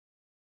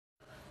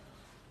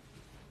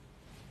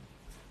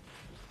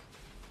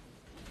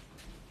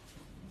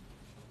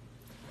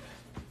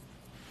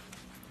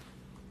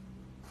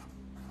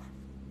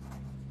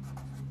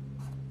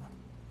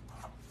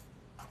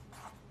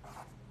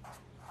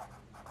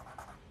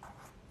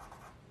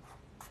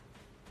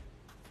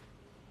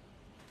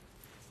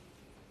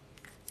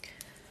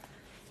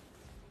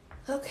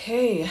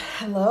Okay,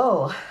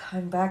 hello.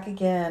 I'm back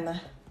again.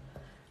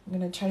 I'm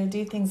going to try to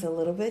do things a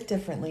little bit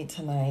differently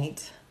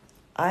tonight.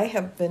 I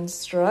have been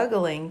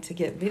struggling to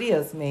get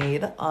videos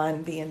made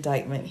on the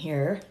indictment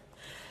here.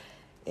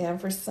 And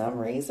for some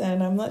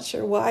reason, I'm not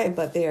sure why,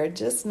 but they are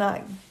just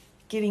not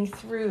getting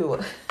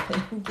through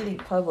and getting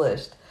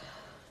published.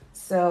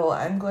 So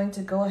I'm going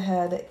to go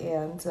ahead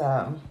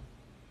and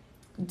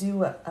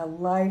do a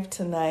live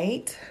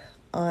tonight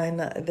on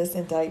this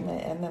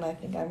indictment, and then I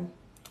think I'm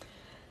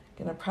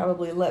gonna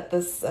probably let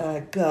this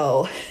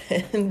go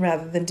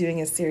rather than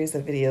doing a series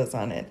of videos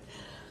on it,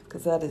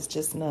 because that is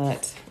just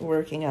not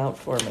working out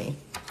for me.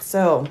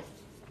 So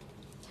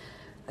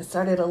I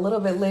started a little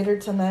bit later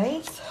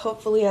tonight.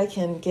 Hopefully I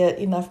can get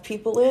enough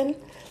people in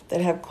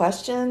that have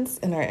questions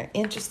and are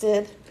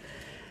interested.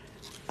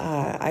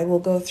 I will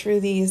go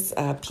through these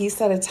piece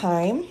at a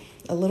time,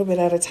 a little bit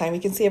at a time. You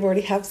can see I've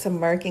already have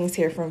some markings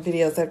here from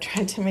videos I've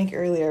tried to make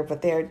earlier,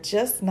 but they are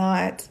just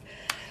not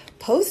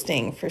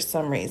posting for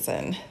some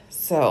reason.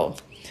 So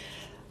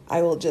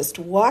I will just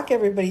walk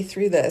everybody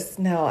through this.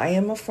 Now, I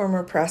am a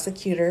former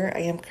prosecutor. I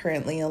am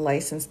currently a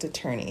licensed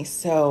attorney.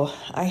 So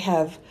I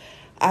have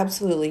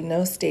absolutely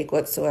no stake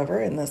whatsoever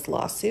in this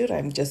lawsuit.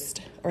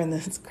 Or in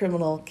this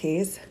criminal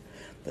case.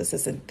 This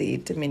isn't the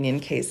Dominion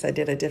case. I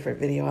did a different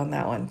video on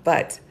that one.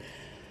 But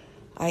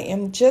I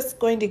am just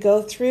going to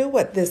go through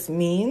what this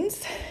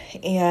means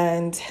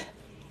and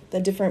the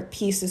different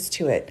pieces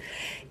to it.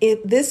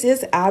 This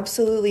is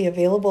absolutely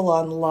available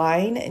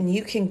online, and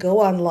you can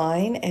go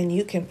online and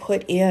you can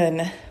put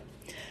in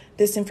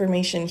this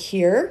information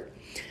here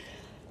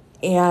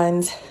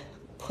and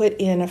put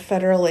in a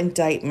federal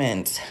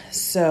indictment.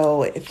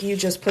 So if you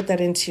just put that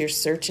into your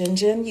search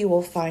engine, you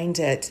will find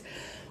it.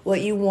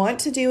 What you want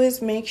to do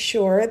is make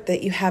sure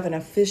that you have an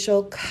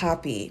official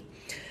copy.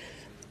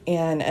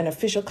 And an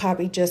official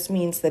copy just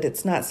means that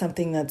it's not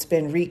something that's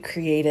been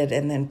recreated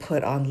and then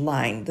put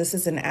online. This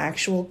is an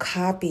actual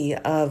copy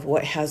of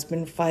what has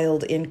been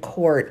filed in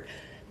court.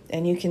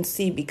 And you can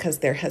see because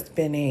there has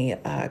been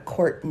a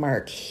court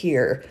mark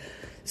here.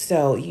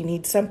 So you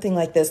need something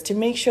like this to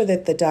make sure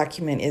that the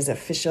document is an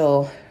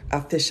official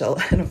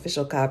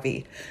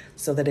copy,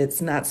 so that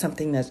it's not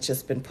something that's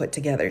just been put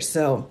together.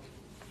 So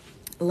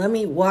let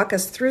me walk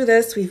us through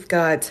this. We've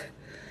got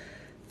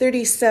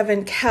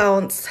 37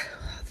 counts.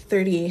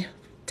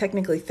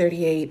 Technically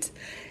 38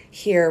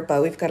 here,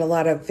 but we've got a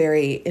lot of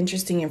very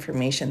interesting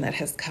information that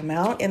has come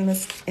out in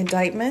this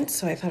indictment.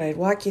 So I thought I'd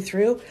walk you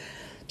through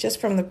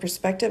just from the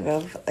perspective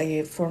of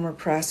a former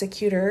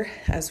prosecutor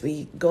as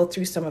we go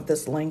through some of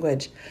this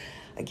language.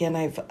 Again,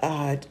 I've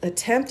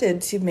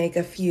attempted to make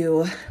a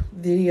few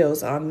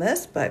videos on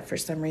this, but for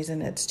some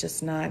reason it's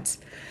just not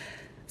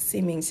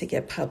seeming to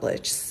get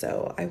published.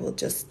 So I will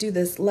just do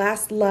this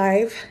last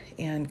live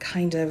and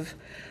kind of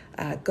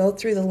go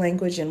through the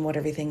language and what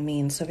everything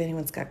means. So if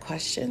anyone's got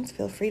questions,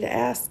 feel free to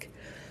ask.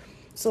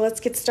 So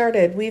let's get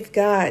started. We've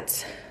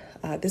got,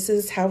 this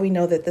is how we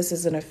know that this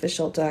is an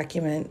official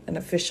document, an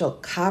official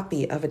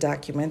copy of a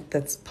document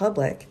that's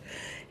public.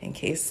 In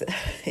case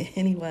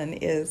anyone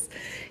is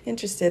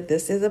interested,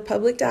 this is a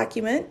public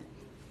document.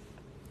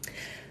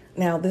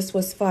 Now, this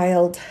was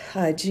filed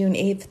June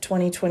 8th,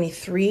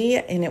 2023,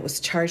 and it was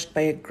charged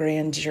by a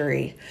grand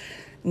jury.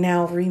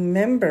 Now,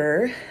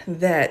 remember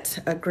that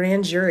a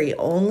grand jury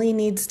only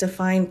needs to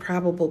find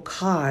probable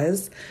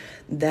cause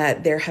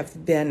that there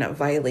have been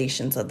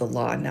violations of the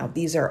law. Now,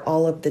 these are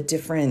all of the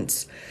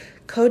different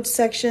code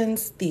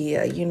sections,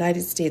 the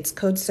United States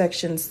code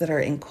sections that are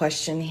in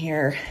question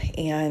here,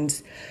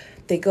 and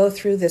they go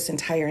through this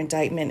entire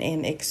indictment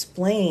and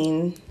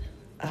explain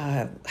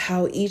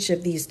how each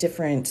of these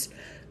different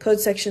code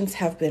sections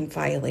have been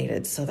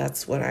violated. So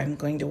that's what I'm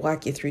going to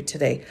walk you through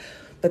today.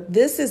 But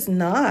this is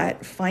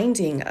not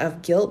finding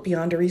of guilt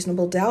beyond a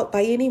reasonable doubt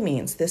by any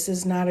means. This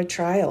is not a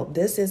trial.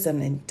 This is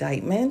an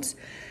indictment,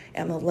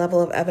 and the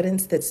level of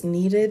evidence that's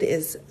needed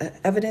is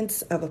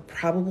evidence of a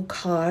probable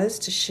cause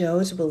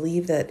to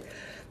believe that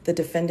the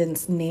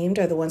defendants named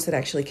are the ones that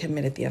actually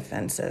committed the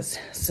offenses.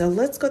 So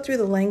let's go through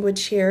the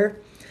language here,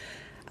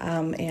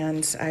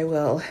 and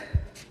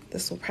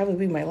this will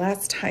probably be my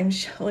last time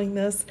showing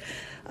this,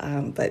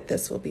 but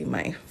this will be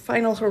my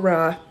final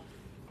hurrah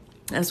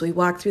as we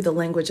walk through the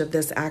language of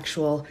this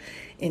actual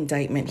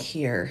indictment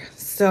here.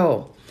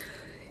 So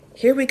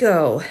here we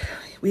go.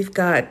 We've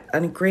got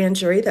a grand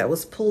jury that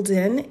was pulled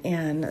in,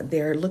 and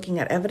they're looking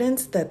at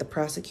evidence that the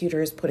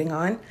prosecutor is putting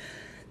on.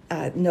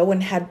 No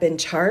one had been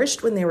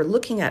charged when they were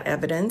looking at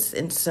evidence,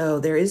 and so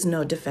there is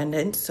no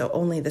defendant, so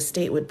only the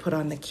state would put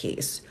on the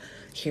case.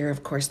 Here,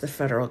 of course, the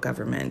federal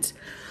government.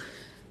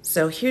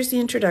 So here's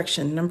the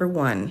introduction. Number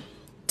one,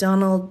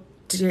 Donald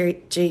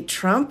J.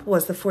 Trump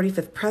was the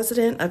 45th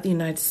president of the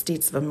United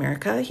States of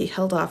America. He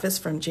held office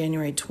from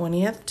January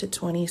 20th to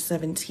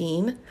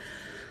 2017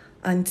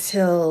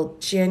 until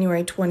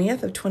January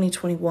 20th of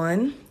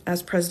 2021.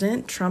 As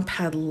president, Trump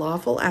had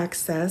lawful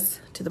access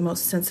to the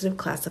most sensitive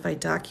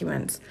classified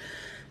documents.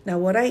 Now,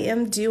 what I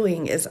am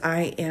doing is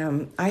I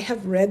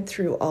have read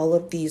through all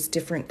of these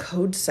different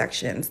code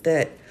sections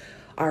that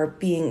are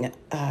being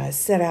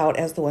set out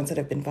as the ones that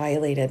have been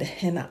violated.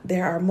 And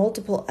there are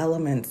multiple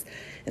elements.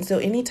 And so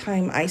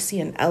anytime I see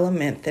an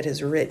element that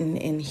is written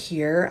in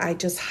here, I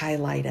just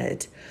highlight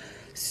it.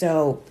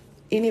 So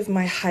any of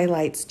my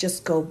highlights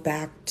just go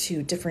back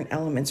to different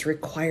elements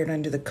required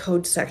under the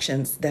code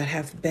sections that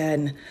have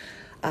been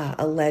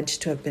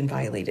alleged to have been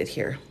violated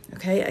here.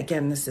 Okay,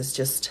 again, this is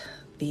just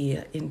the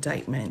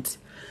indictment.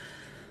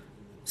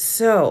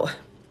 So,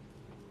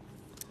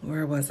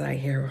 where was I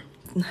here?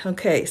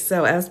 Okay,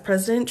 so as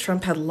president,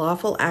 Trump had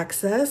lawful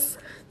access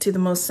to the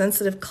most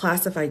sensitive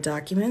classified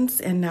documents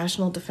and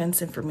national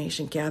defense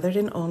information gathered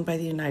and owned by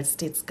the United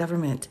States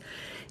government,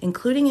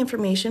 including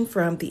information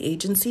from the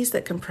agencies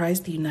that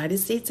comprise the United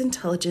States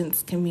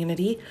intelligence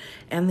community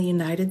and the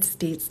United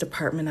States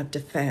Department of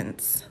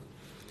Defense.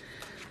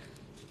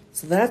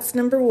 So that's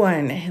number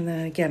one. And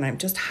then again, I'm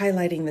just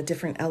highlighting the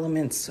different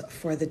elements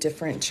for the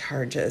different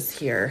charges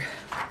here.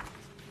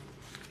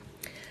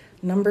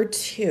 Number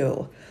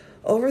two,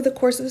 over the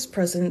course of his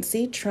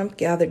presidency, Trump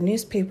gathered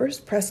newspapers,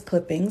 press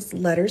clippings,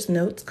 letters,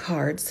 notes,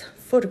 cards,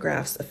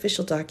 photographs,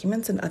 official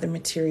documents, and other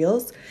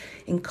materials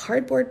in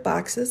cardboard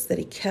boxes that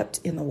he kept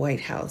in the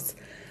White House.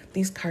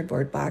 These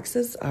cardboard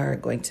boxes are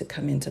going to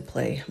come into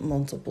play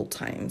multiple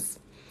times.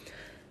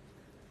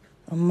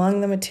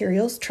 Among the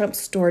materials Trump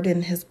stored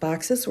in his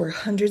boxes were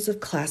hundreds of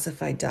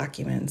classified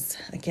documents.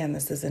 Again,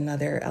 this is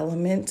another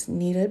element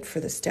needed for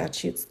the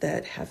statutes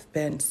that have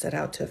been set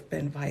out to have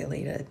been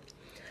violated.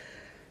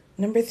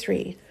 Number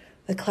three,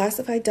 the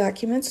classified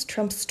documents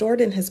Trump stored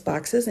in his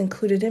boxes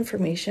included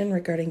information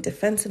regarding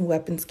defense and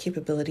weapons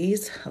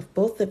capabilities of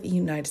both the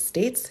United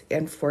States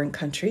and foreign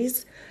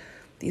countries.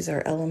 These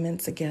are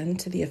elements, again,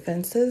 to the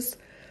offenses.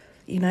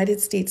 United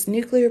States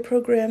nuclear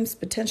programs,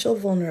 potential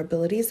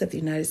vulnerabilities of the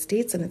United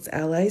States and its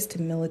allies to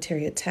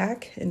military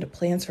attack and to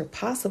plans for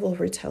possible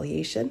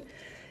retaliation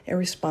in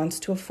response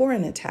to a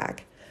foreign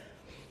attack.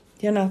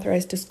 The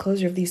unauthorized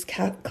disclosure of these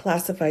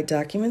classified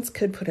documents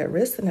could put at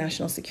risk the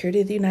national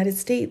security of the United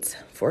States,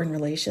 foreign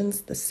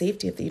relations, the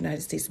safety of the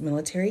United States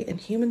military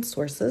and human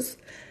sources,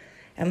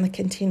 and the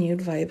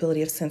continued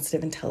viability of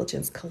sensitive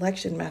intelligence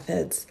collection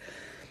methods.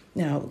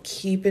 Now,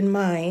 keep in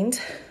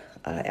mind,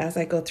 as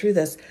I go through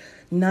this,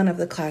 none of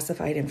the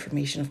classified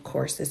information, of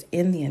course, is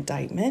in the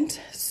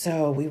indictment,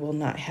 so we will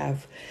not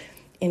have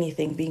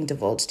anything being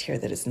divulged here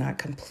that is not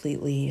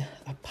completely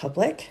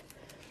public.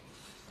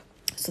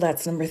 So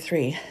that's number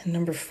three.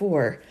 Number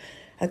four,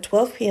 at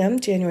 12 p.m.,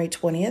 January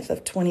 20th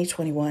of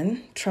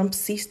 2021, Trump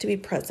ceased to be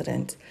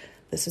president.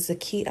 This is a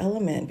key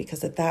element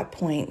because at that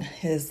point,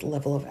 his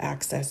level of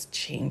access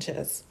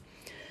changes.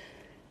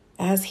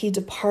 As he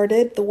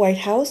departed the White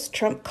House,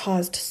 Trump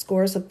caused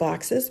scores of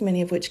boxes,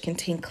 many of which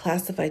contain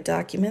classified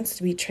documents,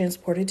 to be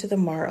transported to the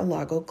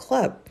Mar-a-Lago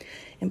Club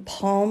in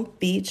Palm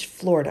Beach,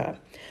 Florida,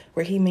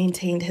 where he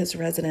maintained his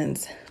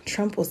residence.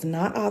 Trump was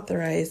not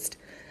authorized,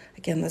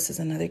 again, this is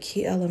another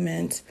key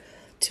element,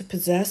 to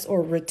possess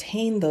or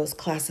retain those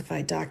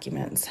classified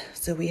documents.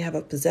 So we have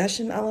a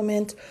possession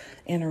element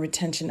and a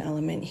retention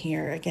element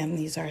here. Again,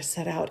 these are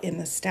set out in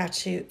the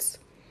statutes.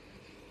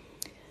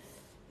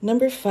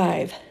 Number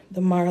five,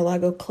 the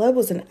Mar-a-Lago Club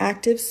was an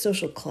active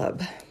social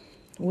club,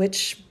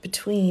 which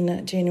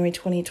between January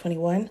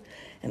 2021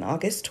 and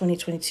August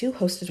 2022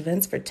 hosted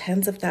events for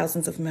tens of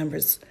thousands of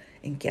members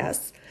and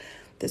guests.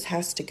 This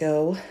has to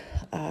go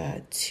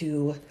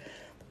to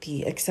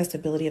the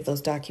accessibility of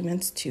those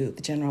documents to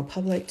the general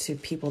public, to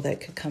people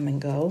that could come and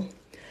go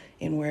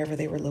in wherever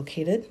they were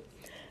located.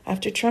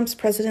 After Trump's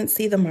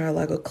presidency, the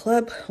Mar-a-Lago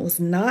Club was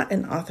not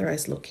an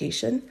authorized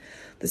location.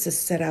 This is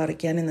set out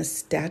again in the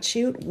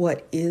statute.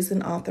 What is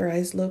an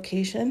authorized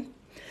location?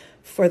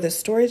 For the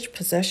storage,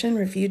 possession,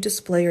 review,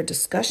 display, or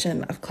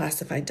discussion of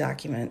classified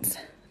documents.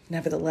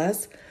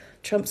 Nevertheless,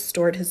 Trump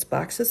stored his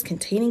boxes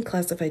containing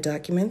classified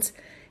documents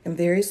in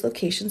various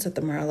locations at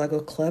the Mar-a-Lago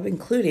Club,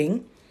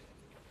 including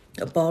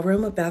a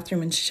ballroom, a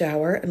bathroom and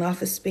shower, an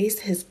office space,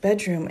 his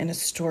bedroom, and a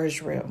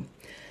storage room.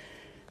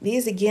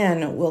 These,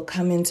 again, will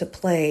come into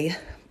play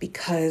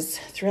because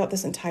throughout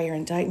this entire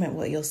indictment,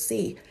 what you'll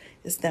see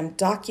is them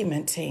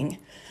documenting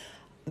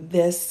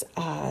this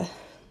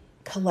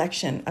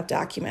collection of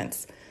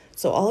documents.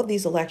 So all of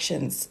these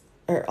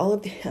all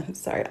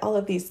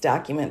of these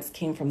documents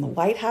came from the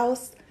White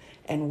House,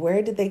 and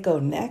where did they go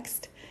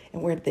next?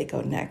 And where did they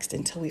go next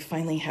until we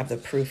finally have the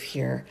proof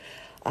here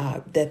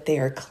that they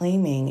are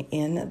claiming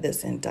in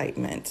this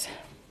indictment.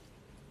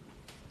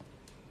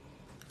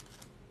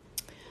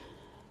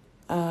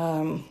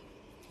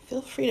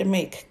 Feel free to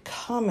make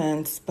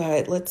comments,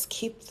 but let's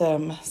keep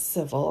them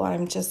civil.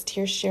 I'm just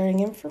here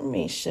sharing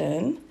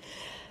information.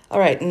 All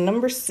right,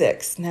 number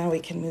 6. Now we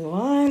can move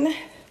on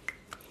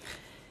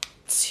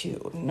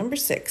to number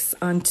 6.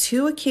 On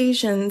 2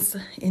 occasions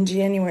in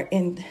January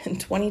in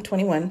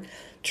 2021,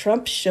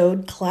 Trump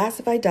showed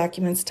classified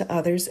documents to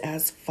others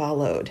as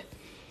followed.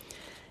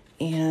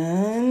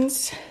 And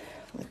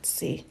let's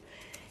see.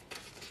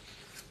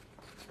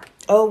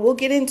 Oh, we'll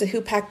get into who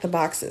packed the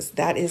boxes.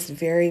 That is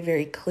very,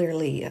 very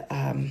clearly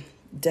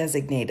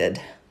designated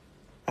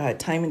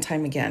time and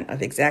time again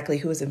of exactly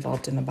who was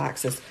involved in the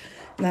boxes.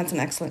 And that's an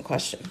excellent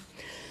question.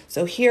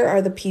 So here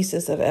are the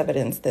pieces of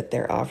evidence that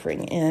they're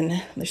offering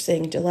in. They're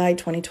saying July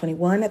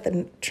 2021 at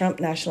the Trump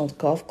National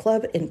Golf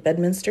Club in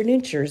Bedminster,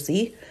 New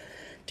Jersey,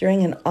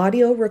 during an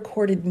audio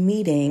recorded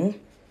meeting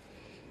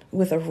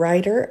with a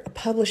writer, a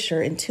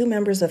publisher, and 2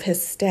 members of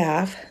his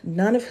staff,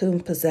 none of whom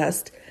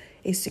possessed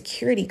a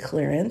security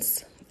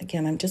clearance.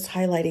 Again, I'm just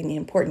highlighting the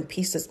important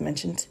pieces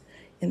mentioned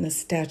in the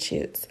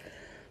statutes.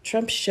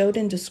 Trump showed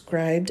and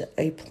described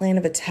a plan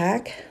of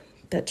attack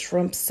that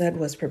Trump said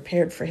was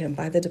prepared for him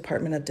by the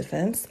Department of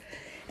Defense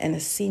and a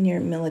senior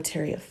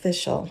military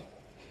official.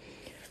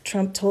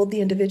 Trump told the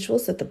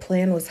individuals that the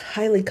plan was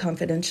highly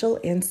confidential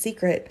and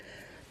secret.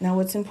 Now,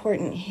 what's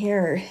important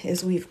here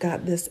is we've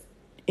got this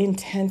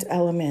intent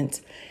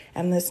element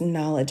and this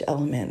knowledge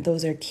element.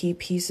 Those are key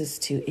pieces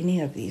to any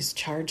of these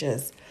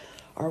charges,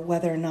 or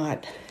whether or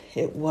not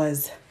it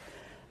was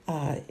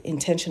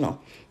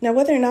intentional. Now,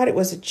 whether or not it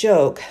was a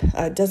joke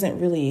doesn't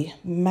really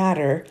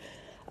matter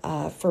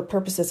for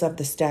purposes of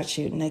the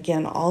statute. And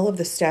again, all of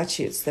the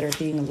statutes that are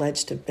being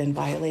alleged to have been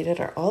violated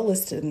are all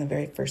listed in the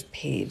very first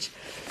page.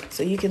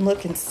 So you can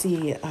look and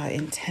see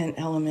intent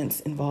elements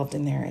involved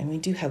in there. And we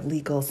do have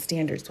legal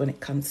standards when it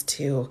comes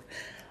to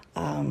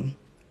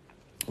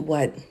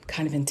what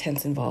kind of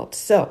intent's involved.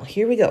 So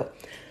here we go.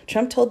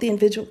 Trump told the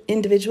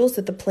individuals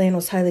that the plan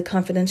was highly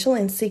confidential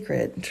and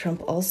secret.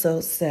 Trump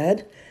also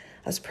said,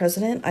 as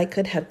president, I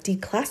could have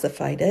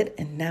declassified it,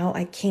 and now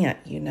I can't,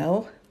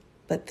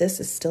 but this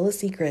is still a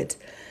secret.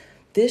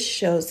 This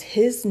shows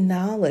his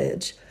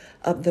knowledge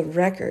of the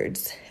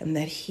records and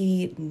that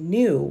he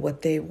knew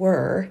what they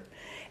were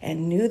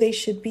and knew they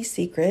should be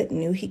secret,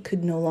 knew he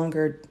could no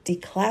longer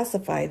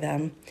declassify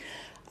them,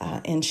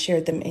 and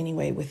shared them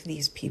anyway with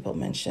these people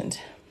mentioned.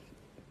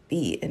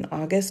 B, in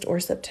August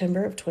or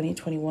September of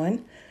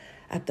 2021,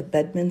 at the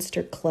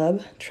Bedminster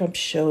Club, Trump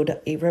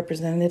showed a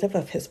representative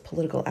of his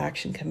political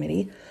action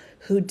committee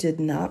who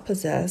did not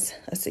possess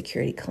a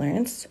security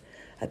clearance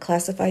a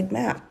classified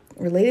map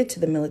related to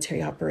the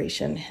military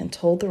operation and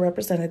told the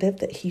representative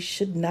that he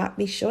should not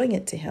be showing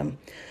it to him.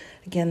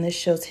 Again, this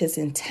shows his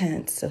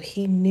intent. So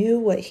he knew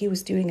what he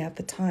was doing at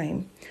the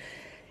time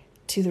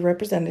to the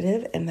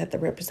representative and that the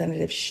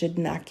representative should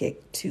not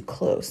get too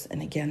close.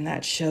 And again,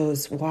 that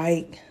shows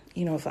why,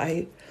 if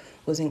I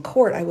was in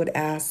court, I would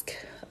ask,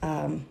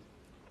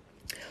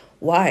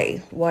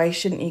 why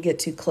shouldn't you get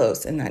too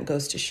close? And that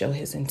goes to show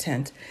his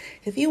intent.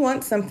 If you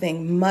want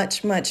something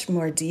much, much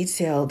more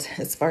detailed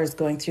as far as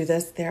going through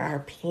this, there are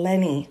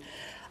plenty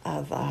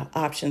of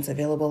options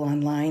available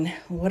online.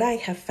 What I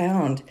have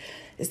found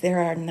is there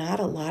are not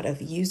a lot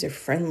of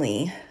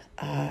user-friendly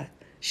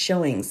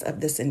showings of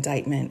this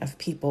indictment, of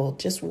people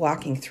just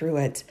walking through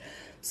it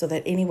so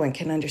that anyone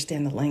can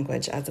understand the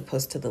language as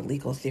opposed to the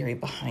legal theory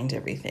behind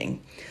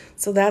everything.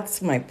 So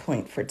that's my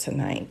point for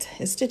tonight,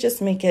 is to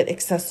just make it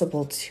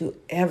accessible to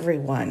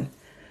everyone.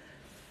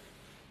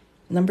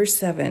 Number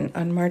 7,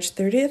 on March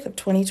 30th of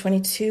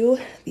 2022,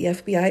 the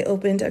FBI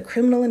opened a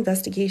criminal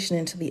investigation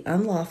into the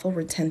unlawful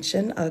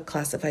retention of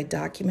classified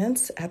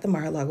documents at the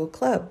Mar-a-Lago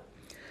Club.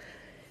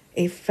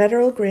 A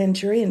federal grand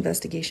jury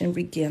investigation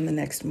began the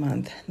next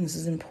month. And this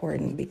is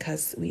important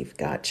because we've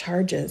got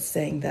charges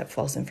saying that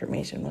false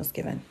information was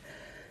given.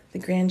 The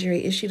grand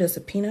jury issued a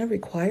subpoena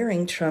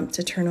requiring Trump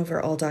to turn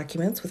over all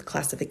documents with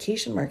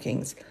classification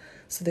markings.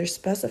 So they're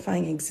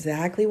specifying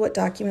exactly what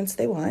documents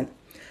they want.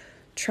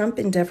 Trump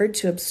endeavored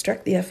to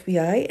obstruct the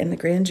FBI and the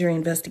grand jury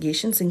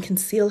investigations and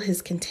conceal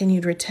his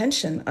continued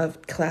retention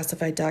of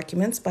classified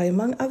documents by,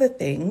 among other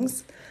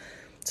things,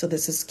 so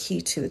this is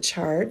key to the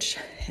charge,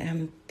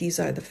 and these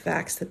are the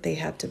facts that they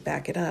have to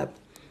back it up.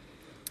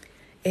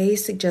 A,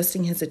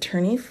 suggesting his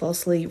attorney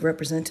falsely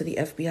represented the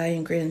FBI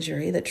and grand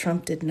jury that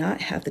Trump did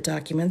not have the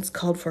documents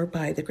called for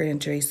by the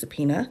grand jury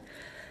subpoena.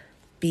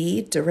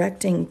 B,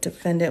 directing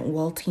defendant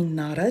Waltine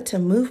Nada to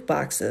move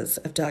boxes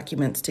of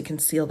documents to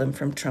conceal them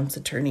from Trump's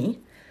attorney,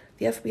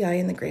 the FBI,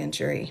 and the grand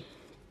jury.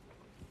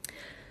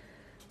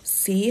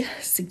 C,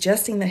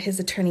 suggesting that his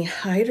attorney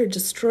hide or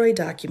destroy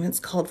documents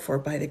called for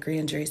by the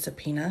grand jury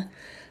subpoena.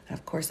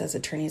 Of course, as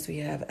attorneys, we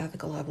have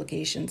ethical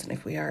obligations, and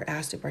if we are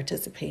asked to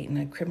participate in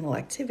a criminal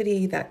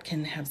activity, that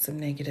can have some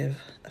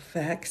negative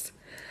effects.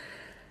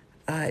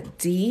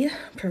 D,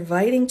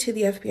 providing to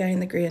the FBI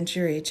and the grand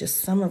jury just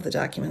some of the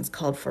documents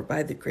called for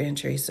by the grand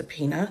jury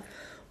subpoena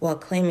while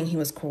claiming he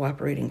was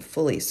cooperating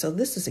fully. So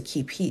this is a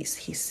key piece.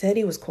 He said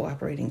he was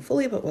cooperating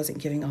fully but wasn't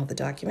giving all the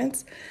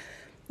documents.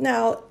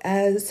 Now,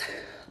 as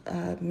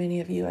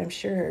many of you, I'm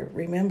sure,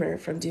 remember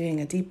from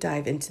doing a deep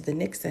dive into the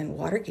Nixon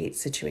Watergate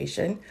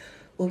situation,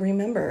 will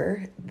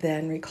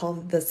recall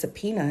the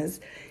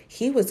subpoenas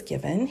he was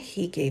given.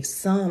 He gave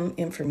some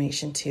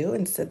information to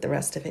and said the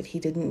rest of it he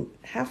didn't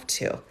have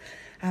to.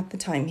 At the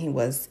time, he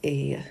was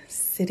a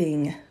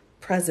sitting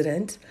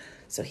president,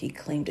 so he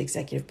claimed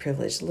executive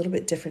privilege. A little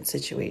bit different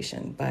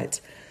situation, but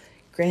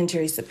grand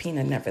jury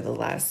subpoena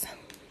nevertheless.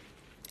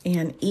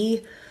 And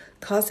E,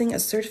 causing a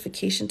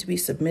certification to be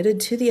submitted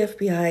to the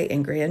FBI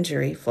and grand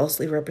jury,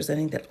 falsely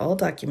representing that all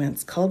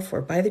documents called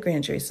for by the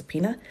grand jury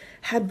subpoena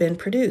had been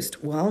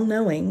produced, while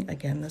knowing,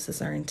 again, this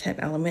is our intent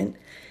element,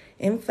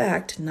 in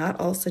fact, not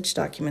all such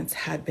documents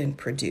had been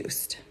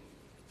produced.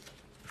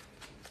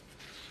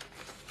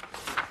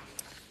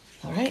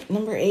 All right,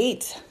 number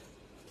 8.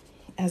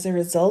 As a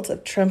result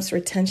of Trump's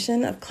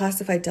retention of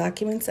classified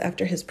documents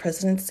after his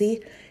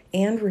presidency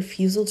and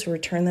refusal to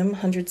return them,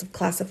 hundreds of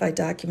classified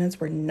documents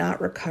were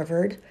not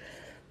recovered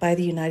by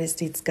the United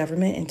States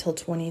government until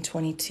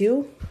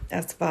 2022,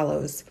 as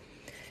follows.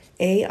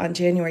 A, on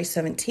January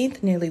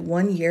 17th, nearly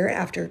 1 year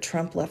after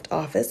Trump left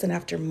office and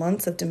after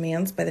months of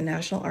demands by the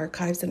National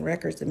Archives and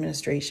Records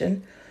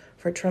Administration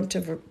for Trump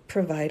to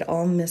provide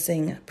all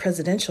missing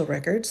presidential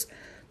records,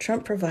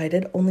 Trump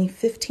provided only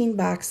 15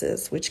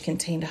 boxes, which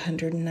contained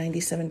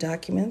 197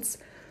 documents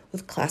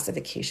with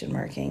classification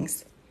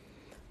markings.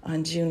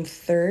 On June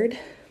 3rd,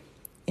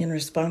 in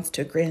response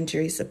to a grand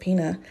jury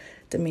subpoena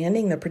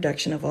demanding the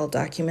production of all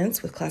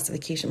documents with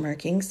classification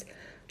markings,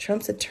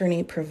 Trump's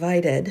attorney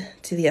provided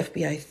to the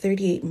FBI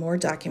 38 more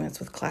documents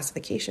with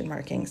classification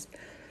markings.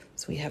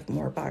 So we have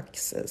more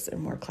boxes or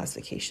more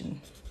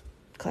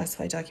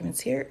classified documents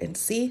here. And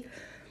C,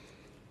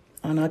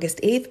 on August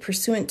 8th,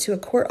 pursuant to a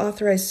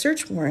court-authorized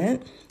search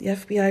warrant, the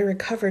FBI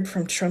recovered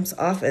from Trump's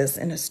office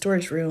in a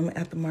storage room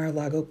at the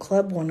Mar-a-Lago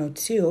Club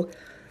 102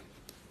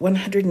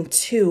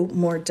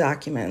 more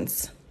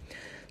documents.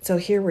 So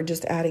here we're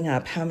just adding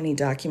up how many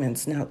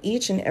documents. Now,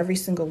 each and every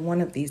single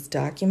one of these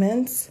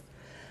documents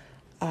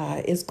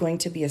is going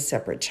to be a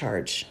separate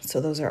charge. So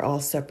those are all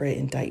separate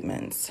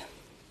indictments.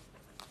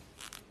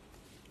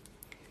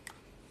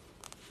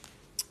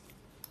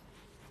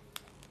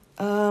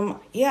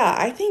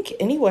 I think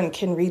anyone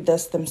can read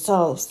this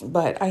themselves,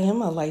 but I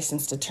am a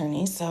licensed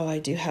attorney, so I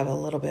do have a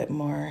little bit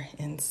more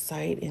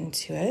insight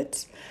into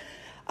it.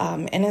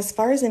 And as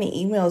far as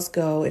any emails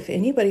go, if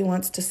anybody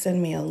wants to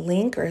send me a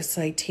link or a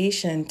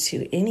citation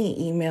to any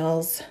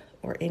emails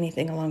or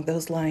anything along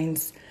those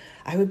lines,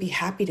 I would be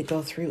happy to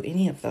go through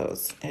any of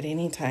those at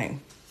any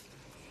time.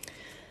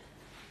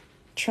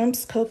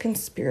 Trump's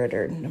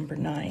co-conspirator, number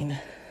 9.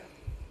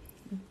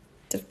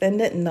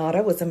 Defendant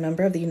Nada was a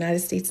member of the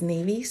United States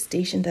Navy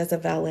stationed as a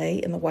valet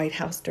in the White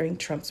House during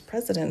Trump's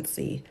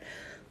presidency.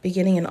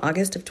 Beginning in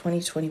August of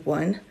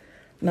 2021,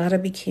 Nada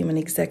became an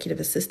executive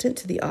assistant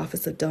to the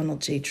office of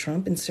Donald J.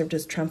 Trump and served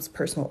as Trump's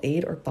personal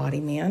aide or body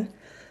man.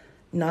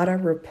 Nada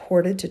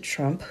reported to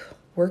Trump,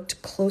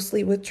 worked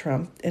closely with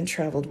Trump, and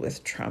traveled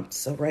with Trump.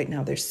 So right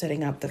now they're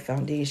setting up the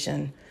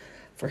foundation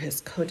for his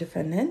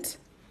co-defendant,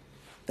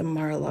 the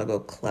Mar-a-Lago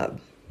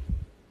Club.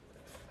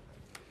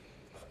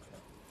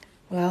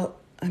 Well,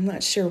 I'm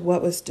not sure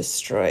what was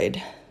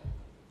destroyed.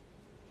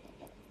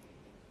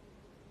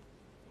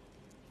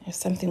 If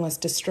something was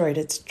destroyed,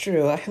 it's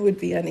true. I would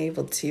be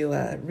unable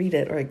to read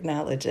it or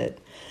acknowledge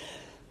it.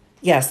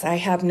 Yes, I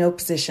have no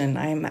position.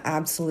 I'm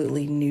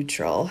absolutely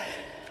neutral.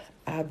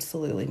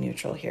 Absolutely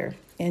neutral here.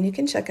 And you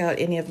can check out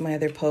any of my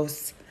other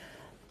posts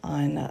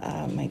on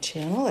my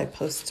channel. I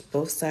post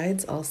both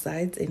sides, all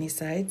sides, any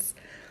sides.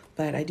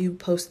 But I do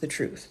post the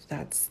truth.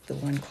 That's the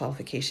one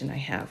qualification I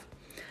have.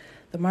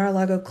 The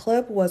Mar-a-Lago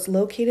Club was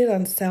located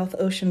on South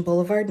Ocean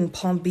Boulevard in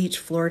Palm Beach,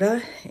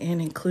 Florida,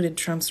 and included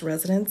Trump's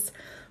residence,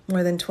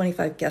 more than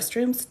 25 guest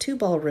rooms, 2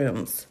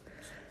 ballrooms,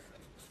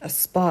 a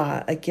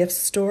spa, a gift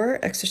store,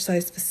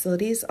 exercise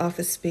facilities,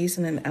 office space,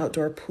 and an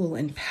outdoor pool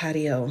and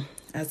patio.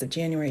 As of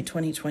January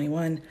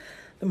 2021,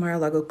 the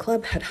Mar-a-Lago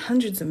Club had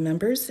hundreds of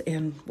members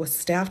and was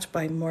staffed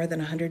by more than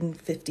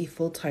 150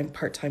 full-time,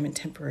 part-time, and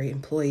temporary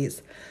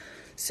employees.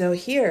 So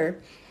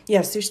here,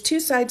 yes, there's 2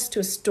 sides to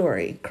a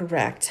story,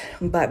 correct,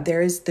 but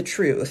there is the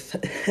truth,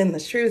 and the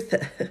truth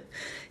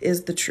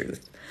is the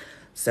truth.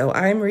 So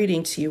I'm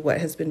reading to you what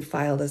has been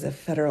filed as a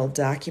federal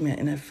document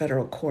in a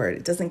federal court.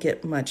 It doesn't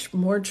get much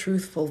more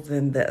truthful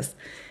than this.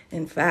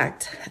 In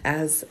fact,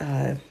 as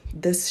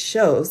this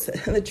shows,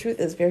 the truth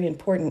is very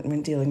important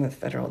when dealing with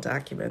federal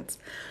documents.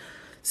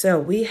 So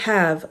we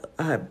have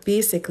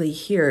basically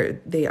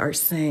here, they are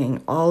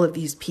saying all of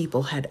these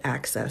people had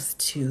access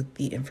to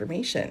the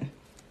information.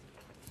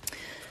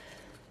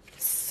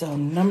 So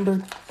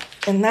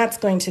and that's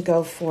going to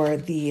go for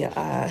the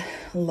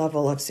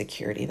level of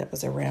security that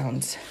was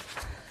around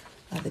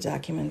the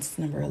documents,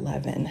 number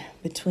 11.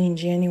 Between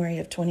January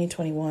of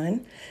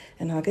 2021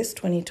 and August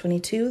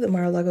 2022, the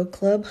Mar-a-Lago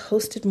Club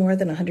hosted more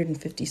than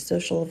 150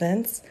 social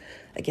events.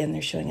 Again,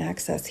 they're showing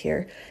access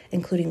here,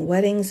 including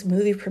weddings,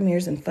 movie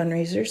premieres, and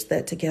fundraisers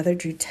that together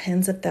drew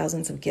tens of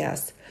thousands of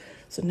guests.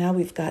 So now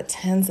we've got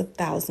tens of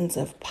thousands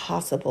of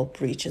possible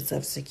breaches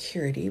of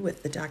security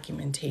with the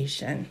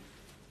documentation.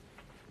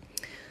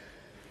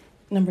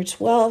 Number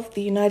 12,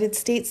 the United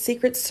States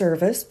Secret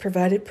Service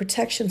provided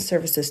protection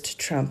services to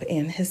Trump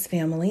and his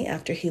family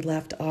after he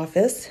left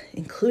office,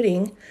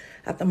 including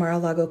at the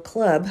Mar-a-Lago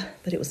Club,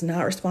 but it was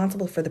not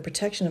responsible for the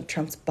protection of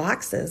Trump's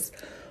boxes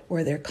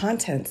or their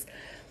contents.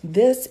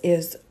 This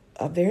is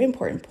a very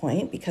important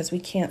point because we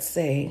can't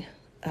say,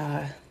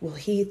 well,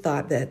 he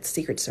thought that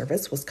Secret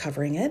Service was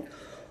covering it,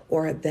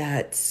 or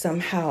that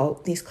somehow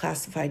these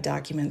classified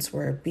documents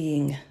were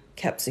being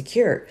kept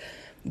secure.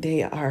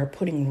 They are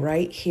putting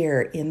right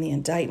here in the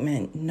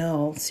indictment,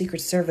 no,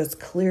 Secret Service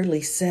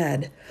clearly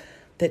said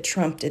that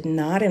Trump did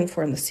not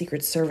inform the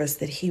Secret Service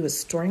that he was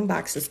storing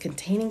boxes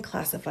containing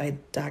classified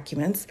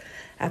documents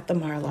at the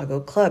Mar-a-Lago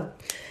club.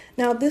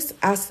 Now, this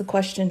asks the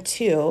question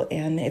too,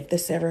 and if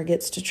this ever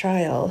gets to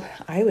trial,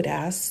 I would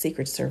ask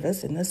Secret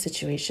Service in this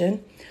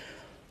situation,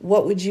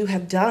 what would you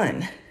have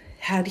done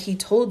had he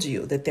told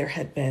you that there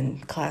had been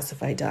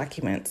classified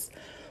documents?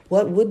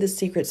 What would the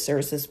Secret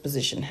Service's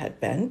position have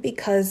been?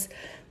 Because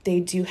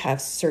they do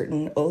have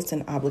certain oaths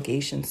and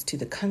obligations to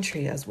the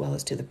country as well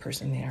as to the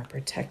person they are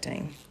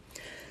protecting.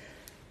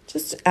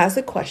 Just as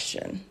a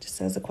question,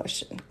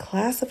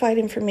 classified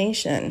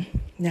information.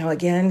 Now,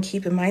 again,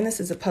 keep in mind this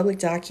is a public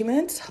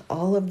document.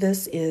 All of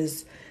this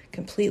is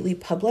completely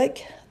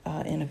public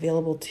and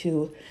available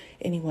to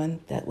anyone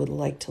that would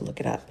like to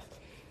look it up.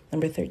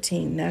 Number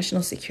 13,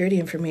 national security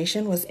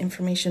information was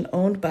information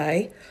owned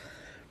by,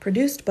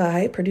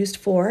 produced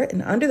for,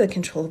 and under the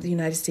control of the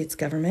United States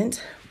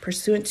government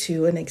pursuant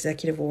to an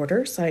executive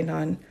order signed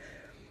on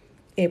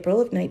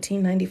April of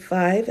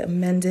 1995,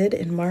 amended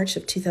in March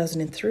of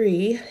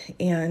 2003,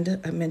 and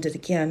amended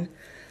again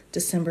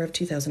December of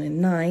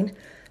 2009.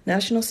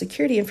 National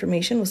security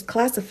information was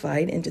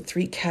classified into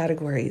 3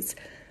 categories.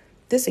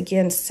 This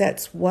again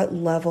sets what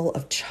level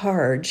of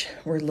charge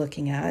we're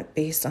looking at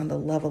based on the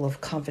level of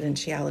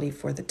confidentiality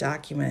for the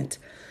document.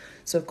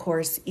 So, of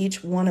course,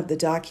 each one of the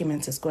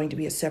documents is going to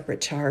be a separate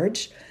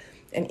charge,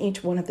 and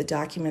each one of the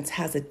documents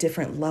has a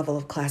different level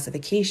of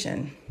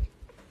classification.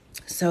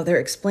 So they're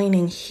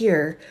explaining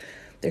here,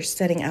 they're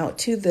setting out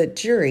to the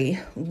jury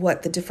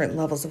what the different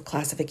levels of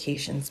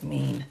classifications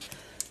mean.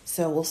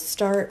 So we'll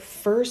start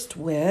first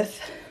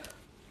with,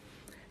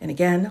 and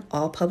again,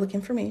 all public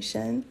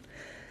information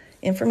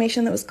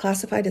that was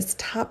classified as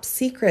top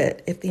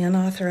secret if the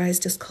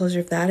unauthorized disclosure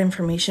of that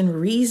information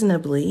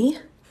reasonably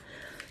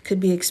could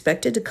be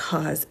expected to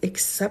cause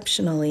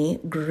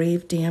exceptionally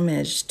grave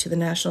damage to the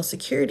national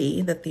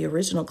security that the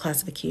original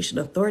classification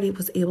authority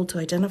was able to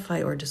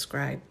identify or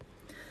describe.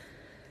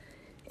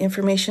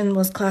 Information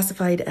was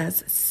classified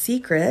as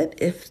secret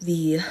if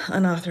the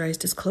unauthorized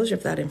disclosure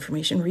of that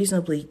information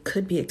reasonably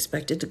could be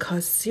expected to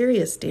cause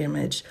serious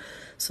damage.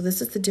 So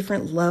this is the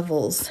different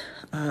levels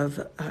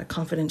of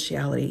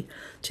confidentiality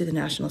to the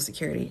national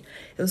security.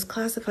 It was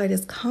classified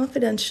as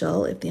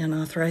confidential if the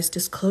unauthorized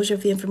disclosure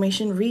of the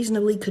information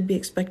reasonably could be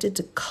expected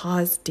to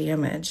cause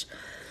damage.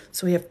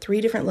 So we have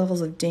 3 different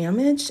levels of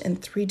damage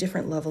and 3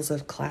 different levels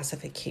of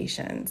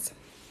classifications.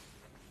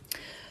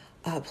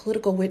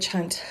 Political witch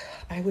hunt.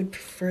 I would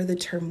prefer the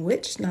term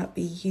witch not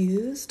be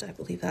used. I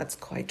believe that's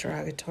quite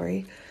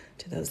derogatory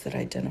to those that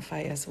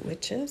identify as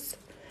witches.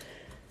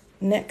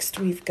 Next,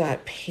 we've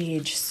got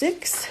page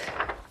 6,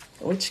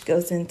 which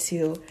goes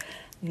into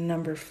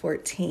number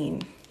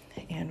 14.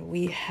 And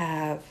we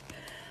have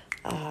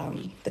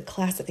the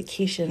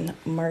classification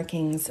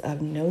markings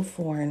of no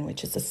foreign,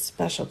 which is a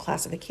special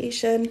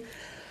classification,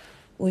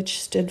 which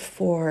stood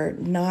for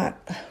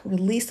not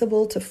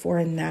releasable to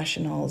foreign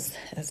nationals,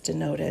 as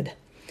denoted.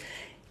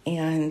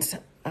 And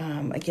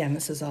again,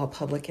 this is all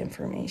public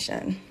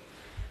information.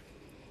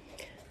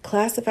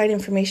 Classified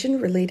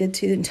information related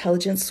to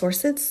intelligence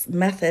sources,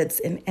 methods,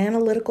 and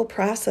analytical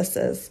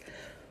processes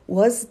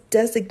was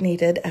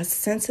designated as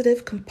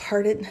sensitive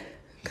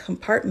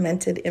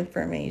compartmented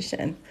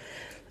information,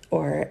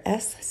 or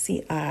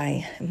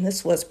SCI. And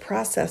this was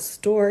processed,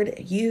 stored,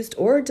 used,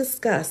 or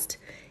discussed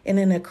in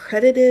an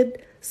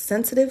accredited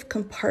sensitive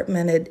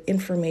compartmented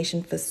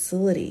information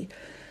facility.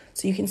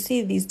 So you can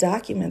see these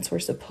documents were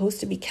supposed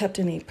to be kept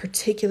in a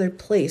particular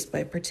place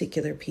by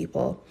particular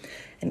people,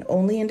 and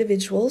only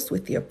individuals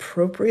with the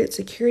appropriate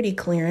security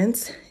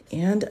clearance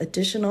and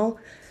additional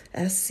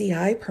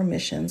SCI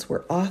permissions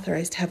were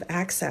authorized to have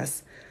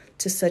access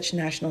to such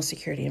national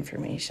security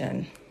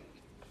information.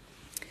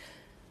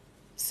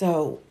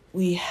 So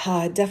we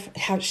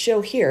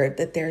show here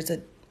that there's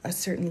a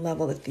certain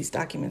level that these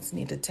documents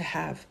needed to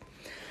have.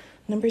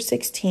 Number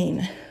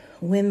 16,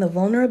 when the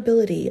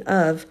vulnerability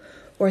of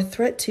or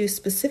threat to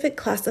specific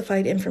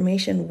classified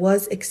information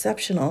was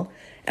exceptional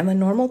and the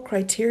normal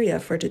criteria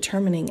for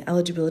determining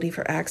eligibility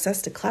for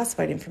access to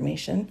classified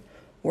information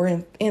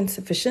were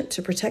insufficient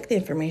to protect the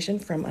information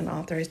from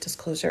unauthorized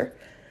disclosure,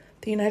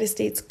 the United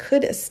States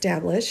could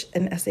establish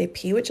an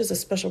SAP, which is a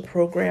special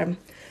program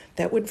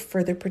that would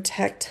further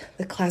protect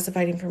the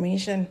classified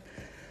information.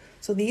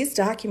 So these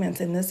documents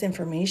and this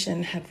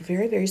information had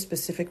very, very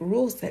specific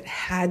rules that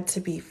had to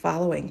be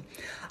following.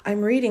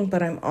 I'm reading,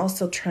 but I'm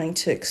also trying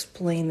to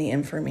explain the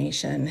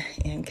information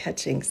and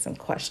catching some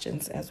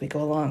questions as we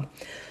go along.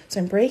 So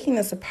I'm breaking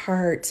this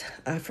apart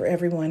for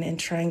everyone and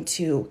trying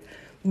to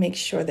make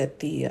sure that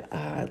the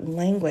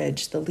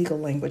language, the legal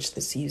language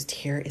that's used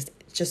here is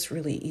just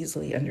really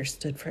easily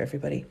understood for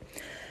everybody.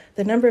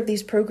 The number of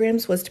these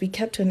programs was to be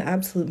kept to an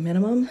absolute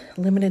minimum,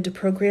 limited to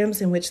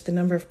programs in which the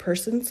number of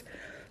persons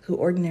who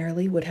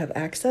ordinarily would have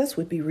access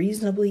would be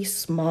reasonably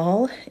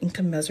small and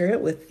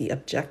commensurate with the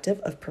objective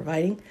of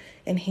providing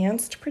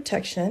enhanced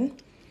protection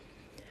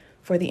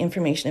for the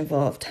information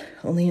involved.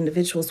 Only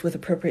individuals with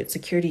appropriate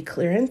security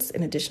clearance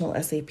and additional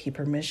SAP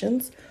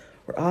permissions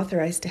were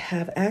authorized to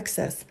have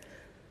access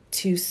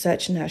to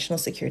such national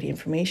security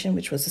information,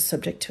 which was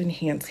subject to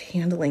enhanced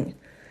handling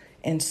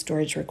and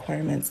storage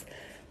requirements.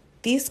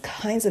 These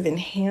kinds of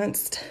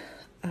enhanced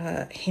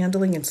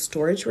handling and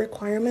storage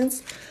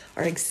requirements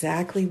are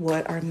exactly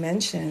what are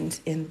mentioned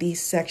in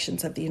these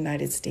sections of the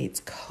United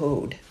States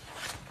Code.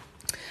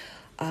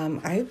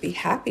 I'd be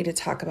happy to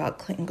talk about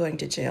Clinton going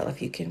to jail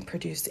if you can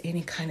produce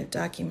any kind of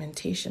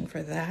documentation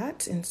for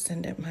that and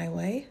send it my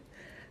way.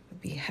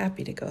 I'd be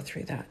happy to go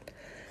through that.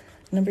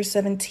 Number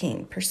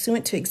 17,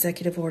 pursuant to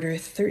Executive Order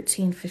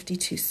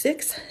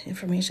 1352-6,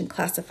 information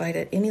classified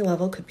at any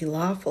level could be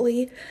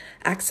lawfully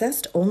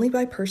accessed only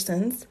by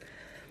persons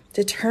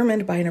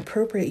determined by an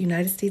appropriate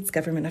United States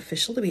government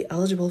official to be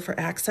eligible for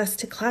access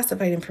to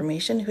classified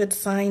information who had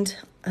signed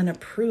an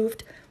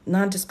approved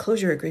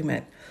non-disclosure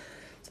agreement.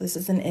 So this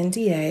is an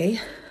NDA.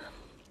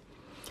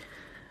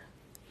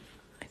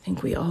 I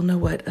think we all know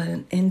what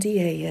an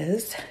NDA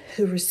is,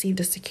 who received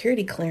a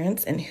security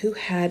clearance and who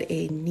had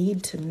a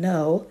need to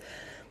know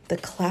the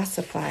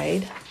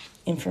classified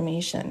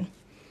information.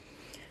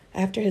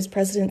 After his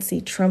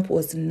presidency, Trump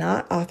was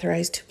not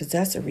authorized to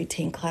possess or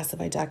retain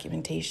classified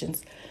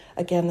documentations.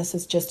 Again, this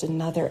is just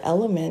another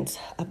element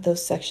of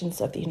those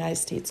sections of the United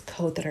States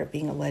Code that are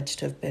being alleged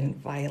to have been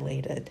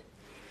violated.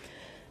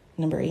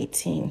 Number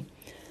 18,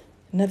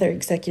 another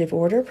executive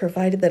order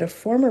provided that a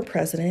former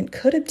president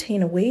could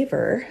obtain a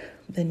waiver,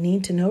 the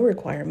need to know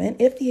requirement,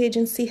 if the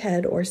agency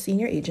head or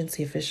senior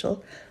agency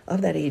official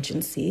of that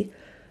agency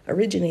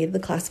originated the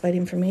classified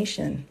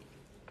information,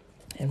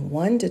 and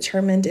one,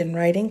 determined in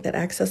writing that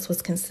access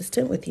was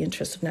consistent with the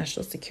interests of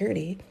national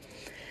security,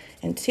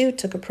 and two,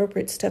 took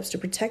appropriate steps to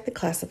protect the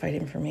classified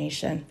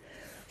information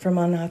from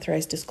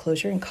unauthorized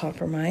disclosure and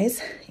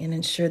compromise, and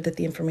ensured that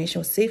the information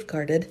was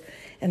safeguarded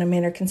in a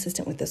manner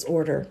consistent with this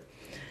order.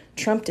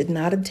 Trump did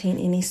not obtain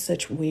any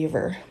such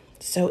waiver.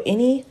 So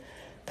any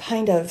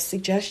kind of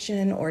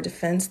suggestion or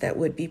defense that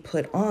would be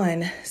put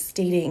on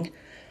stating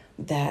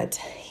that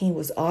he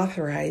was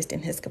authorized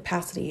in his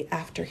capacity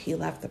after he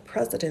left the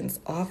president's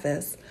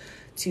office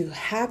to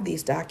have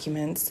these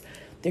documents,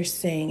 they're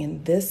saying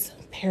in this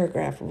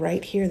paragraph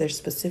right here, they're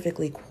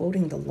specifically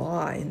quoting the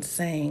law and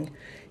saying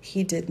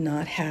he did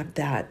not have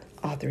that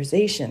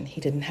authorization.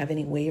 He didn't have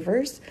any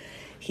waivers.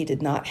 He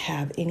did not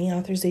have any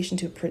authorization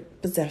to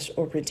possess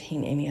or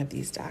retain any of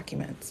these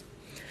documents.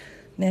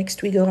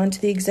 Next, we go on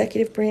to the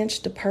executive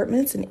branch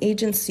departments and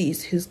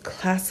agencies whose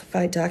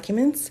classified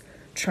documents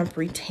Trump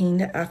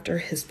retained after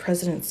his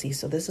presidency.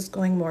 So this is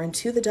going more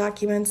into the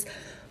documents,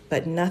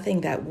 but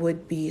nothing that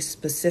would be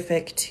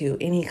specific to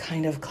any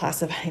kind of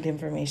classified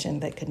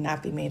information that could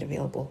not be made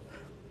available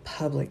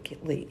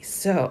publicly.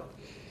 So,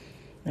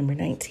 number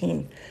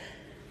 19,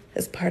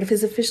 as part of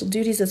his official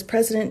duties as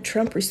president,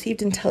 Trump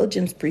received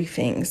intelligence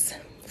briefings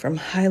from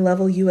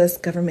high-level U.S.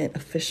 government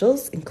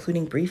officials,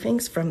 including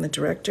briefings from the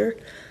director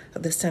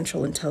of the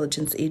Central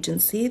Intelligence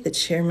Agency, the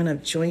chairman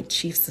of Joint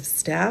Chiefs of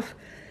Staff,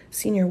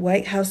 senior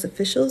White House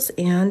officials,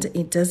 and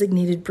a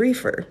designated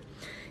briefer.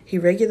 He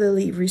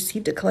regularly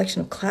received a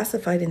collection of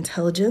classified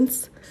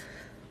intelligence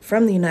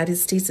from the United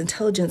States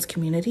intelligence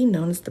community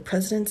known as the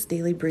President's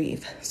Daily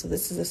Brief. So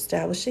this is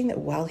establishing that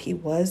while he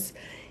was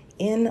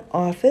in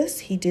office,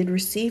 he did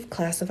receive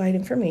classified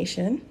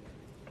information.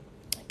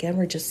 Again,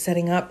 we're just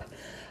setting up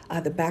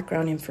the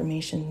background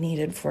information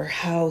needed for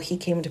how he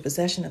came into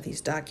possession of these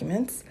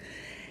documents.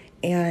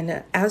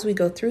 And as we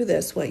go through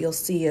this, what you'll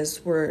see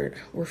is we're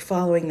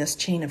following this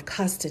chain of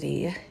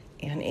custody.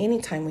 And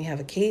anytime we have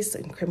a case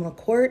in criminal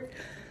court,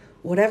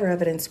 whatever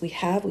evidence we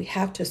have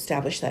to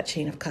establish that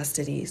chain of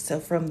custody. So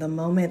from the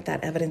moment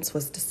that evidence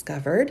was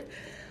discovered,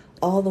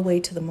 all the way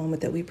to the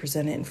moment that we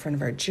present it in front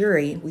of our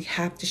jury, we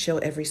have to show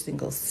every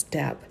single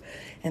step.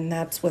 And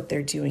that's what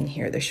they're doing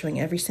here. They're showing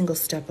every single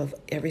step of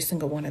every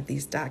single one of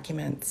these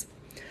documents.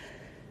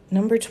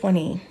 Number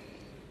 20,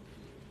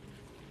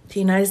 the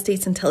United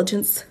States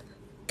intelligence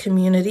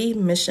community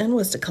mission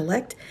was to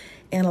collect,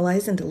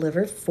 analyze, and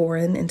deliver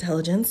foreign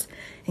intelligence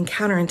and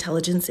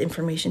counterintelligence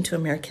information to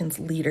Americans'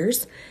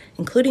 leaders,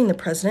 including the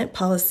president,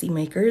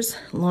 policymakers,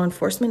 law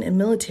enforcement, and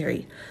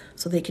military,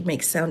 so they could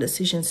make sound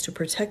decisions to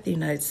protect the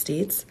United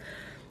States.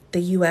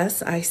 The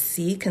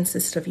USIC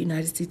consisted of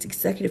United States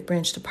executive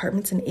branch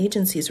departments and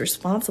agencies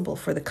responsible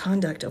for the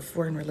conduct of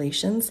foreign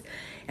relations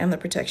and the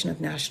protection of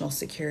national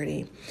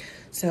security.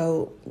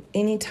 So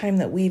anytime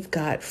that we've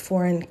got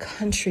foreign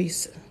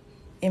countries'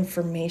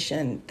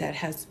 information that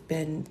has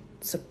been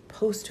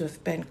supposed to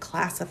have been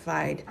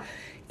classified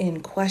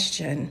in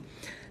question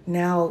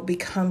now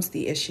becomes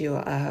the issue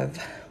of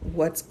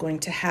what's going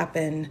to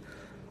happen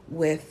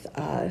with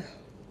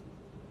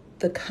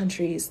the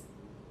country's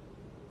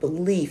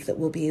belief that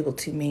we'll be able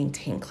to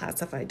maintain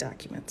classified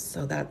documents.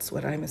 So that's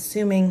what I'm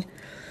assuming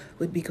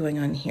would be going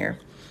on here.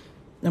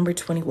 Number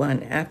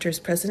 21, after his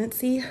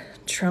presidency,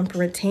 Trump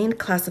retained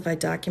classified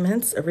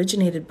documents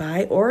originated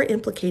by or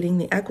implicating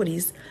the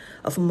equities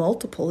of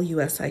multiple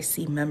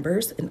USIC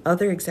members and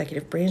other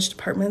executive branch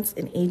departments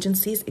and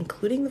agencies,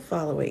 including the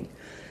following.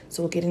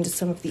 So we'll get into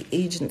some of the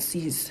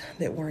agencies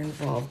that were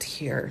involved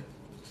here.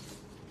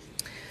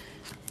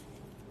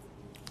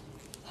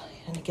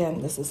 And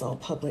again, this is all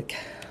public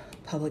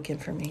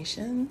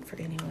information for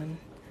anyone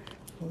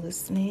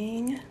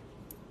listening.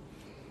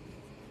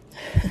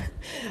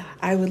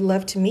 I would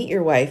love to meet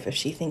your wife if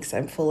she thinks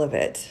I'm full of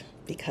it,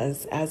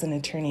 because as an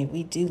attorney,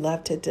 we do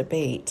love to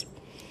debate.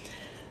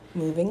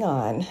 Moving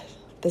on,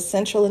 the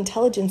Central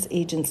Intelligence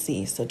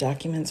Agency. So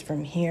documents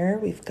from here,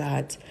 we've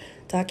got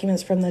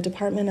documents from the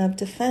Department of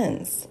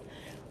Defense.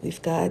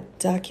 We've got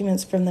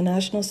documents from the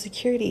National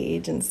Security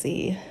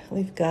Agency.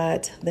 We've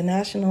got the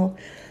National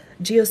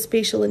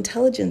Geospatial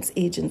Intelligence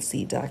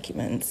Agency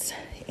documents.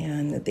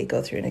 And they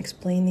go through and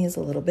explain these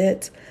a little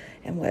bit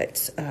and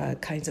what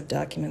kinds of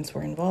documents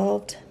were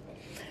involved.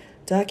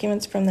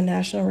 Documents from the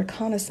National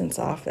Reconnaissance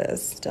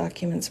Office,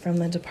 documents from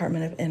the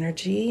Department of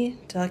Energy,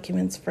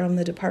 documents from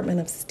the Department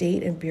of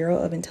State and Bureau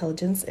of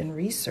Intelligence and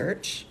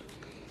Research.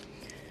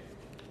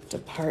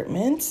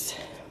 Departments.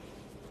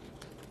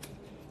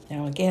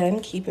 Now again,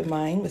 keep in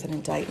mind with an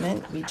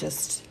indictment, we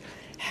just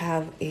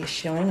have a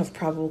showing of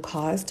probable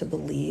cause to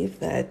believe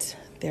that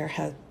there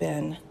have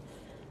been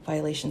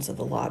violations of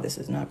the law. This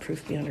is not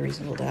proof beyond a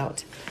reasonable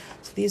doubt.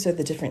 So these are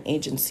the different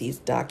agencies'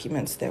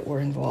 documents that were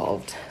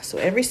involved. So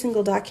every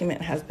single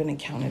document has been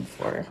accounted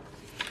for.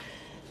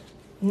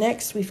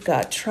 Next, we've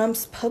got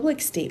Trump's public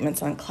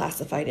statements on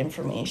classified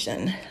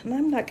information. And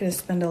I'm not going to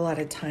spend a lot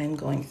of time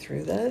going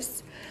through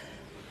this,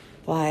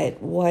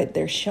 but what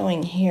they're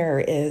showing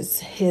here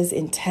is his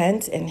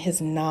intent and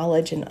his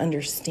knowledge and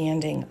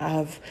understanding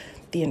of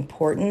the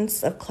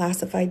importance of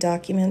classified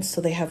documents.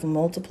 So they have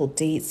multiple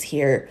dates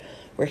here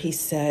where he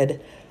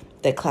said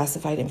that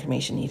classified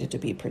information needed to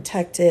be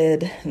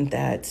protected, and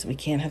that we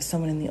can't have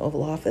someone in the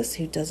Oval Office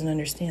who doesn't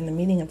understand the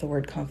meaning of the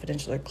word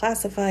confidential or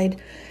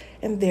classified,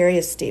 and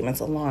various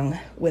statements along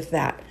with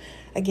that.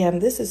 Again,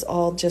 this is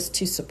all just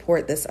to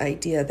support this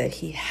idea that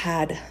he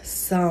had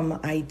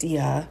some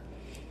idea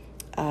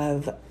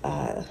of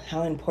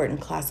how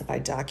important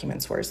classified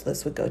documents were. So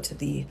this would go to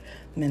the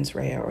mens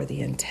rea or the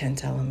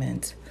intent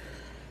element.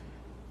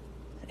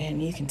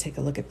 And you can take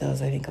a look at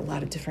those. I think a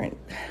lot of different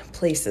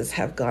places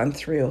have gone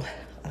through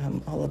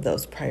all of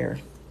those prior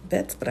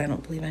bits, but I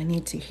don't believe I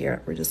need to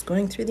here. We're just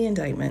going through the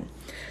indictment.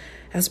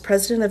 As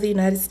President of the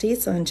United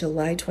States on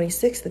July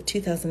 26th of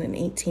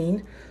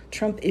 2018,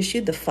 Trump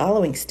issued the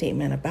following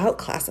statement about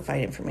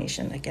classified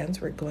information. Again,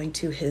 so we're going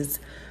to his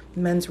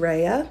mens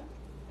rea.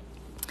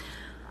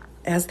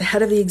 As the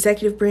head of the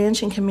executive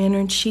branch and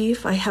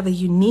commander-in-chief, I have a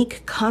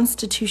unique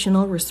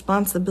constitutional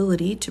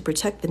responsibility to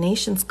protect the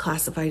nation's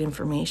classified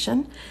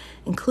information,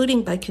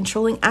 including by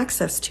controlling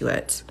access to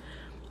it.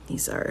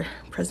 These are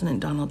President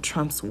Donald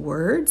Trump's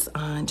words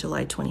on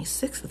July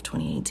 26th of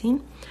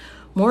 2018.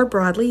 More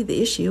broadly,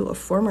 the issue of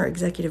former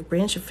executive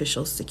branch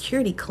officials'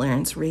 security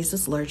clearance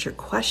raises larger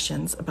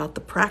questions about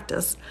the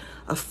practice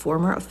of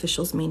former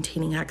officials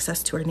maintaining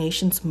access to our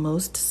nation's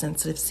most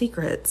sensitive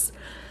secrets.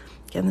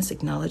 Again, this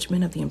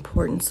acknowledgement of the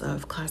importance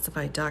of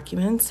classified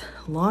documents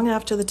long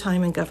after the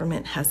time in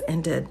government has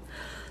ended.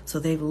 So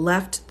they've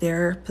left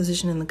their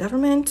position in the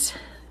government,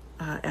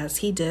 as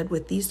he did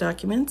with these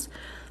documents.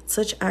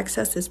 Such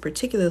access is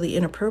particularly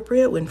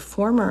inappropriate when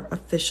former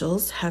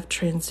officials have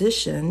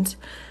transitioned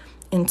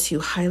into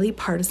highly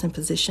partisan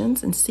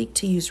positions and seek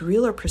to use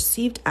real or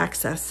perceived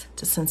access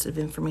to sensitive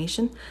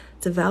information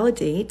to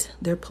validate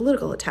their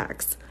political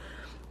attacks.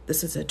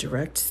 This is a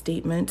direct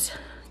statement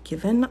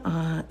given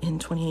in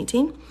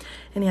 2018.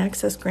 Any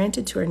access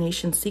granted to our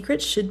nation's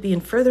secrets should be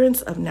in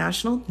furtherance of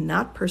national,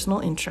 not personal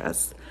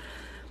interests.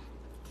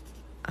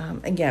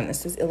 Again,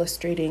 this is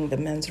illustrating the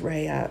mens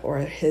rea, or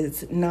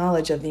his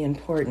knowledge of the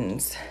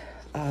importance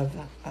of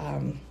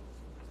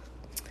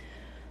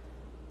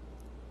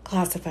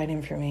classified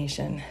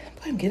information.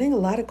 Boy, I'm getting a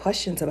lot of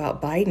questions about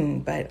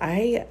Biden, but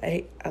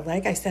I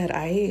like I said,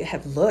 I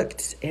have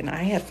looked and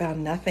I have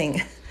found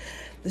nothing.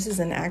 This is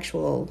an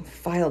actual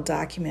filed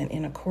document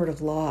in a court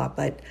of law,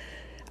 but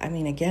I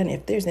mean, again,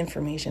 if there's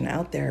information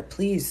out there,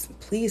 please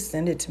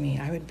send it to me.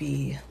 I would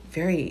be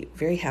very,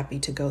 very happy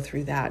to go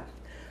through that.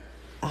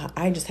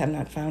 I just have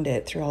not found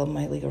it through all of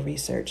my legal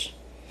research.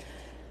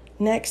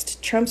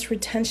 Next, Trump's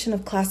retention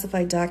of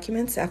classified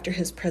documents after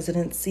his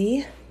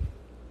presidency.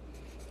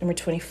 Number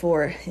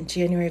 24, in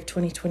January of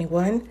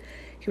 2021,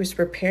 he was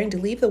preparing to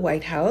leave the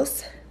White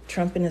House.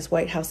 Trump and his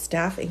White House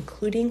staff,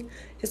 including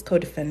his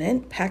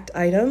co-defendant, packed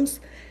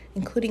items,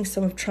 including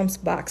some of Trump's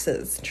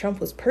boxes. Trump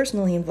was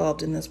personally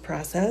involved in this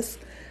process,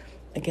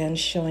 again,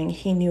 showing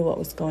he knew what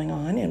was going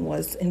on and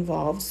was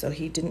involved, so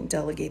he didn't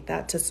delegate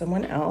that to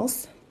someone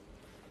else.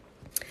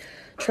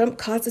 Trump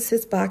causes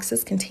his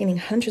boxes containing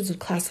hundreds of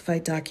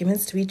classified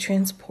documents to be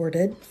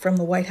transported from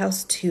the White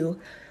House to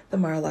the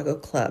Mar-a-Lago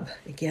Club.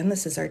 Again,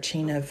 this is our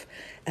chain of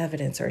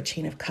evidence, our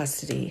chain of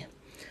custody.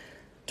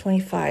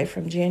 25,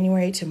 from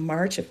January to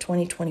March of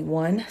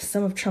 2021,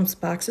 some of Trump's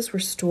boxes were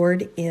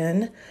stored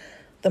in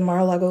the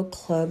Mar-a-Lago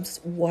Club's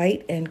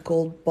white and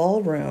gold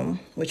ballroom,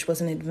 which was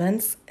an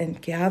events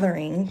and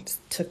gathering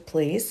took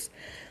place.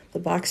 The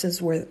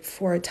boxes were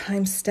for a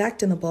time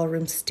stacked in the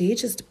ballroom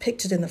stage as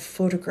depicted in the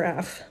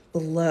photograph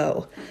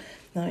below.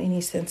 Now, any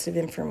sensitive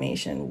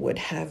information would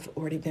have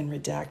already been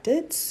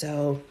redacted,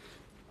 so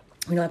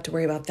we don't have to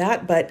worry about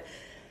that. But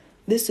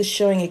this is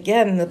showing,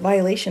 again, the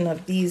violation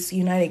of these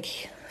United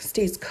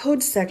States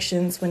Code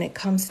sections when it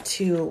comes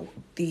to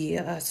the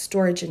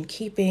storage and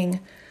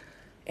keeping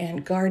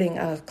and guarding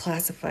of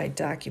classified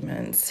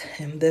documents.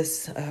 And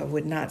this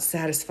would not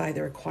satisfy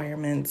the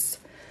requirements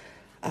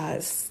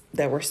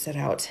that were set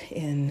out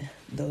in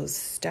those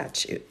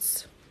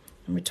statutes.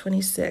 Number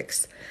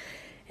 26.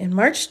 In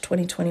March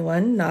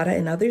 2021, Nada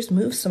and others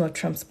moved some of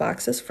Trump's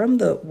boxes from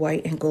the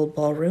white and gold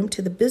ballroom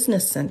to the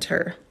business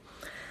center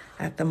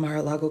at the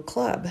Mar-a-Lago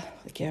Club.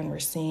 Again, we're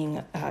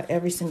seeing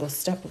every single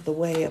step of the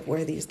way of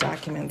where these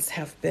documents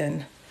have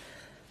been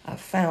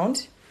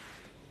found.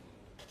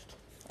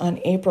 On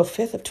April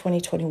 5th of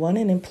 2021,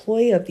 an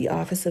employee of the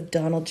office of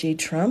Donald J.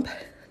 Trump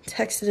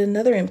texted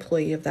another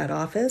employee of that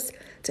office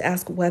to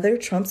ask whether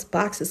Trump's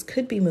boxes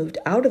could be moved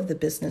out of the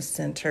business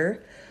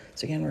center.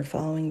 So again, we're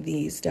following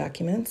these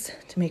documents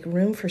to make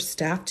room for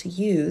staff to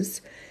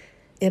use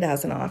it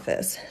as an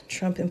office.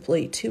 Trump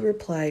employee 2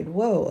 replied,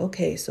 "Whoa,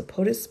 okay, so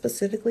POTUS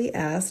specifically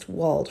asked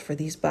Wald for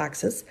these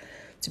boxes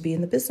to be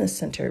in the business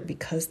center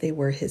because they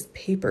were his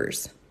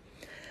papers."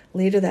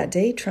 Later that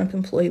day, Trump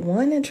employee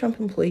 1 and Trump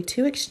employee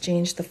 2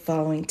 exchanged the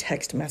following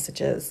text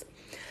messages.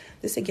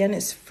 This again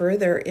is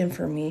further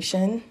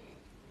information.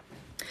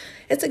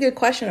 It's a good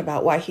question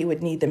about why he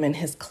would need them in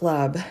his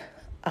club.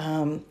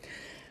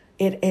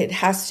 It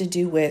has to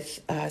do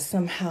with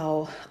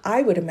somehow,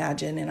 I would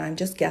imagine, and I'm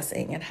just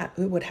guessing, it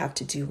would have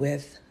to do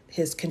with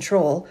his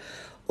control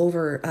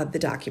over the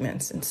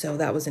documents. And so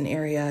that was an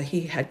area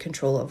he had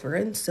control over.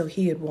 And so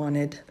he had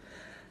wanted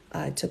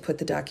to put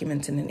the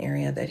documents in an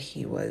area that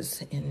he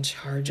was in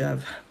charge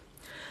of.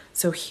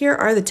 So here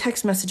are the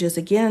text messages.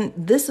 Again,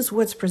 this is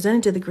what's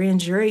presented to the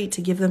grand jury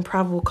to give them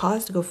probable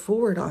cause to go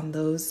forward on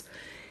those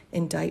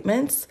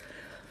indictments.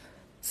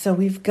 So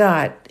we've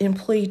got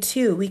employee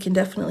 2, we can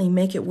definitely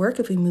make it work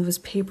if we move his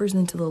papers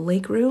into the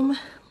lake room.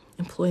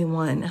 Employee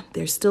 1,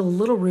 there's still a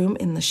little room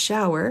in the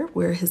shower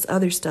where his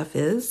other stuff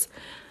is.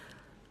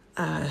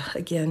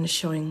 Again,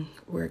 showing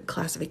where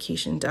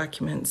classified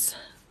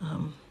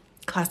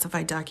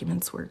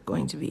documents were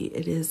going to be.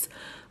 It is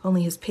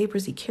only his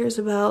papers he cares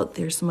about.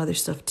 There's some other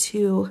stuff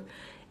too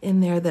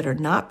in there that are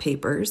not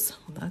papers.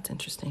 Well, that's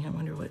interesting. I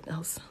wonder what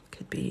else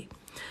could be.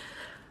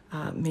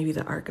 Maybe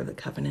the Ark of the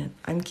Covenant.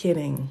 I'm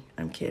kidding.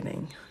 I'm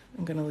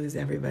going to lose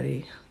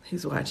everybody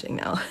who's watching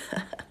now.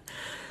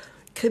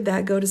 Could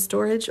that go to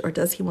storage, or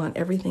does he want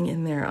everything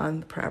in there on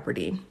the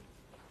property?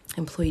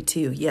 Employee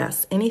 2,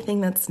 yes.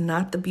 Anything that's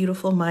not the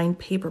beautiful Mind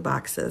paper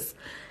boxes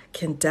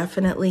can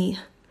definitely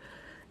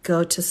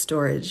go to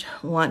storage.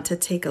 Want to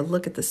take a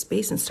look at the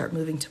space and start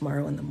moving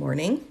tomorrow in the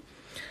morning.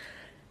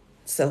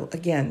 So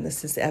again,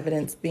 this is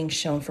evidence being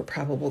shown for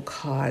probable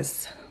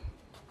cause.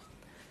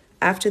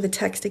 After the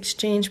text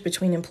exchange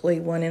between employee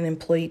 1 and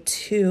employee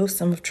 2,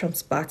 some of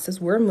Trump's boxes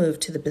were moved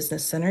to the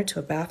business center to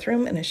a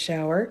bathroom and a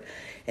shower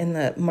in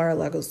the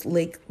Mar-a-Lago's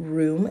lake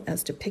room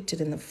as depicted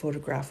in the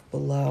photograph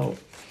below.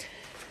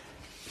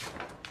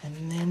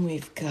 And then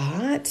we've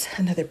got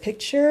another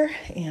picture,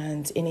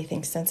 and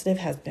anything sensitive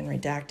has been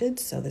redacted,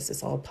 so this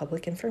is all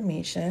public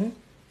information.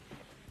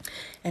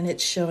 And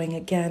it's showing,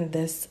 again,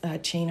 this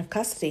chain of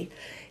custody.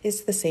 It's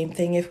the same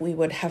thing if we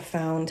would have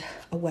found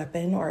a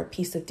weapon or a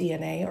piece of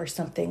DNA or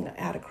something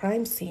at a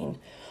crime scene.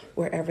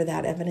 Wherever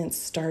that evidence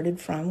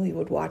started from, we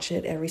would watch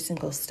it every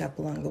single step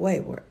along the way,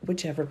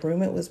 whichever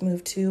room it was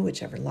moved to,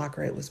 whichever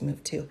locker it was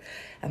moved to.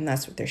 And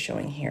that's what they're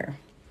showing here.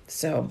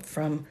 So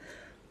from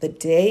the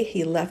day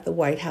he left the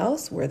White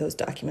House, where those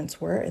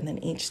documents were, and then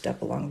each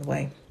step along the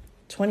way.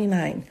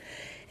 29.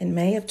 In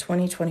May of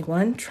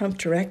 2021, Trump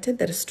directed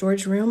that a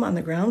storage room on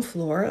the ground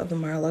floor of the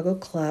Mar-a-Lago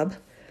Club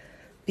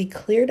be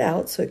cleared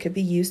out so it could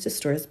be used to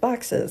store his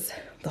boxes.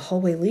 The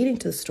hallway leading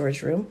to the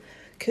storage room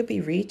could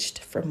be reached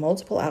from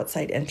multiple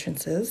outside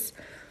entrances.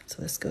 So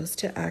this goes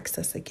to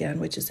access again,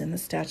 which is in the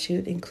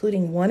statute,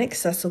 including one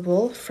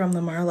accessible from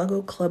the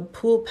Mar-a-Lago Club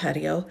pool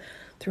patio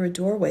through a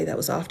doorway that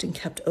was often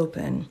kept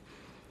open.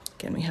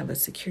 Again, we have a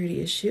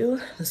security issue.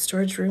 The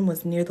storage room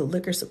was near the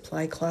liquor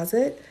supply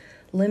closet,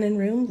 linen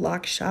room,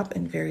 lock shop,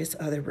 and various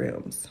other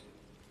rooms.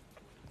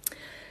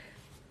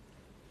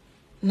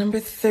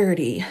 Number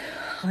 30,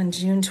 on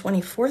June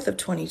 24th of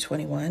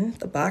 2021,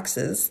 the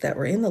boxes that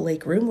were in the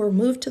lake room were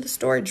moved to the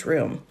storage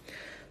room.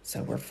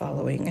 So we're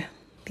following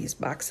these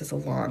boxes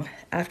along.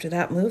 After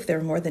that move, there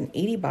were more than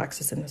 80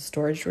 boxes in the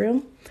storage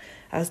room,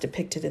 as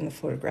depicted in the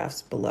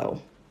photographs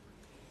below.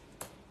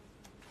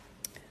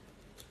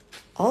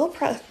 All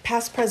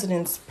past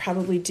presidents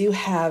probably do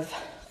have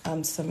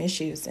some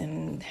issues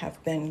and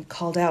have been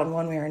called out in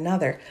one way or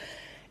another.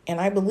 And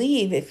I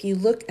believe if you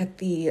look at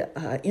the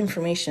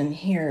information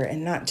here,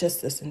 and not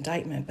just this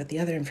indictment, but the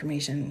other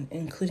information,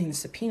 including the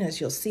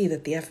subpoenas, you'll see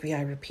that the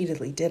FBI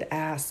repeatedly did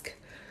ask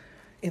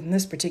in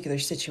this particular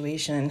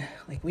situation,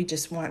 like, we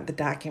just want the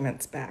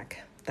documents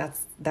back.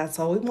 That's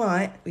all we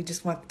want. We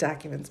just want the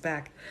documents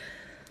back.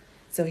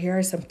 So here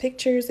are some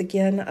pictures,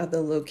 again, of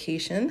the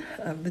location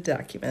of the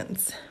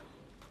documents.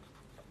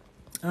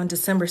 On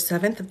December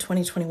 7th of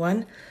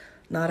 2021,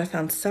 Nada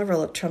found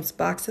several of Trump's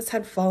boxes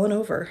had fallen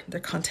over, their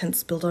contents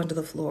spilled onto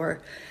the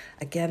floor.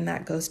 Again,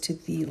 that goes to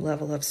the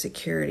level of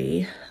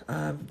security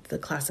of the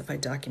classified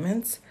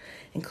documents,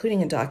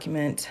 including a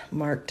document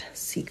marked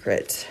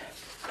secret.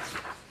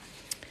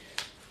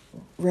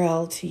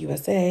 Rel to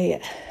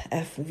USA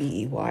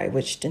FVY,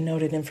 which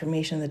denoted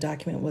information in the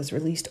document was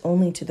released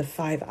only to the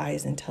Five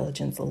Eyes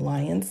Intelligence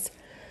Alliance,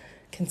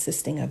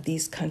 consisting of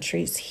these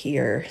countries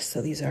here.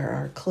 So these are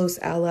our close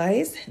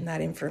allies, and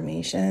that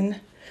information,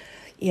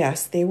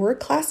 yes, they were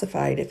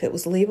classified. If it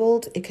was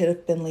labeled, it could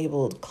have been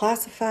labeled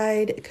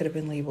classified, it could have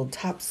been labeled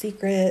top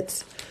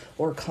secret,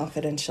 or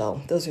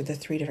confidential. Those are the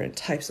three different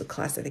types of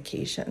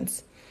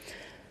classifications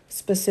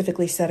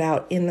specifically set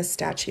out in the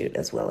statute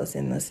as well as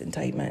in this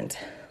indictment.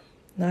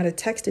 Nada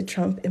texted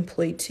Trump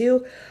employee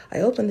 2, I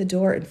opened the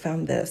door and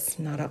found this.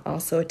 Nada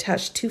also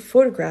attached 2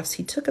 photographs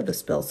he took of the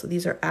spill. So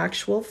these are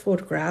actual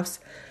photographs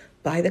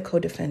by the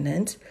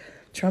co-defendant.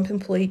 Trump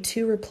employee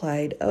 2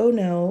 replied, oh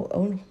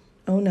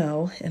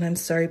no, and I'm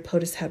sorry,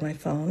 POTUS had my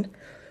phone.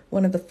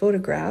 One of the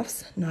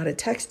photographs Nada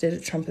texted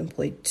at Trump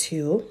employee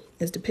 2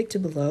 is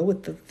depicted below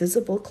with the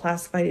visible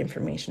classified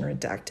information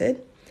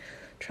redacted.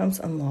 Trump's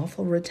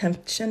unlawful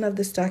retention of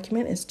this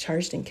document is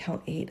charged in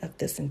count 8 of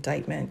this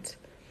indictment.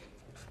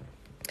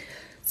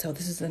 So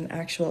this is an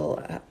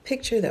actual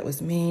picture that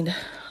was made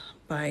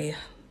by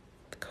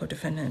the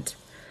co-defendant.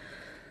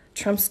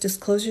 Trump's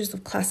disclosures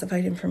of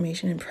classified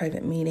information in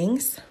private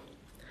meetings.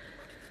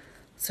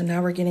 So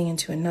now we're getting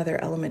into another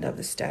element of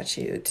the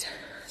statute.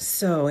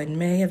 So in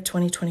May of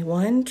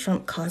 2021,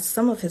 Trump caused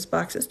some of his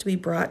boxes to be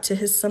brought to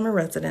his summer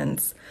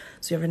residence.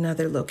 So you have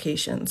another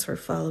location. So we're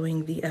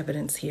following the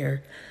evidence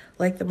here.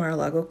 Like the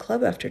Mar-a-Lago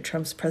Club, after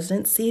Trump's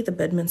presidency, the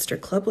Bedminster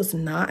Club was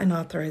not an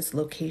authorized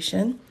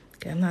location.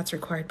 Again, that's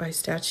required by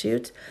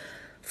statute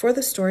for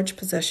the storage,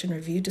 possession,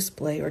 review,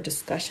 display, or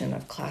discussion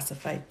of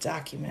classified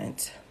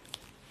document.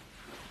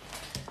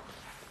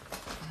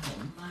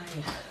 My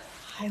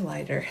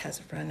highlighter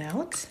has run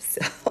out,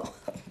 so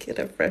I'll get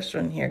a fresh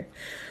one here.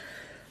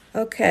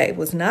 Okay,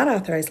 was not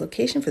authorized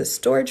location for the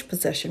storage,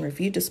 possession,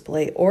 review,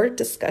 display, or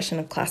discussion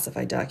of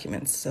classified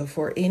documents. So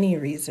for any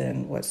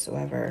reason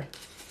whatsoever.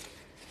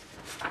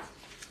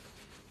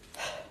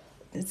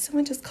 Did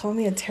someone just call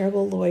me a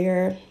terrible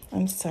lawyer?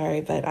 I'm sorry,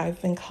 but I've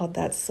been called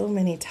that so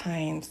many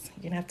times.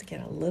 You're going to have to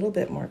get a little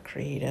bit more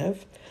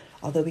creative.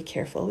 Although be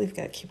careful, we've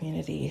got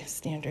community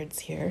standards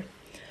here.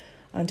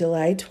 On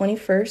July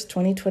 21st,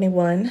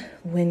 2021,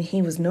 when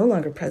he was no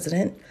longer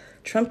president,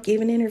 Trump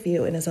gave an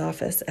interview in his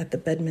office at the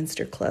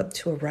Bedminster Club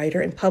to a writer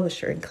and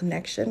publisher in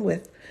connection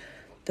with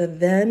the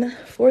then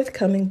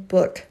forthcoming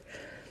book.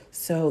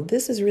 So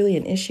this is really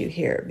an issue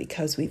here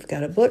because we've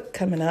got a book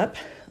coming up,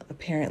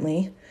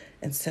 apparently.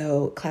 And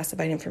so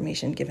classified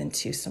information given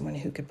to someone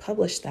who could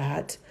publish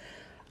that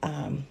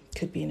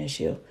could be an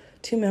issue.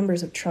 2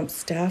 members of Trump's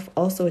staff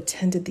also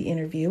attended the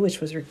interview, which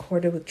was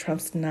recorded with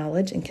Trump's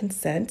knowledge and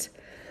consent.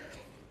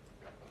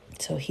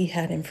 So he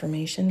had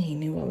information. He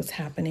knew what was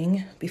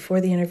happening.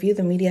 Before the interview,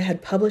 the media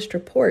had published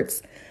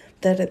reports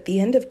that at the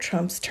end of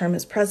Trump's term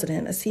as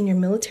president, a senior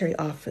military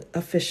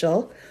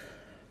official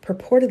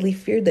purportedly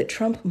feared that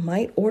Trump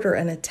might order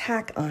an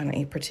attack on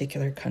a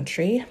particular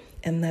country,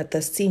 and that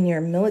the senior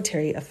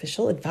military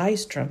official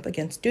advised Trump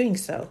against doing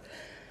so.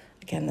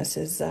 Again, this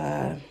is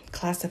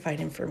classified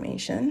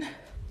information.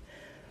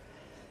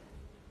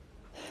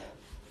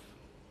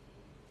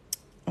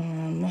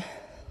 Oh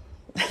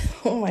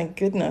my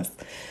goodness.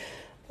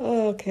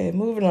 Okay,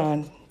 moving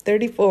on.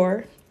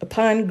 34.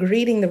 Upon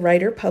greeting the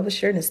writer,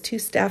 publisher, and his 2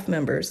 staff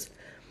members,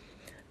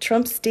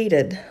 Trump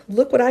stated,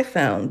 look what I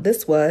found.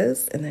 This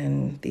was, and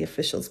then the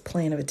official's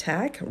plan of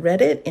attack.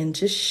 Read it and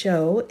just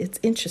show it's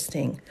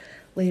interesting.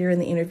 Later in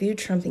the interview,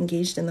 Trump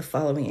engaged in the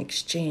following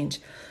exchange.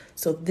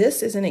 So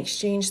this is an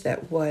exchange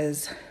that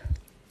was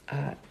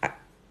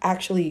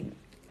actually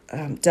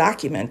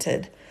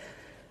documented.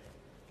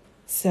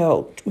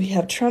 So we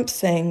have Trump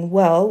saying,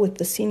 well, with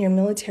the senior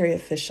military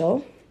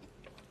official,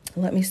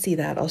 let me see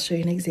that. I'll show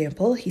you an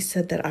example. He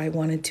said that I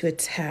wanted to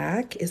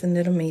attack. Isn't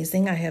it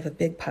amazing? I have a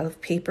big pile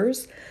of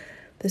papers.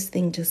 This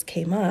thing just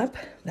came up.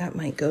 That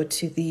might go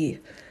to the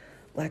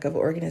lack of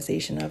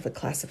organization of the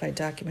classified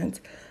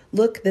documents.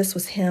 Look, this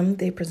was him.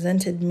 They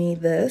presented me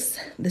this.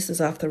 This is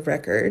off the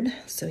record.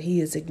 So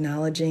he is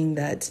acknowledging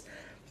that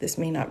this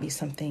may not be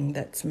something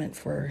that's meant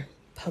for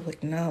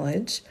public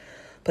knowledge,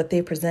 but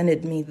they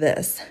presented me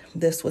this.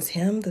 This was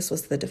him. This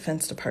was the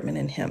Defense Department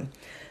and him.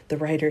 The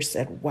writer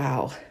said,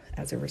 wow.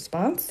 As a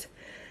response,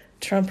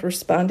 Trump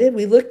responded,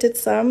 we looked at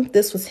some.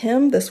 This was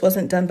him. This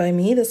wasn't done by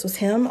me. This was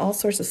him. All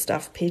sorts of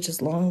stuff.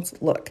 Pages long.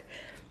 Look.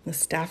 The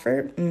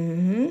staffer,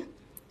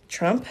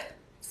 Trump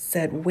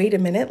said, wait a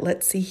minute,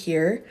 let's see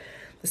here.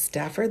 The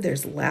staffer,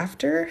 there's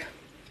laughter.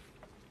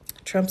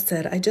 Trump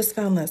said, I just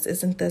found this.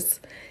 Isn't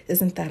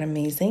that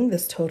amazing?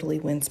 This totally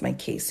wins my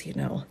case, you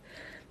know.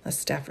 The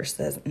staffer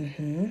says,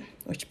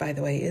 which, by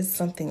the way, is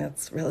something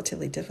that's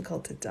relatively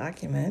difficult to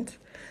document.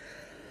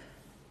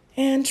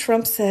 And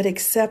Trump said,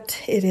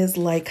 except it is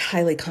like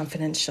highly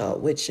confidential,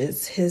 which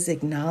is his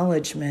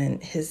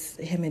acknowledgement,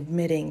 him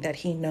admitting that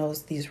he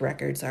knows these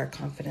records are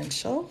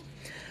confidential,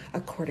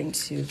 according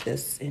to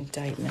this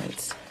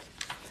indictment.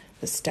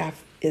 The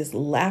staff is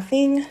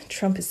laughing.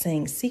 Trump is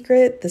saying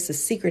secret. This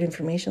is secret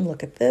information.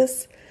 Look at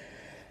this.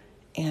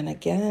 And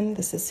again,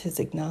 this is his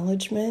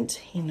acknowledgement.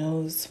 He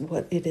knows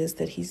what it is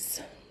that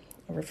he's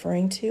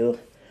referring to.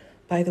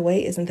 By the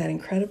way, isn't that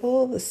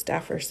incredible? The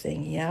staffer is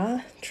saying,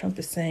 yeah. Trump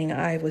is saying,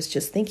 I was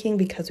just thinking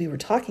because we were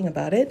talking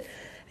about it.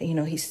 And, you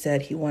know, he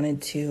said he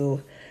wanted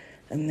to,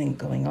 and then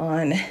going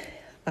on,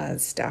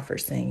 staffer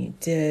saying you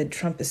did.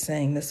 Trump is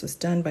saying this was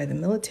done by the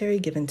military,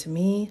 given to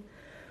me.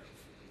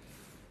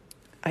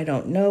 I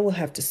don't know. We'll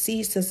have to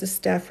see, says the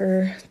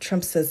staffer.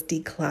 Trump says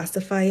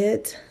declassify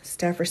it.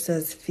 Staffer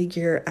says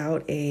figure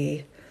out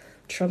a...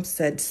 Trump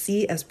said,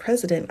 see, as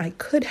president, I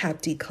could have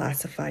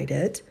declassified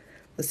it.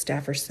 The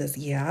staffer says,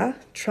 yeah.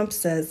 Trump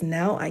says,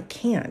 now I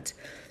can't,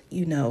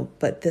 you know,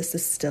 but this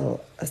is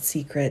still a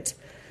secret.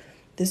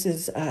 This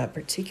is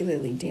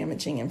particularly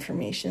damaging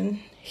information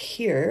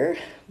here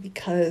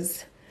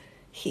because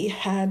he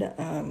had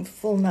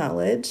full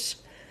knowledge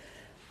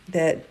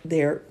that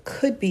there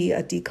could be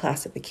a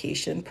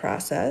declassification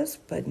process,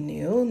 but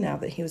knew now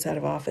that he was out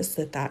of office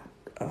that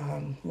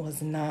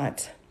was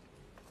not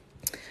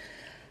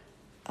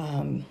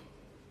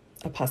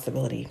a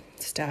possibility.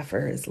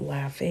 Staffer is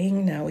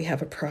laughing. Now we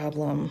have a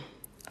problem.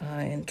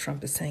 And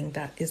Trump is saying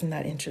that, isn't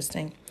that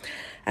interesting?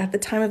 At the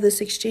time of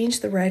this exchange,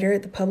 the writer,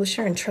 the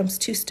publisher, and Trump's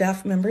two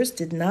staff members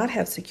did not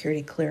have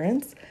security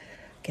clearance.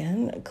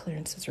 Again,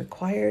 clearance is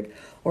required,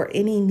 or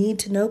any need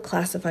to know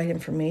classified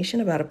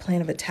information about a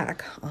plan of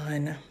attack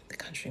on the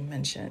country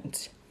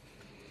mentioned.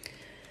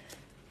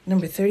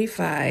 Number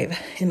 35,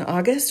 in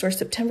August or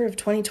September of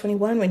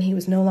 2021, when he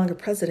was no longer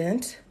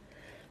president,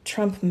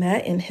 Trump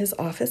met in his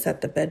office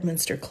at the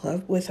Bedminster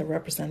Club with a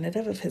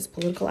representative of his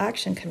political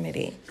action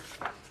committee.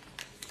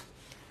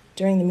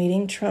 During the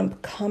meeting,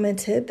 Trump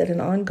commented that an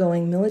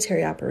ongoing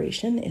military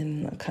operation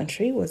in the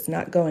country was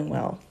not going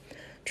well.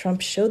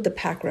 Trump showed the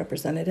PAC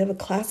representative a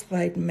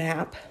classified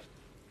map,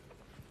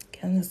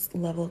 again, this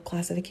level of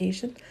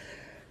classification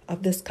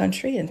of this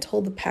country, and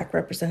told the PAC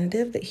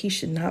representative that he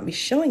should not be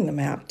showing the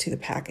map to the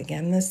PAC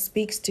again. This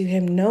speaks to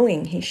him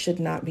knowing he should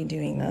not be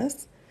doing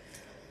this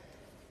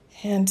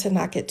and to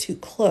not get too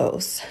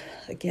close.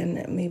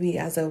 Again, maybe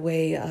as a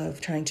way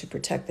of trying to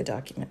protect the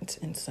document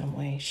in some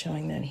way,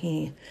 showing that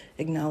he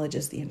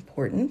acknowledges the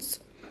importance.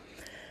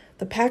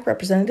 The PAC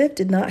representative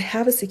did not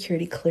have a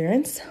security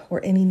clearance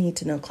or any need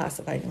to know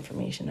classified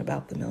information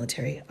about the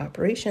military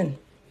operation.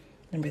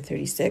 Number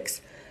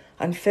 36,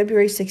 on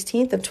February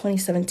 16th of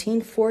 2017,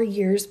 4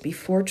 years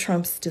before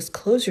Trump's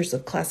disclosures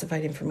of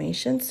classified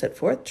information set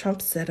forth,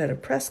 Trump said at a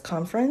press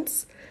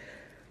conference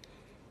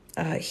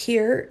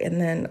here,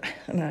 and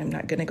I'm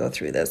not going to go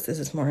through this. This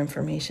is more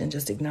information,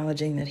 just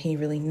acknowledging that he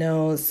really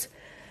knows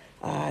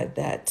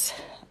that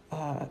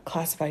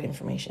classified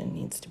information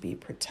needs to be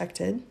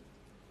protected.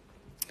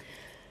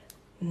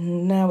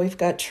 Now we've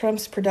got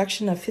Trump's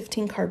production of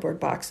 15 cardboard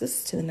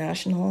boxes to the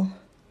National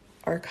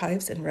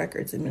Archives and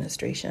Records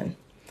Administration.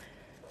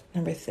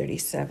 Number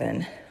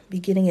 37.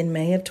 Beginning in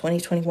May of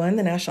 2021,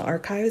 the National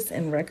Archives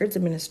and Records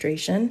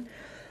Administration,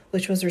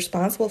 which was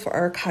responsible for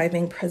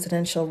archiving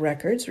presidential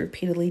records,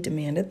 repeatedly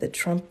demanded that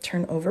Trump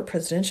turn over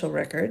presidential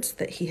records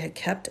that he had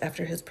kept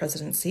after his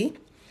presidency.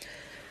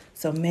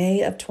 So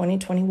May of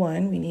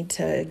 2021, we need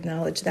to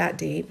acknowledge that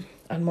date.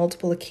 On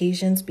multiple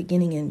occasions,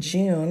 beginning in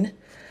June,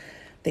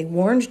 they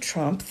warned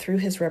Trump through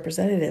his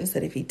representatives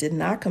that if he did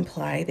not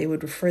comply, they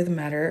would refer the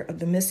matter of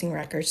the missing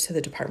records to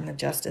the Department of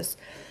Justice.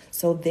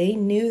 So they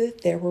knew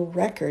that there were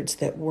records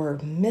that were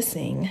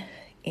missing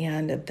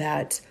and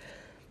that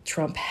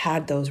Trump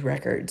had those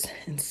records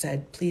and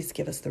said, please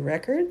give us the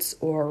records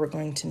or we're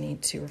going to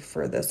need to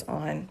refer this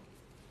on.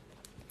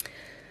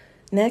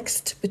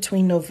 Next,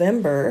 between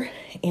November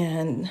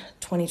and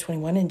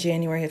 2021 and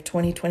January of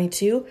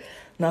 2022,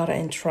 Nada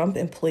and Trump,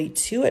 employee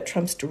 2 at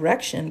Trump's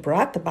direction,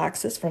 brought the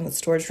boxes from the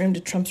storage room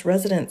to Trump's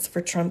residence for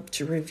Trump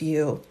to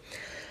review.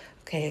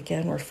 Okay,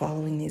 again, we're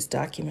following these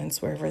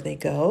documents wherever they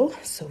go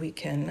so we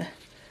can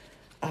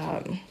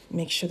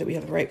make sure that we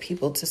have the right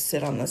people to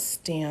sit on the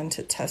stand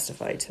to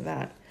testify to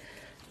that.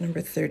 Number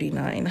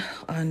 39,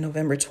 on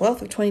November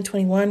 12th of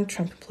 2021,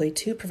 Trump employee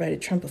 2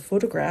 provided Trump a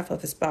photograph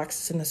of his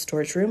boxes in the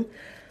storage room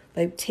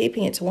by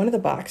taping it to one of the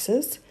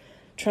boxes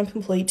Trump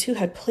employee 2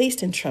 had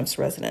placed in Trump's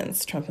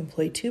residence. Trump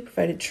employee 2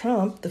 provided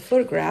Trump the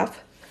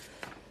photograph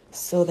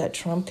so that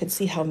Trump could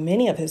see how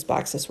many of his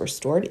boxes were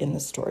stored in the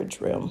storage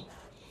room.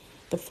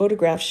 The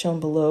photograph shown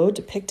below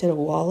depicted a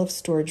wall of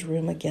storage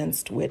room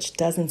against which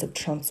dozens of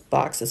Trump's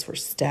boxes were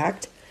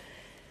stacked.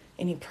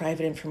 Any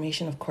private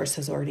information, of course,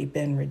 has already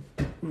been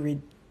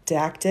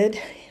redacted,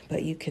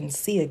 but you can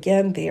see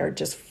again, they are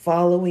just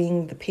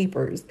following the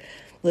papers.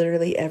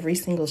 Literally every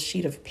single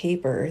sheet of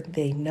paper,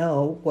 they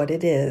know what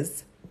it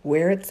is,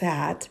 where it's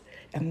at,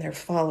 and they're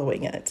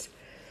following it.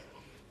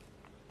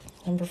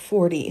 Number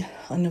 40,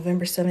 on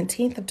November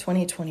 17th of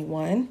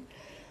 2021,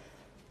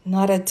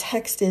 Nada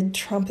texted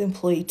Trump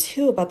employee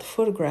 2 about the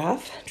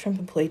photograph Trump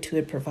employee 2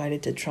 had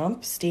provided to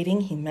Trump,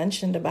 stating he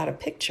mentioned about a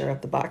picture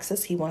of the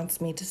boxes. He wants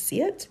me to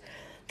see it.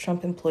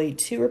 Trump employee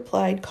 2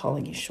 replied,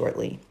 calling you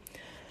shortly.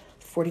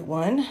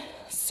 41,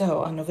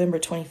 so on November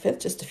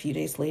 25th, just a few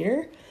days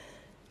later,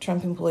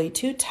 Trump employee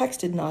 2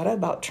 texted Nada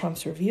about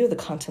Trump's review of the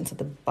contents of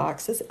the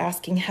boxes,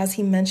 asking, has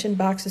he mentioned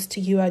boxes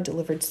to you? I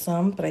delivered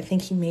some, but I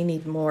think he may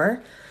need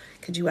more.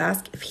 Could you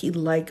ask if he'd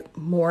like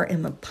more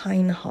in the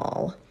Pine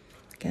Hall?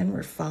 Again,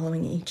 we're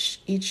following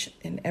each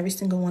and every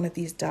single one of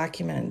these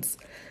documents.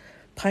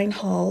 Pine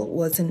Hall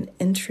was an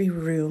entry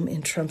room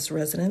in Trump's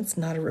residence.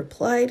 Nada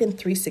replied in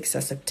 3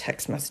 successive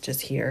text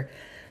messages here.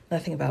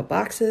 Nothing about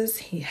boxes.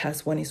 He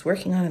has one he's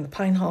working on in the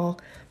Pine Hall.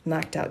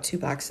 Knocked out 2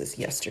 boxes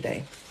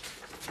yesterday.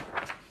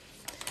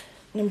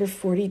 Number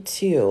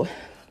 42,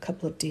 a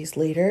couple of days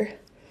later,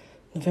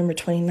 November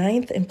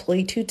 29th,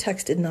 employee 2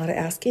 texted Nada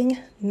asking,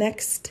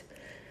 next,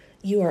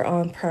 you are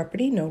on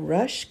property, no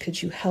rush.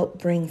 Could you help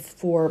bring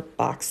 4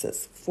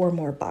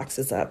 more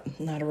boxes up?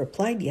 Nada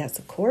replied, yes,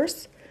 of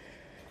course.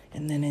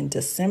 And then in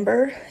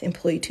December,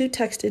 employee 2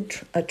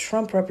 texted a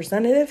Trump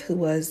representative who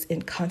was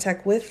in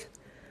contact with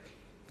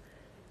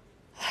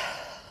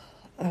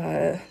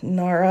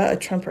Nara, a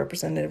Trump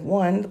representative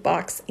 1. The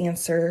box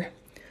answer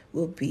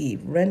will be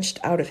wrenched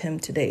out of him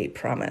today,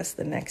 promise.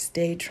 The next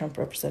day, Trump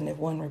representative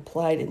 1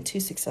 replied in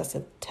 2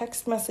 successive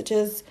text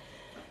messages.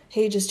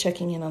 Hey, just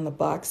checking in on the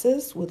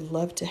boxes. Would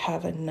love to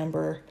have a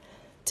number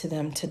to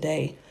them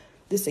today.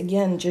 This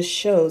again just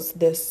shows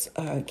this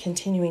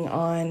continuing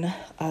on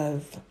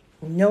of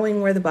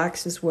knowing where the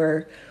boxes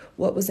were,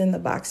 what was in the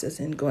boxes,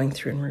 and going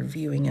through and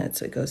reviewing it.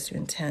 So it goes to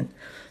intent.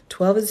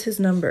 12 is his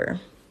number.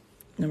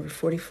 Number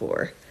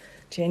 44.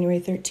 January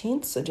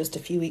 13th, so just a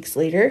few weeks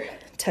later,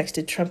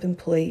 texted Trump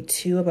employee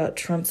 2 about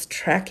Trump's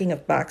tracking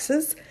of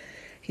boxes.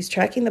 He's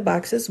tracking the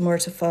boxes, more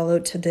to follow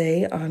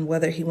today on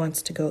whether he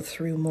wants to go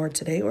through more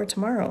today or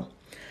tomorrow.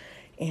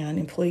 And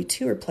employee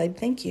 2 replied,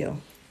 thank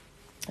you.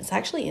 It's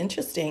actually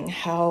interesting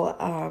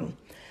how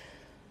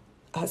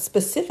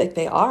specific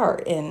they are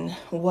in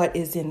what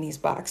is in these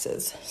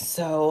boxes.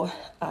 So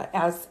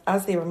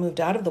as they were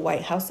moved out of the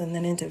White House and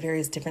then into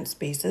various different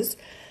spaces,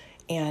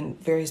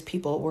 and various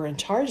people were in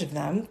charge of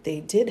them, they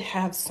did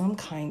have some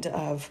kind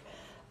of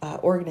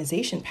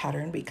organization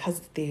pattern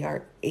because they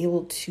are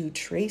able to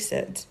trace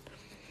it.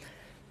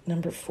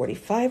 Number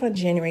 45, on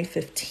January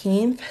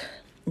 15th,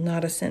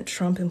 Nada sent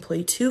Trump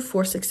employee 2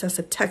 4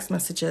 successive text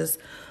messages.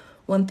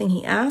 One thing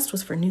he asked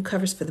was for new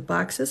covers for the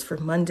boxes for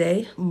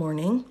Monday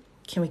morning.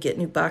 Can we get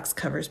new box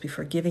covers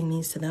before giving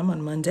these to them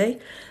on Monday?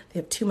 They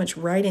have too much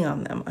writing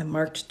on them. I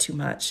marked too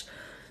much.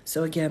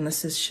 So again,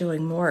 this is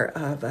showing more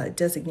of a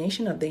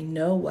designation of they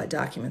know what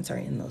documents are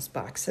in those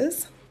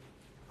boxes.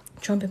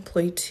 Trump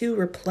employee 2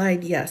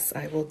 replied, yes,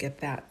 I will get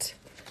that.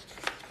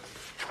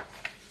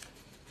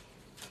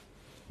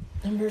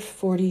 Number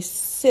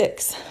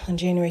 46, on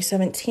January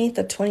 17th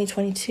of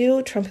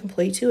 2022, Trump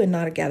employee 2 and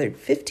Nada gathered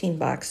 15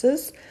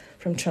 boxes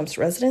from Trump's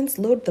residence,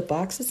 loaded the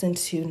boxes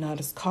into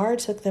Nada's car,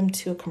 took them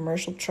to a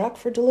commercial truck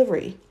for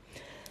delivery.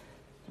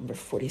 Number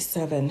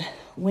 47,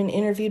 when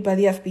interviewed by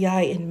the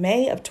FBI in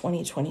May of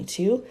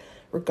 2022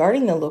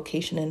 regarding the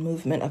location and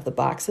movement of the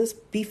boxes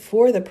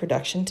before the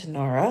production to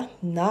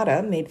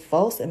Nada made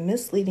false and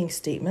misleading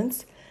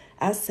statements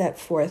as set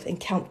forth in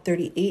count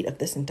 38 of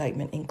this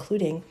indictment,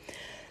 including,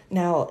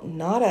 now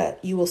Nada,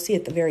 you will see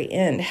at the very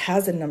end,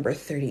 has a number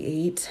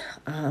 38,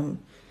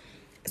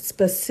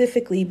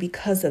 specifically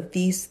because of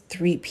these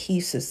 3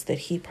 pieces that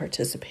he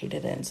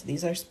participated in. So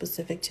these are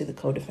specific to the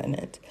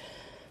co-defendant.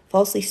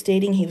 Falsely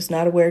stating he was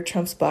not aware of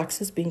Trump's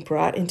boxes being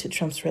brought into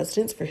Trump's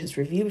residence for his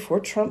review before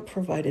Trump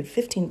provided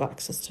 15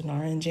 boxes to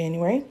NARA in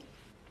January.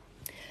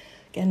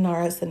 Again,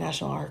 NARA is the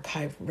National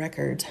Archive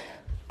Record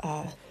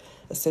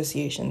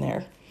Association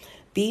there.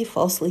 B,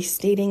 falsely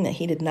stating that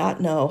he did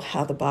not know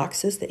how the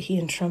boxes that he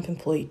and Trump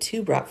employee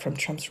 2 brought from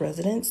Trump's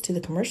residence to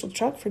the commercial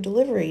truck for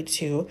delivery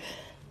to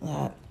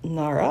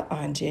NARA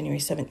on January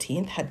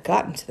 17th had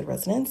gotten to the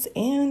residence.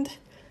 And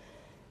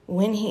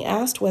when he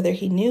asked whether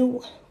he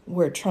knew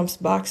where Trump's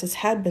boxes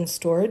had been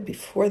stored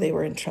before they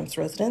were in Trump's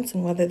residence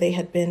and whether they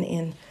had been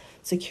in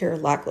secure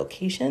lock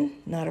location,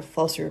 Nada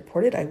falsely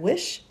reported, I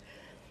wish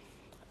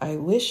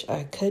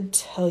I could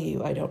tell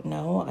you. I don't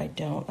know. I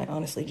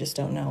honestly just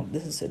don't know.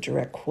 This is a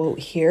direct quote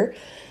here.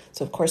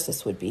 So, of course,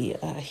 this would be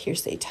a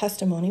hearsay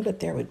testimony, but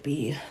there would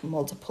be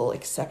multiple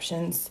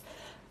exceptions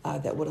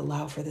that would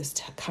allow for this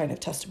kind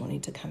of testimony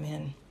to come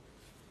in.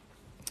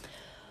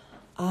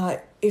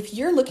 If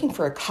you're looking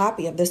for a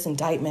copy of this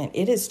indictment,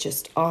 it is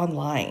just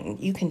online.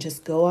 You can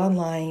just go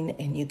online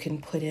and you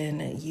can put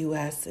in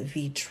U.S.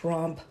 v.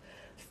 Trump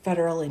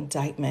federal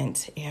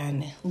indictment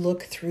and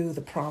look through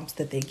the prompts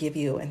that they give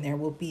you, and there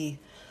will be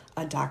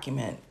a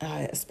document,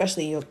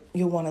 especially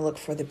you'll want to look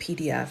for the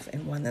PDF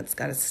and one that's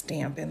got a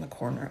stamp in the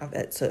corner of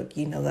it so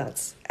you know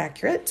that's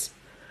accurate.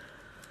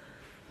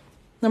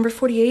 Number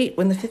 48,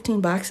 when the 15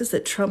 boxes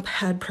that Trump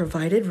had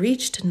provided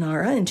reached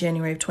NARA in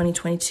January of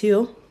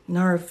 2022,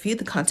 NARA reviewed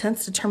the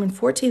contents, determined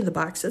 14 of the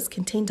boxes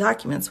contained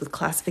documents with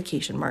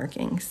classification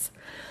markings.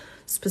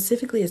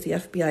 Specifically, as the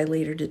FBI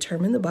later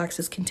determined, the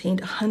boxes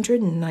contained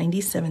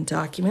 197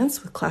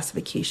 documents with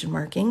classification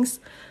markings,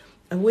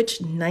 of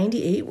which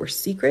 98 were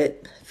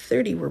secret,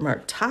 30 were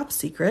marked top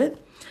secret,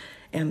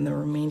 and the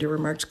remainder were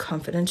marked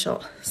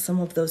confidential. Some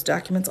of those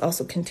documents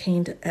also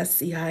contained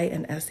SCI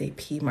and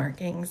SAP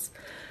markings.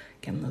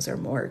 Again, those are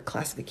more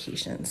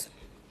classifications.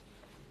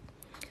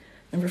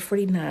 Number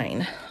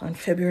 49, on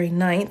February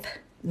 9th,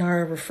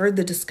 NARA referred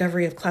the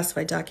discovery of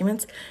classified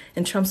documents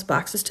in Trump's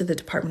boxes to the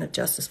Department of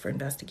Justice for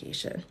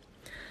investigation.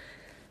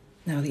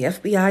 Now, the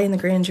FBI and the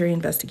grand jury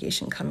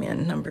investigation come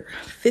in. Number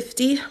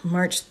 50,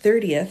 March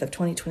 30th of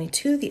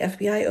 2022, the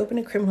FBI opened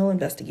a criminal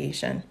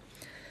investigation.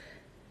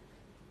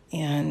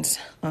 And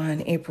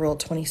on April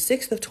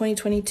 26th of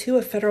 2022,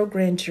 a federal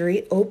grand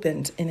jury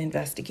opened an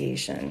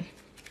investigation.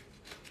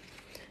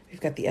 We've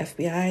got the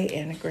FBI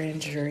and a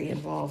grand jury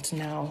involved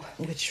now,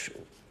 which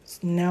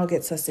now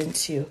gets us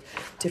into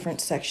different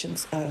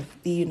sections of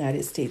the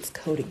United States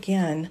Code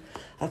again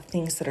of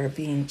things that are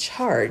being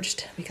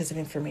charged because of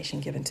information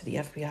given to the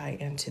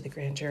FBI and to the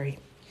grand jury.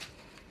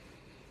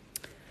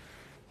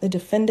 The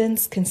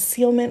defendant's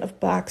concealment of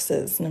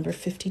boxes. Number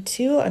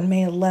 52, on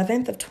May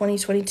 11th of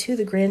 2022,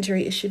 the grand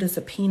jury issued a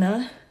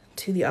subpoena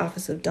to the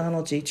office of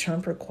Donald J.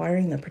 Trump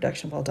requiring the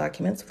production of all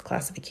documents with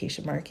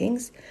classification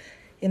markings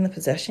in the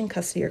possession,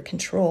 custody, or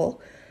control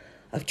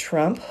of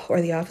Trump or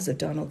the office of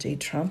Donald J.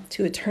 Trump.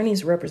 Two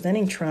attorneys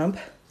representing Trump,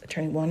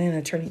 Attorney 1 and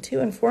Attorney 2,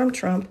 informed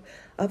Trump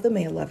of the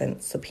May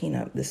 11th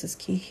subpoena. This is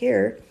key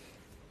here.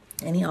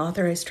 Any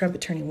authorized Trump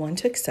Attorney 1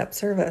 to accept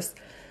service.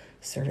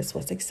 Service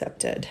was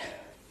accepted.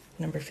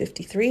 Number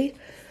 53,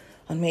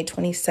 on May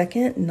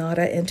 22nd,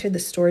 Nada entered the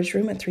storage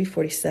room at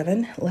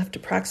 347, left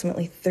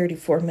approximately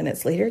 34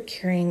 minutes later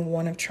carrying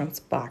one of Trump's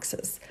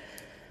boxes.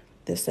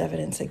 This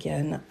evidence,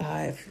 again,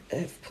 I've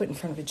put in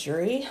front of a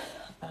jury.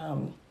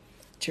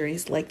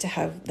 Juries like to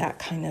have that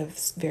kind of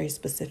very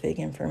specific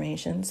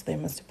information, so there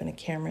must have been a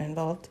camera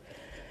involved.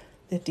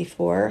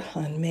 54,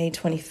 on May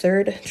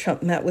 23rd,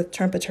 Trump met with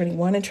Trump Attorney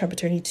 1 and Trump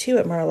Attorney 2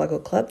 at Mar-a-Lago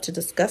Club to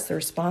discuss the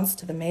response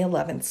to the May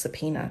 11th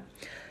subpoena.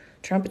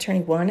 Trump Attorney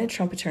 1 and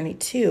Trump Attorney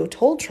 2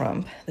 told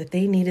Trump that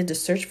they needed to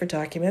search for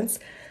documents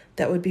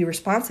that would be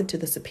responsive to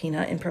the subpoena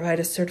and provide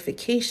a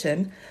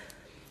certification,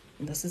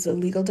 this is a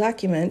legal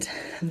document,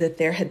 that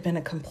there had been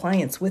a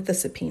compliance with the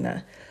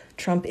subpoena.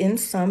 Trump, in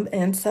sum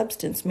and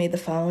substance, made the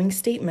following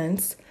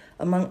statements,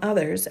 among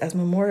others, as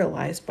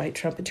memorialized by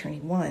Trump Attorney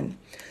 1.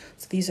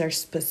 So these are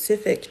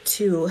specific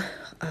to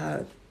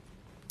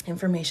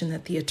information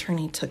that the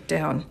attorney took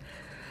down.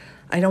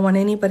 I don't want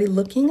anybody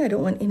looking. I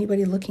don't want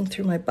anybody looking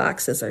through my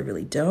boxes. I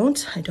really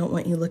don't. I don't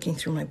want you looking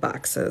through my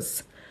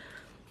boxes.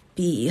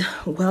 B,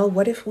 well,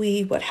 what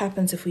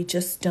happens if we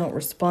just don't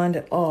respond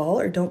at all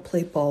or don't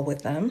play ball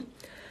with them?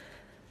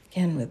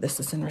 Again, this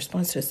is in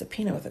response to a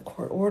subpoena with a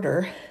court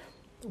order.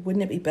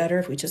 Wouldn't it be better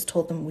if we just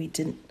told them we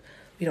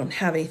don't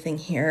have anything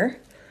here,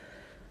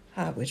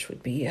 which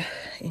would be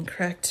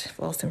incorrect,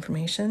 false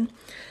information?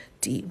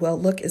 D, well,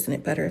 look, isn't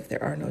it better if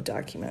there are no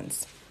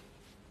documents?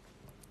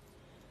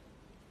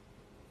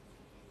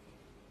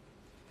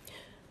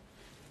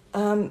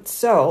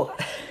 So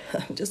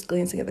I'm just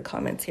glancing at the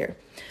comments here.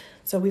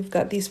 So we've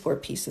got these 4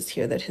 pieces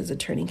here that his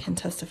attorney can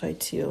testify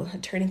to.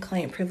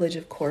 Attorney-client privilege,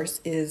 of course,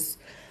 is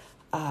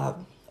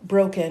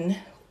broken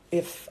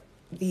if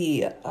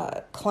the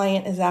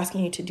client is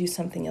asking you to do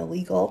something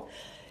illegal.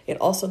 It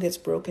also gets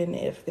broken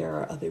if there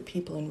are other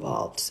people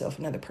involved. So if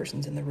another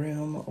person's in the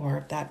room or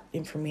if that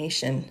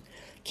information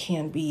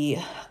can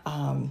be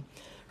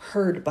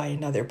heard by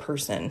another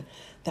person,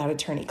 that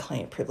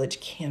attorney-client privilege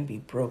can be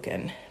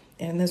broken.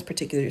 And in this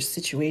particular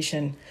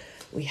situation,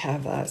 we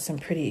have some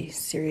pretty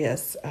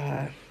serious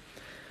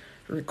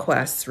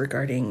requests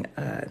regarding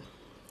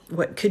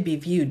what could be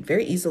viewed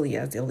very easily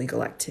as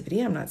illegal activity.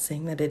 I'm not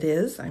saying that it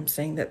is. I'm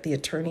saying that the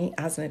attorney,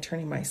 as an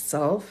attorney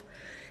myself,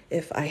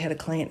 if I had a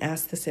client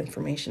ask this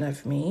information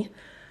of me,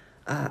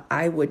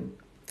 I would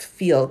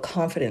feel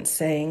confident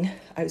saying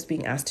I was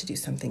being asked to do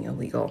something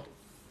illegal.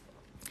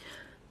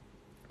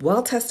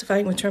 While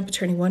testifying with Trump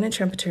Attorney 1 and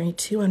Trump Attorney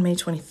 2 on May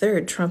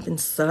 23rd, Trump in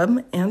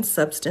sum and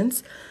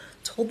substance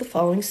told the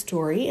following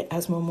story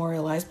as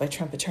memorialized by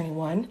Trump Attorney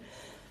 1.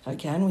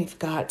 Again, we've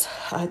got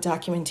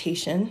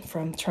documentation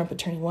from Trump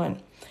Attorney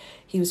 1.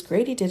 He was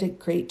great. He did a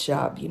great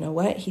job. You know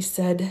what? He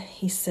said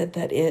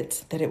that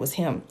it was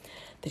him,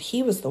 that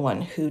he was the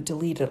one who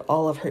deleted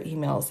all of her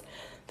emails,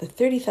 the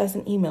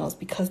 30,000 emails,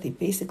 because they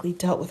basically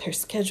dealt with her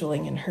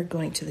scheduling and her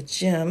going to the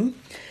gym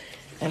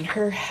and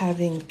her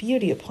having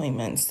beauty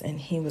appointments, and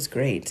he was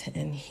great.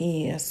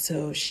 And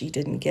so she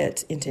didn't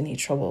get into any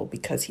trouble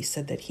because he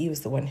said that he was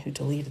the one who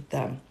deleted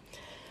them.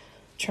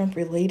 Trump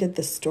related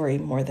the story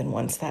more than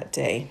once that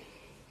day.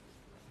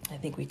 I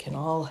think we can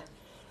all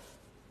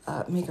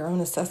make our own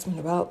assessment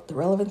about the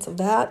relevance of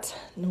that.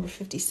 Number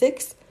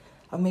 56,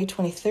 on May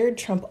 23rd,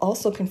 Trump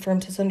also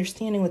confirmed his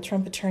understanding with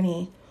Trump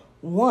Attorney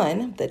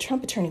 1 that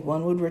Trump Attorney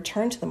 1 would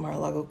return to the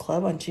Mar-a-Lago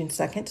Club on June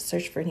 2nd to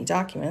search for any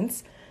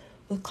documents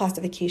with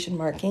classification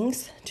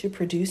markings to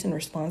produce in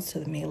response to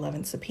the May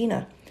 11th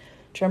subpoena.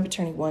 Trump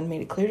Attorney 1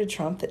 made it clear to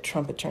Trump that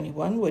Trump Attorney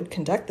 1 would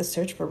conduct the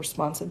search for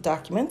responsive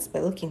documents by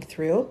looking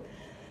through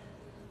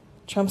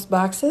Trump's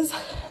boxes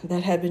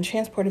that had been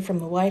transported from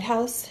the White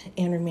House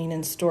and remain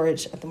in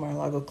storage at the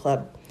Mar-a-Lago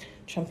Club.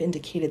 Trump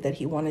indicated that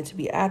he wanted to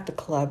be at the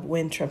club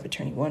when Trump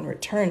Attorney 1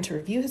 returned to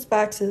review his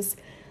boxes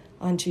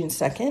on June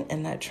 2nd,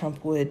 and that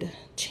Trump would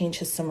change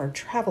his summer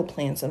travel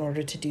plans in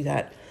order to do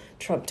that.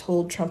 Trump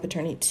told Trump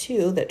Attorney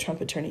 2 that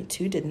Trump Attorney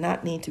 2 did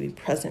not need to be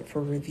present for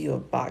review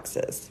of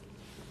boxes.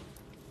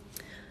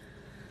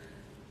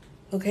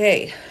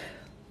 Okay,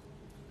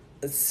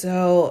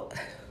 so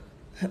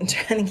I'm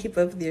trying to keep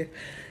up with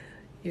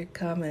your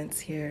comments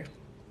here.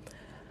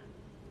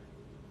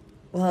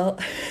 Well,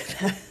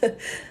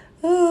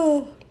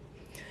 oh,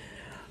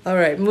 all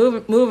right,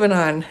 moving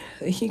on.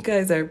 You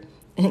guys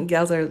and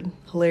gals are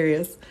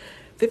hilarious.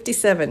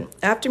 57.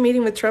 After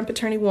meeting with Trump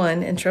Attorney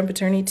 1 and Trump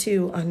Attorney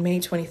 2 on May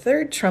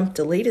 23rd, Trump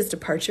delayed his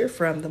departure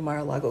from the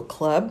Mar-a-Lago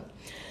Club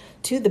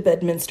to the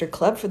Bedminster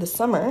Club for the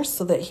summer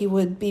so that he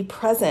would be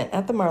present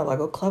at the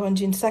Mar-a-Lago Club on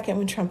June 2nd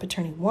when Trump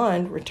Attorney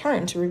 1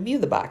 returned to review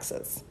the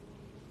boxes.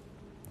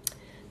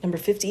 Number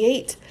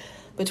 58.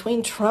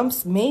 Between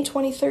Trump's May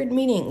 23rd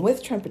meeting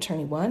with Trump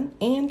Attorney 1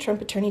 and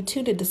Trump Attorney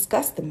 2 to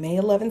discuss the May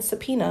 11th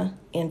subpoena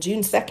and June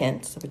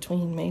 2nd, so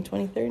between May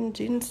 23rd and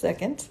June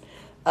 2nd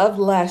of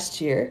last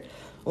year,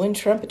 when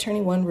Trump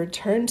Attorney 1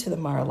 returned to the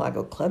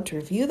Mar-a-Lago Club to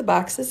review the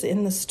boxes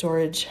in the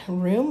storage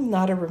room,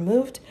 Nada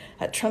removed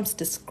at Trump's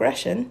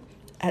direction,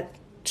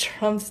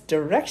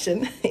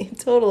 a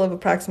total of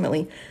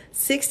approximately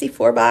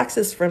 64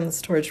 boxes from the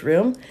storage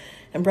room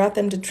and brought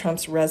them to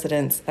Trump's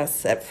residence as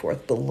set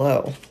forth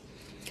below.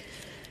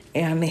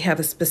 And they have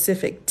a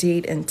specific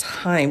date and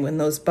time when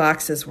those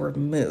boxes were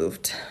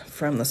moved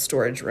from the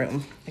storage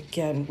room.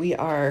 Again, we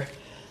are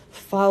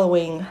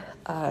following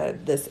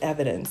this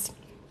evidence.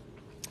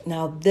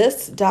 Now,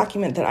 this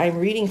document that I'm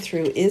reading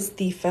through is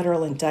the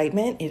federal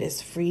indictment. It is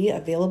free,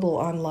 available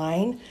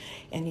online,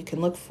 and you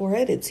can look for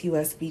it. It's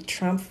U.S. v.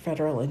 Trump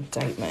federal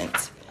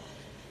indictment.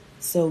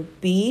 So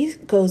B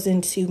goes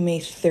into May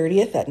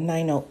 30th at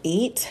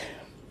 9:08.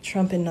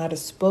 Trump and Nada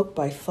spoke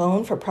by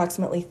phone for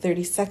approximately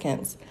 30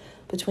 seconds.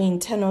 Between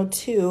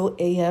 10:02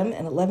 a.m.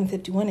 and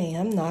 11:51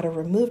 a.m., Nada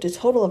removed a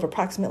total of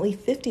approximately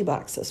 50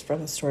 boxes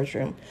from the storage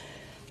room.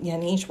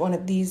 Again, each one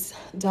of these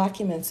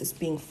documents is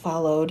being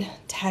followed,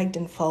 tagged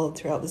and followed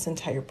throughout this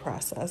entire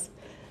process.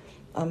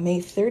 On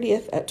May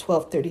 30th at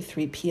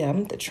 12:33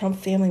 p.m., the Trump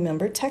family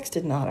member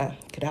texted Nada,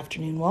 "Good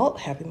afternoon, Walt.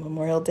 Happy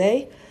Memorial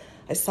Day.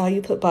 I saw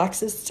you put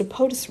boxes to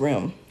POTUS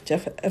room.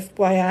 Jeff,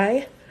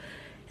 FYI,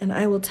 and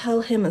I will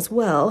tell him as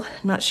well.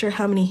 Not sure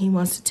how many he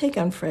wants to take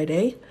on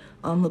Friday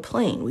on the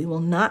plane. We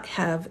will not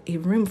have a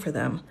room for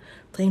them.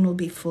 Plane will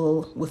be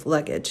full with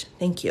luggage.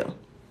 Thank you."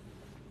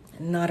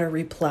 And Nada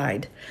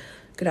replied,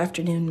 "Good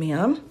afternoon,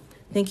 ma'am.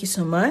 Thank you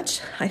so much.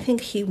 I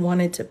think he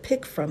wanted to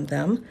pick from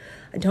them.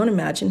 I don't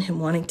imagine him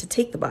wanting to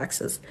take the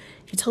boxes.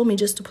 He told me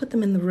just to put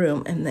them in the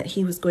room and that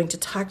he was going to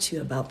talk to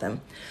you about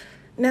them."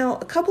 Now,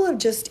 a couple of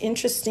just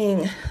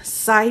interesting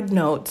side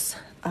notes,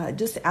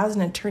 just as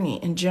an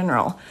attorney in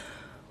general.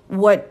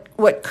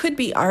 What could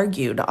be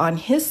argued on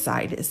his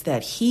side is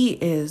that he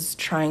is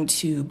trying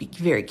to be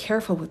very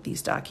careful with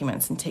these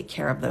documents and take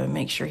care of them and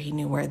make sure he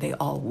knew where they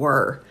all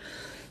were.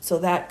 So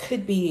that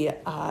could be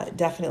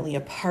definitely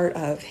a part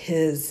of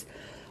his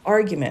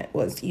argument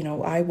was,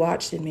 I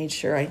watched and made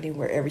sure I knew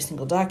where every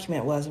single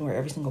document was and where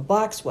every single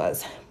box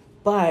was.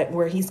 But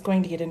where he's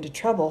going to get into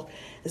trouble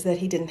is that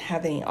he didn't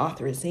have any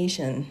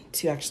authorization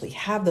to actually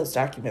have those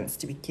documents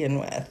to begin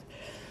with.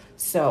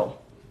 So,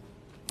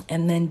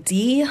 and then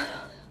D,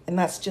 and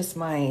that's just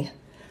my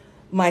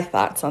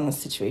thoughts on the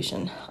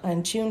situation.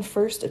 On June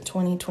 1st of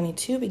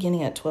 2022,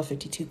 beginning at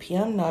 12:52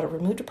 p.m., Nada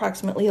removed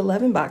approximately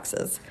 11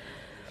 boxes.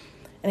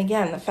 And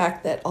again, the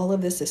fact that all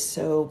of this is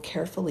so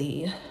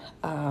carefully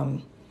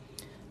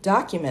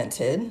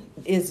documented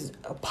is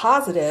a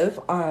positive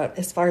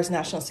as far as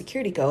national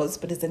security goes,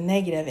 but is a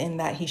negative in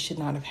that he should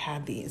not have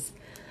had these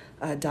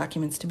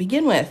documents to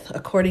begin with.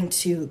 According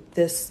to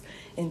this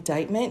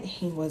indictment,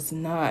 he was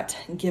not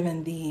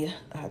given the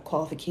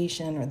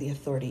qualification or the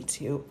authority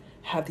to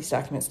have these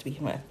documents to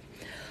begin with.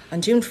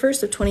 On June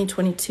 1st of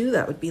 2022,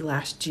 that would be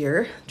last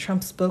year,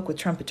 Trump spoke with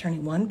Trump Attorney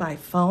 1 by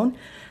phone,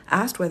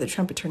 asked whether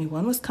Trump Attorney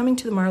 1 was coming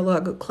to the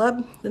Mar-a-Lago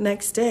Club the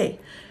next day.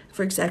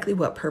 For exactly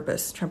what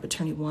purpose? Trump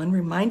Attorney 1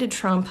 reminded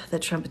Trump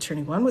that Trump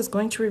Attorney 1 was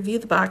going to review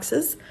the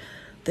boxes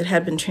that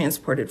had been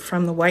transported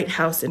from the White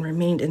House and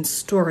remained in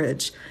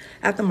storage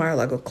at the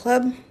Mar-a-Lago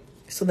Club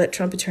so that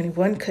Trump Attorney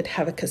 1 could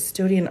have a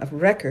custodian of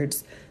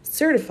records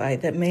certify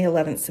that May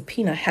 11th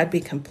subpoena had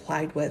been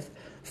complied with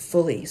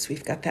fully. So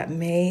we've got that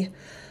May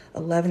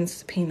 11th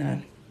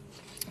subpoena.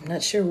 I'm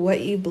not sure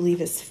what you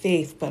believe is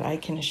faith, but I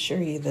can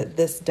assure you that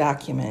this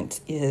document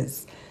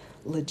is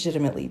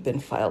legitimately been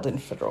filed in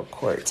federal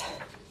court.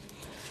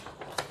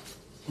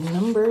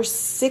 Number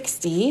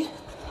 60,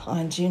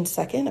 on June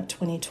 2nd of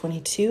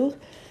 2022,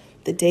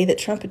 the day that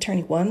Trump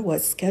Attorney 1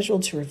 was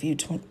scheduled to review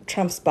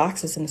Trump's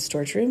boxes in the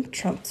storage room,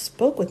 Trump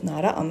spoke with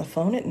Nada on the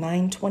phone at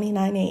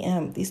 9:29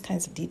 a.m. These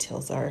kinds of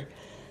details are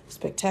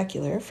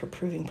spectacular for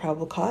proving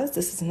probable cause.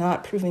 This is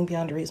not proving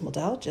beyond a reasonable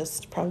doubt,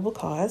 just probable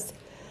cause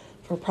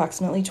for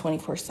approximately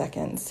 24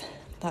 seconds.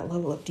 That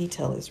level of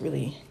detail is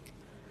really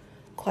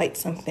quite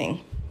something.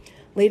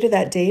 Later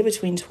that day,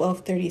 between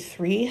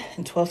 12:33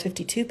 and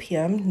 12:52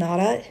 p.m.,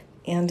 Nada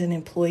and an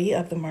employee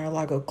of the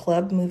Mar-a-Lago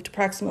Club moved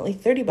approximately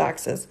 30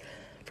 boxes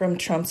from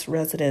Trump's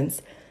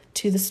residence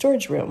to the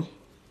storage room.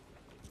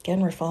 Again,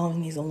 we're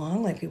following these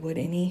along like we would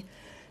any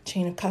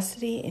chain of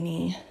custody,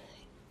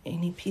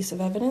 any piece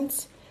of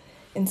evidence.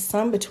 In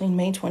sum, between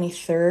May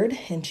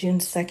 23rd and June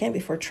 2nd,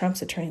 before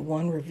Trump's Attorney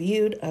 1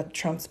 reviewed of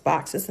Trump's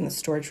boxes in the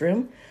storage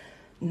room,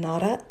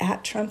 Nada,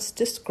 at Trump's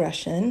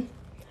discretion,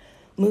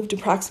 moved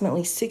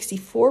approximately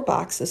 64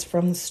 boxes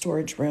from the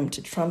storage room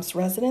to Trump's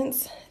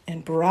residence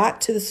and brought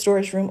to the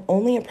storage room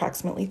only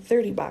approximately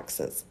 30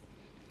 boxes.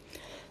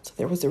 So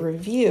there was a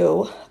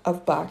review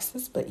of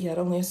boxes, but yet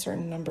only a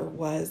certain number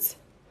was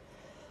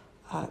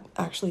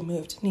actually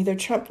moved. Neither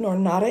Trump nor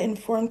Nada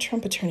informed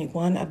Trump Attorney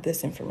 1 of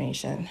this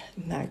information.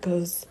 And that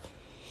goes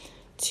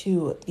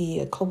to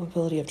the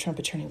culpability of Trump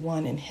Attorney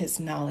 1 and his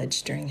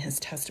knowledge during his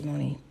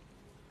testimony.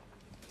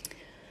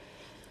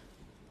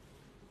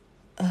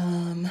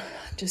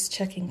 Just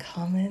checking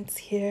comments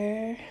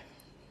here.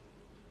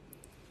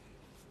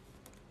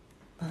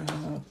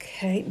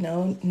 Okay,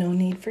 no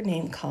need for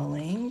name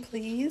calling,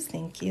 please.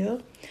 Thank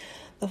you.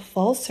 The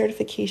false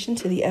certification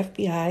to the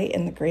FBI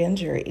and the grand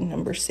jury,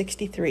 number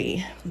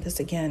 63. This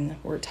again,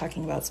 we're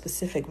talking about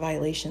specific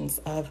violations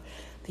of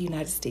the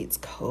United States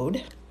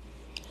Code.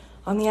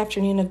 On the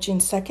afternoon of June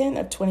 2nd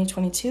of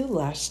 2022,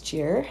 last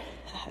year,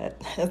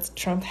 as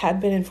Trump had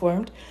been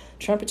informed,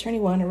 Trump Attorney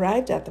 1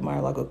 arrived at the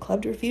Mar-a-Lago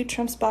Club to review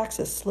Trump's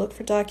boxes to look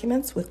for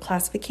documents with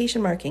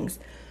classification markings.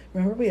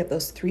 Remember, we have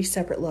those 3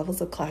 separate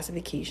levels of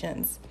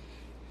classifications.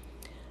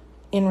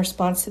 In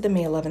response to the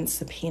May 11th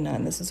subpoena,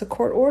 and this is a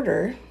court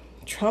order,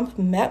 Trump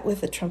met with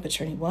the Trump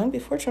Attorney 1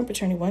 before Trump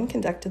Attorney 1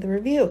 conducted the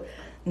review.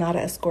 Nada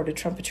escorted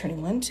Trump Attorney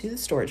 1 to the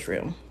storage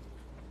room.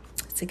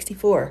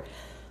 64.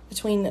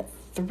 Between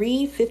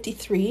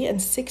 3:53 and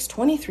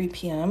 6:23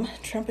 p.m.,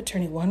 Trump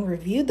Attorney 1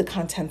 reviewed the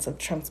contents of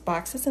Trump's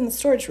boxes in the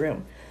storage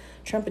room.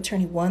 Trump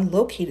Attorney 1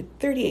 located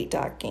 38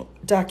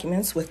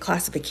 documents with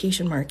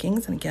classification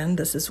markings, and again,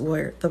 this is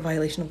where the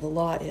violation of the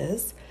law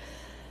is,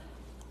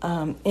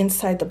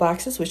 inside the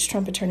boxes, which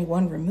Trump Attorney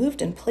 1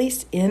 removed and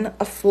placed in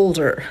a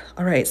folder.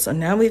 All right, so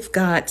now we've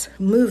got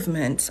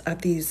movement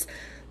of these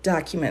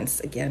documents.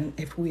 Again,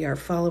 if we are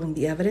following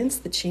the evidence,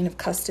 the chain of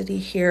custody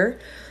here,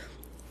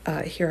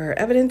 here are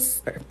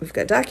evidence. We've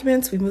got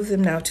documents. We move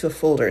them now to a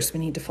folder, so we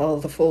need to follow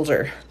the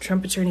folder.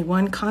 Trump Attorney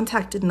 1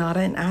 contacted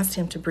Nada and asked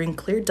him to bring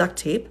clear duct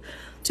tape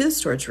to the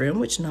storage room,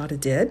 which Nada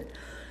did.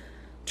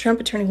 Trump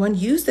Attorney 1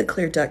 used the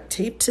clear duct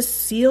tape to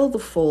seal the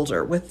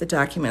folder with the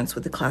documents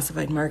with the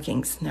classified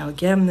markings. Now,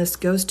 again, this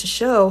goes to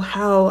show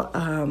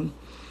how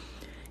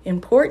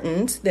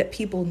important that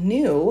people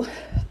knew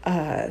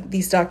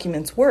these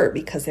documents were,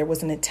 because there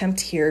was an attempt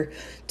here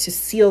to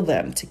seal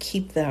them, to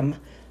keep them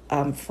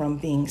from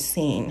being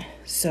seen,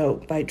 so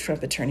by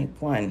Trump Attorney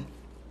 1.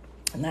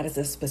 And that is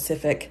a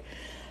specific,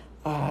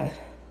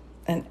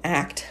 an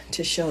act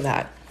to show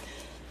that.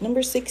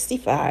 Number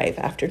 65,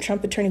 after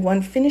Trump Attorney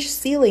 1 finished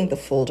sealing the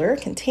folder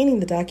containing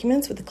the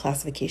documents with the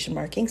classification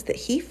markings that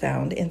he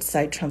found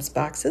inside Trump's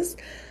boxes,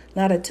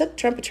 Nada took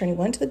Trump Attorney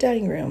 1 to the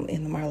dining room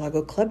in the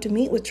Mar-a-Lago Club to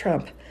meet with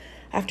Trump.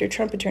 After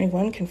Trump Attorney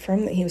 1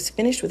 confirmed that he was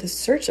finished with his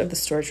search of the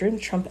storage room,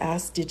 Trump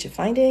asked, "Did you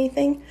find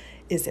anything?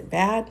 Is it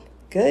bad?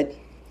 Good?"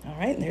 All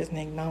right, and there's an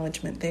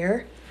acknowledgement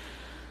there.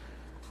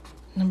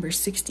 Number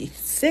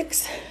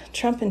 66,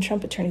 Trump and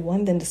Trump Attorney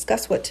 1 then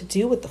discussed what to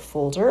do with the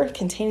folder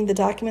containing the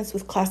documents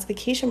with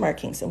classification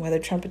markings and whether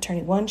Trump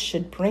Attorney 1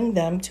 should bring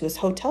them to his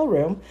hotel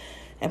room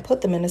and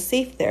put them in a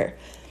safe there.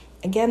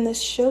 Again,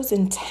 this shows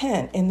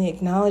intent in the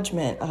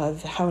acknowledgement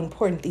of how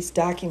important these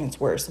documents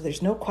were. So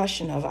there's no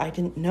question of, I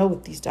didn't know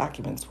what these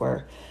documents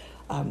were.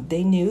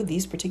 They knew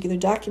these particular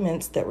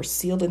documents that were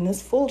sealed in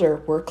this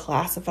folder were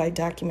classified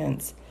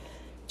documents.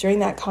 During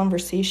that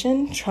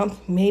conversation,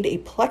 Trump made a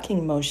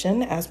plucking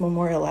motion as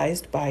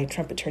memorialized by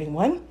Trump Attorney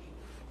 1.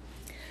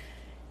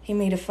 He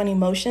made a funny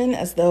motion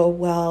as though,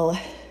 well,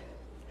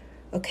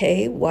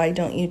 okay, why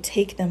don't you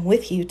take them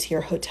with you to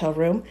your hotel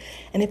room?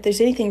 And if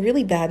there's anything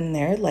really bad in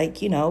there, like,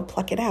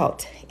 pluck it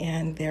out.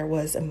 And there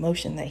was a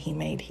motion that he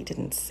made. He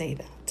didn't say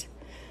that.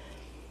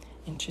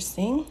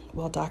 Interesting.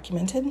 Well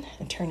documented.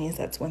 Attorneys,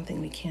 that's one thing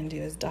we can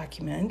do is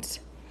document.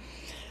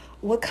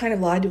 What kind of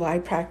law do I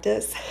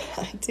practice?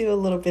 I do a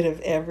little bit of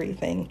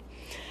everything.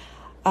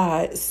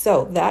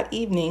 So that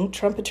evening,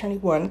 Trump Attorney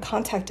 1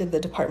 contacted the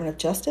Department of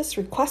Justice,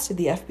 requested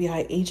the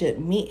FBI agent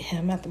meet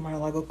him at the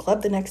Mar-a-Lago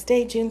Club the next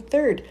day, June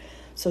 3rd,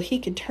 so he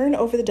could turn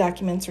over the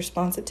documents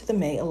responsive to the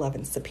May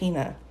 11th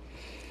subpoena.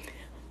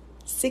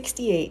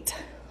 68.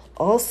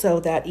 Also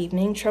that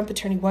evening, Trump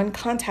Attorney 1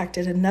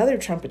 contacted another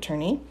Trump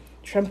attorney.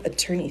 Trump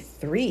Attorney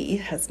 3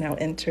 has now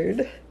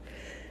entered,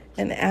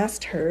 and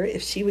asked her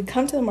if she would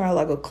come to the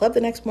Mar-a-Lago Club the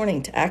next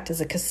morning to act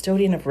as a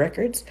custodian of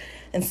records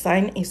and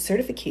sign a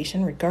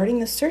certification regarding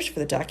the search for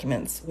the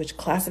documents, which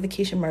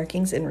classification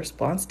markings in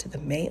response to the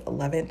May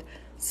 11th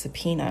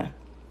subpoena.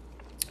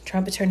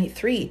 Trump Attorney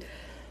 3,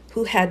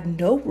 who had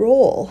no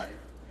role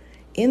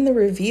in the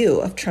review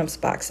of Trump's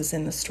boxes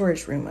in the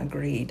storage room,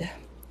 agreed.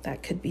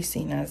 That could be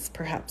seen as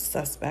perhaps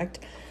suspect,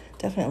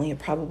 definitely a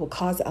probable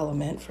cause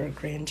element for a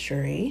grand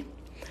jury.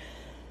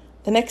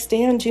 The next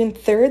day, on June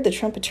 3rd, the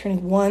Trump Attorney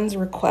 1's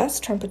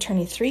request, Trump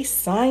Attorney 3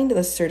 signed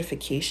the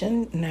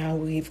certification. Now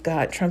we've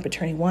got Trump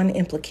Attorney 1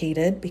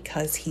 implicated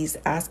because he's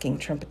asking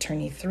Trump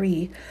Attorney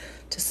 3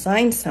 to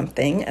sign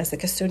something as the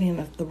custodian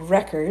of the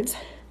records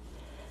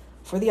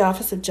for the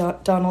office of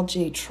Donald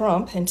J.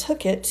 Trump, and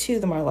took it to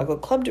the Mar-a-Lago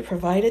Club to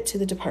provide it to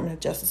the Department of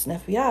Justice and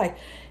FBI.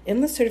 In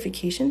the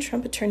certification,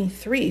 Trump Attorney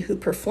 3, who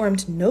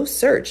performed no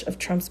search of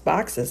Trump's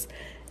boxes,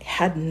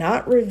 had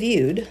not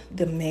reviewed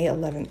the May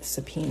 11th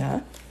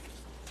subpoena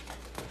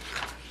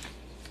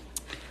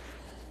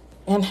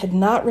and had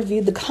not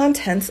reviewed the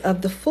contents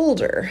of the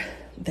folder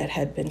that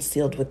had been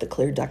sealed with the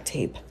clear duct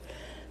tape,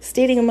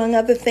 stating, among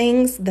other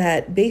things,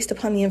 that based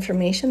upon the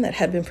information that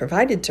had been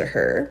provided to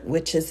her,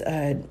 which is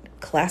a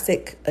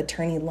classic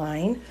attorney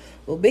line,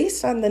 well,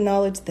 based on the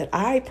knowledge that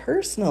I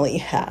personally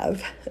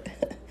have,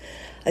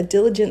 a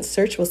diligent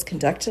search was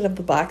conducted of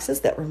the boxes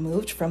that were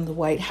moved from the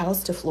White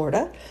House to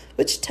Florida,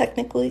 which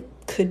technically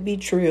could be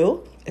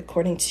true,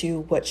 according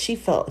to what she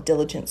felt a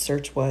diligent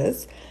search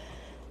was.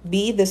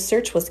 B, this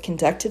search was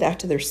conducted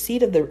after the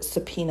receipt of the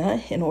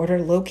subpoena in order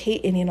to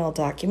locate any and all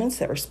documents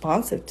that are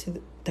responsive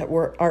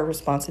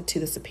to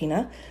the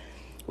subpoena,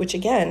 which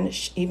again,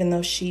 even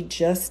though she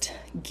just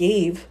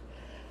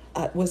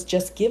was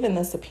just given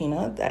the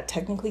subpoena, that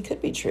technically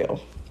could be true.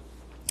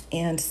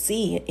 And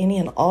C, any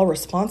and all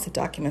responsive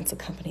documents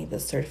accompany the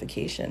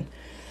certification.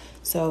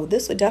 So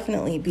this would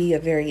definitely be a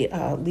very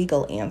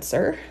legal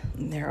answer.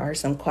 There are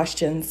some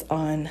questions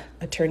on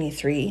Attorney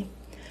 3,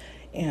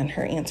 and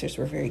her answers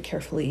were very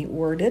carefully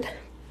worded.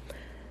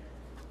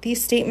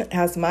 These statements,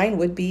 as mine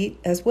would be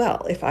as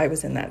well if I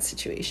was in that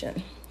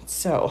situation.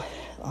 So,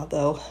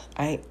 although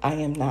I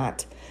am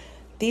not,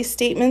 these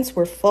statements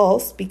were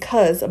false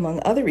because,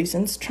 among other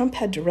reasons, Trump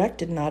had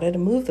directed NADA to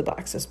move the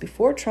boxes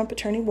before Trump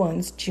Attorney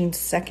 1's June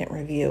 2nd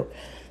review.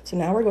 So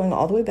now we're going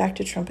all the way back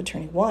to Trump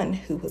Attorney 1,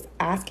 who was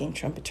asking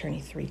Trump Attorney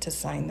 3 to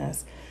sign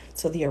this.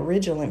 So the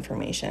original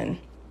information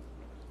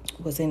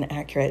was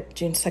inaccurate.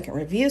 June 2nd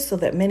review, so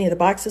that many of the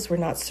boxes were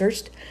not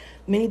searched.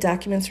 Many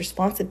documents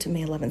responsive to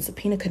May 11th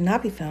subpoena could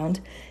not be found,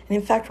 and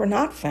in fact were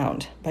not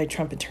found by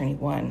Trump Attorney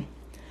 1.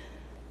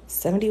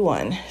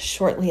 71.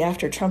 Shortly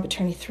after Trump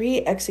Attorney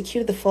 3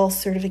 executed the false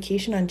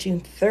certification on June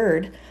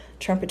 3rd,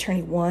 Trump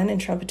Attorney 1 and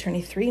Trump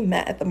Attorney 3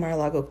 met at the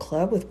Mar-a-Lago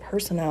Club with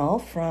personnel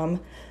from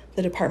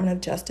the Department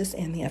of Justice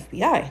and the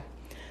FBI.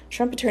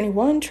 Trump Attorney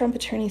 1, Trump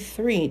Attorney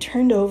 3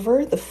 turned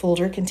over the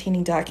folder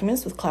containing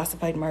documents with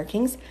classified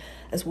markings,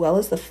 as well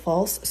as the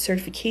false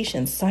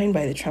certification signed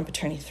by the Trump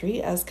Attorney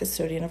 3 as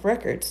custodian of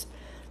records.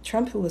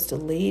 Trump, who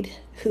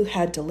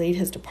had delayed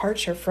his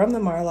departure from the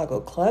Mar-a-Lago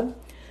Club,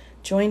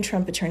 joined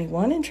Trump Attorney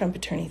 1 and Trump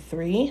Attorney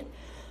 3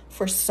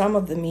 for some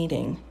of the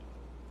meeting.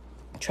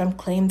 Trump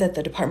claimed that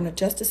the Department of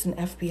Justice and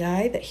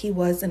FBI, that he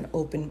was an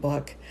open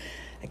book.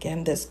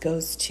 Again, this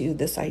goes to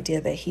this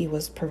idea that he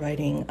was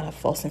providing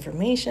false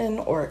information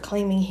or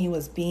claiming he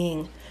was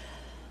being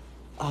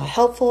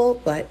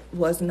helpful, but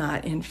was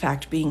not, in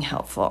fact, being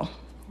helpful.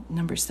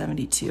 Number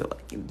 72.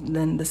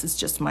 Then this is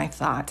just my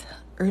thought.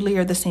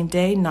 Earlier the same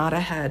day,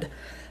 NADA had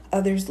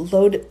others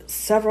load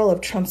several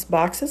of Trump's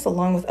boxes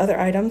along with other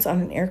items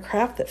on an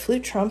aircraft that flew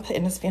Trump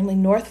and his family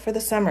north for the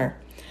summer.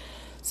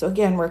 So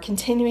again, we're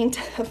continuing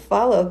to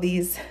follow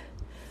these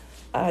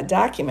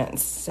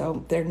documents.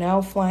 So they're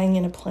now flying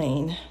in a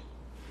plane.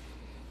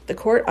 The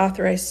court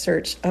authorized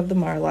search of the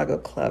Mar-a-Lago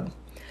Club.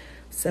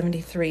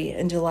 73.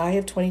 In July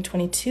of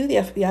 2022, the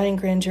FBI and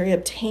grand jury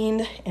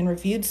obtained and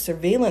reviewed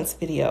surveillance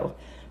video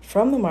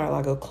from the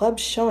Mar-a-Lago Club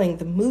showing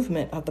the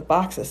movement of the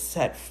boxes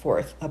set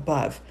forth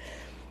above.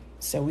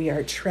 So we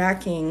are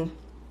tracking,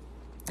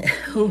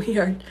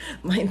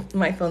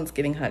 my phone's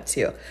getting hot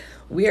too.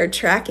 We are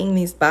tracking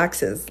these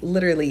boxes,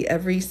 literally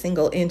every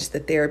single inch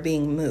that they are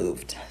being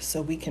moved,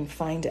 so we can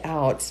find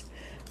out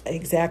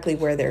exactly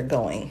where they're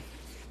going.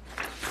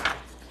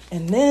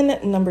 And then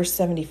number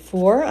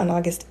 74, on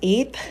August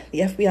 8th, the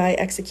FBI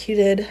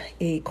executed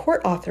a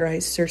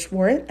court-authorized search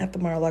warrant at the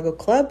Mar-a-Lago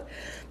Club.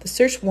 The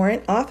search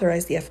warrant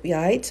authorized the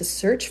FBI to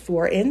search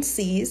for and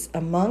seize,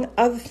 among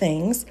other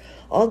things,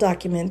 all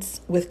documents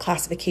with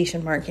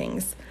classification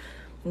markings.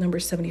 Number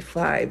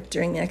 75,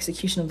 during the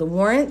execution of the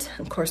warrant,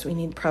 of course we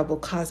need probable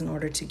cause in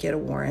order to get a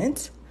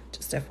warrant,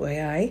 just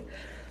FYI.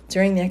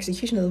 During the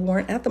execution of the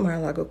warrant at the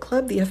Mar-a-Lago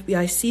Club, the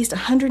FBI seized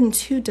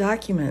 102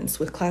 documents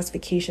with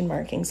classification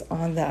markings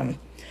on them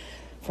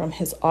from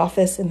his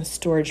office in the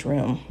storage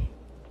room.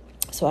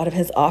 So out of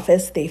his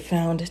office, they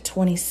found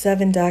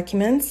 27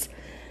 documents.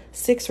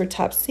 6 were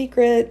top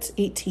secret,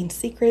 18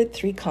 secret,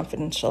 3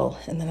 confidential.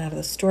 And then out of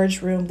the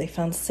storage room, they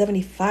found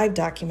 75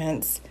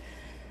 documents.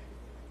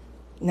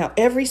 Now,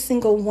 every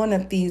single one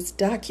of these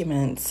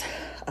documents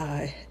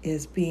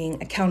is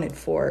being accounted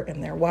for,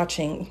 and they're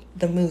watching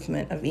the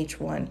movement of each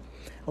one.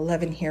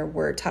 11 here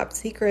were top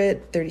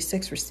secret,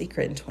 36 were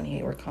secret, and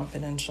 28 were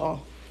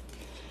confidential.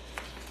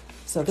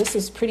 So this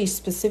is pretty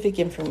specific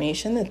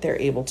information that they're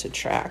able to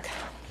track.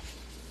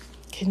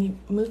 Can you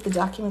move the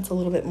documents a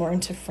little bit more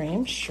into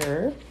frame?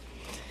 Sure.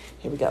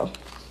 Here we go.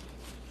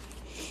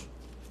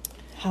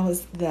 How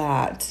is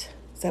that?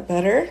 Is that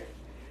better?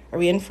 Are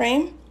we in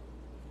frame?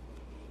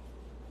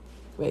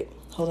 Wait,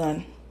 hold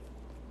on.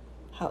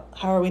 How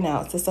are we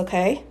now? Is this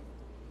okay?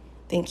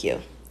 Thank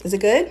you. Is it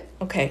good?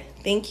 Okay,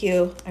 thank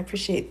you. I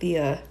appreciate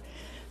the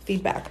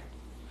feedback.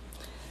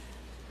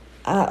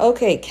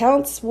 Okay,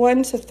 counts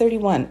 1 to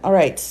 31. All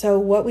right, so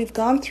what we've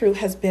gone through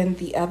has been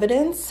the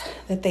evidence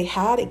that they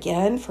had.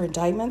 Again, for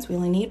indictments, we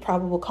only need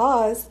probable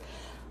cause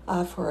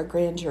for a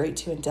grand jury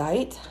to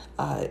indict.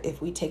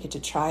 If we take it to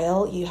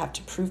trial, you have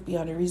to prove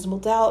beyond a reasonable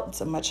doubt.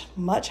 It's a much,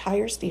 much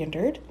higher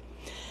standard.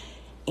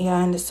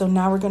 And so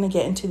now we're going to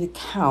get into the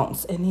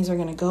counts, and these are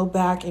going to go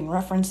back in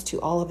reference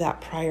to all of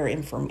that prior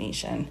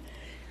information.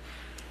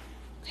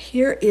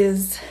 Here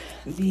is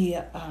the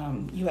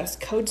U.S.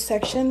 Code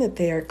section that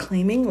they are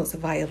claiming was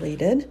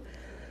violated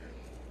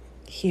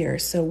here.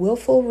 So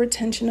willful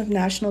retention of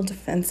national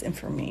defense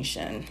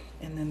information.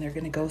 And then they're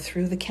going to go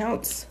through the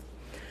counts.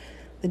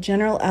 The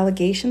general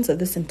allegations of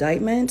this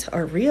indictment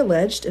are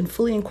realleged and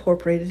fully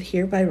incorporated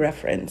here by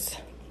reference.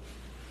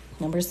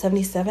 Number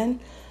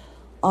 77,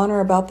 on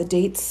or about the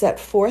dates set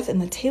forth in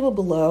the table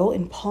below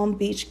in Palm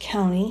Beach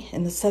County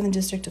in the Southern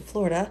District of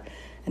Florida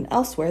and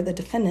elsewhere, the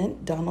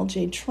defendant, Donald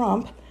J.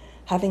 Trump,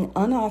 having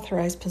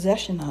unauthorized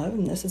possession of,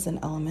 and this is an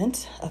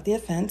element of the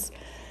offense,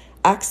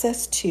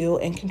 access to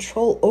and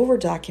control over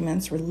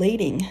documents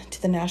relating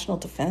to the national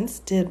defense,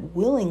 did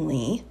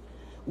willfully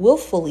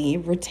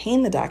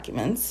retain the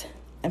documents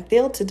and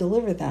failed to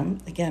deliver them.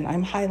 Again,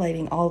 I'm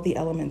highlighting all the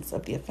elements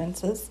of the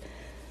offenses.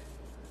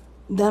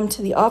 Them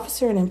to the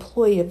officer and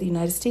employee of the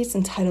United States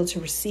entitled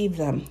to receive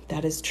them.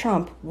 That is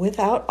Trump,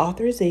 without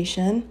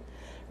authorization,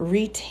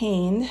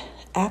 retained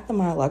at the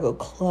Mar-a-Lago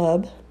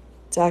Club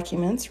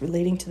documents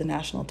relating to the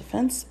national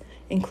defense,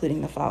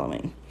 including the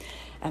following.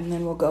 And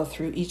then we'll go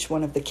through each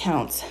one of the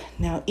counts.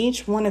 Now,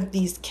 each one of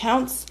these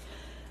counts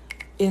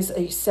is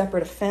a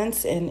separate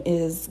offense and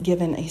is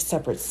given a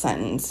separate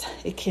sentence.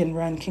 It can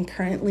run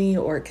concurrently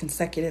or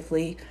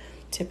consecutively.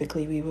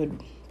 Typically, we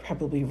would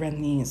probably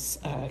run these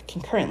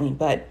concurrently,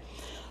 but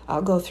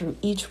I'll go through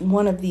each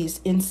one of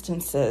these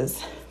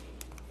instances.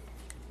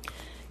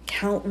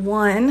 Count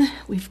 1,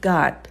 we've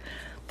got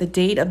the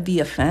date of the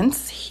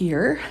offense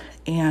here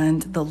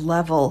and the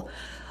level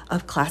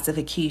of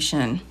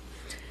classification,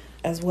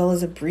 as well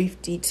as a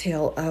brief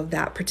detail of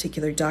that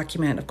particular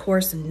document. Of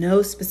course,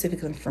 no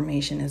specific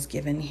information is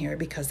given here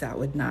because that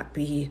would not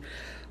be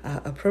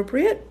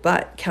appropriate.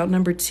 But count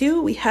number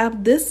 2, we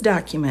have this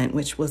document,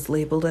 which was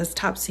labeled as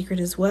top secret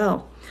as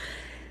well.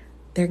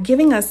 They're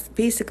giving us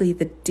basically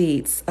the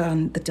dates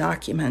on the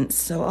documents,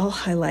 so I'll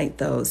highlight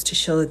those to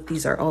show that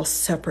these are all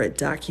separate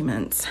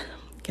documents.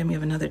 Again, we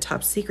have another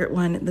top secret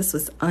one. This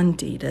was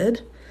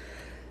undated.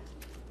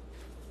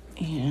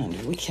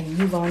 And we can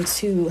move on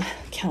to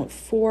count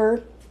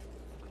 4,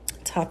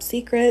 top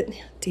secret,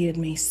 dated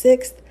May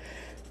 6th,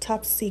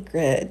 top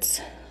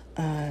secret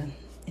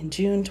in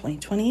June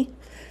 2020.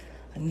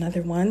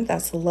 Another one,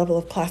 that's the level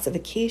of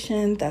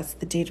classification, that's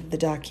the date of the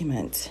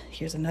document.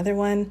 Here's another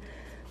one,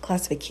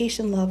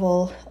 classification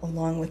level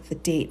along with the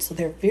date. So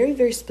they're very,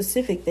 very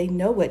specific. They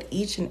know what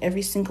each and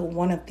every single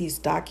one of these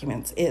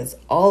documents is,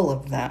 all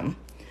of them.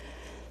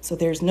 So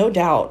there's no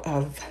doubt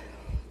of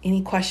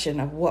any question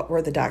of what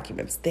were the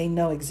documents. They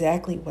know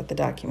exactly what the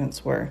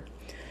documents were.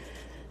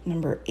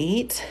 Number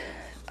 8,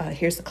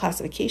 here's the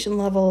classification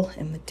level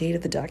and the date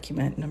of the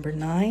document. Number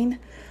 9,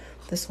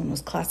 this one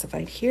was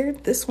classified here.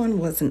 This one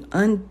was an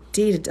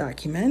undated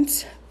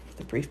document with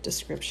a brief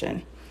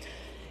description.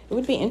 It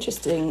would be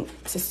interesting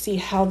to see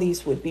how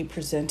these would be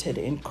presented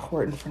in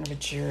court in front of a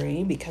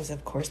jury because,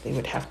 of course, they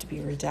would have to be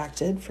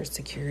redacted for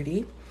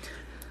security.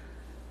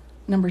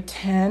 Number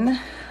 10,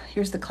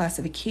 here's the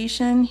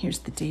classification. Here's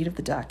the date of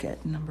the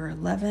docket. Number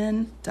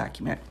 11,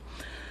 document.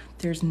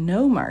 There's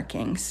no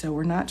marking, so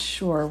we're not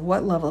sure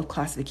what level of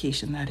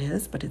classification that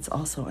is, but it's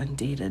also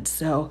undated.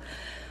 So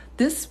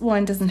this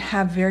one doesn't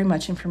have very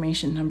much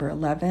information. Number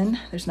 11,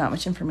 there's not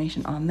much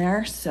information on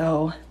there.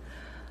 So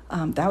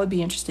that would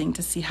be interesting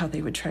to see how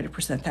they would try to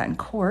present that in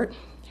court.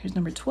 Here's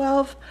number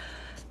 12.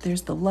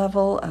 There's the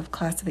level of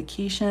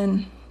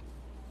classification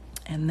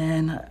and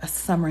then a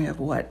summary of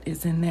what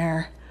is in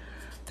there.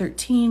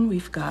 13,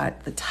 we've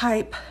got the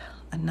type,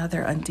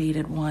 another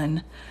undated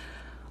one.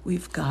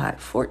 We've got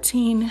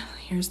 14,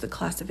 here's the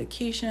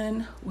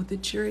classification. Would the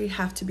jury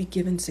have to be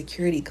given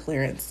security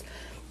clearance?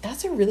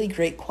 That's a really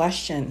great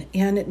question.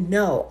 And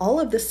no,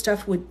 all of this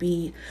stuff would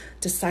be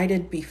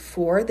decided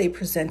before they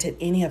presented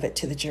any of it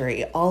to the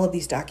jury, all of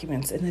these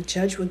documents, and the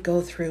judge would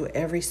go through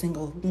every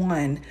single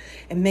one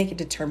and make a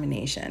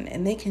determination.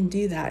 And they can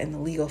do that in the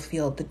legal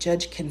field. The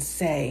judge can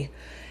say,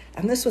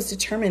 and this was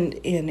determined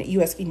in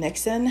U.S. v.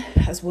 Nixon,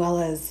 as well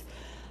as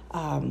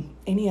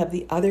any of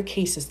the other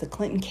cases, the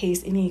Clinton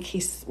case, any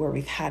cases where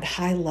we've had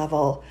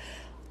high-level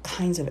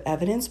kinds of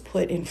evidence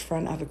put in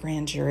front of a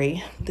grand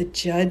jury. The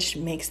judge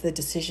makes the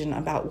decision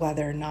about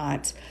whether or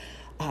not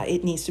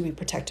it needs to be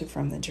protected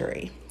from the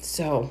jury.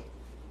 So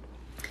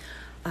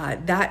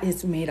that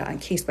is made on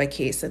case by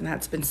case, and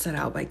that's been set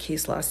out by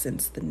case law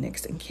since the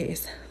Nixon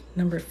case.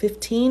 Number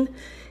 15,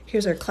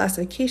 here's our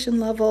classification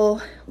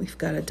level. We've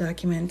got a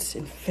document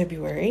in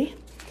February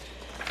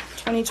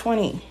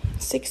 2020,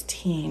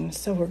 16.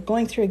 So we're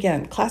going through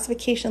again,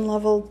 classification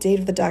level, date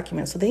of the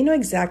document. So they know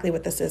exactly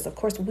what this is. Of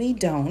course, we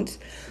don't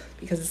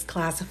because it's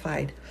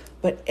classified.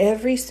 But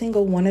every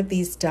single one of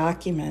these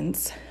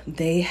documents,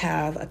 they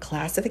have a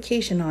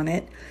classification on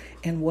it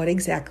and what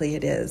exactly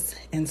it is.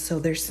 And so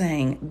they're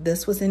saying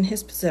this was in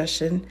his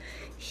possession.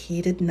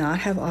 He did not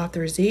have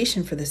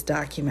authorization for this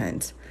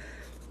document.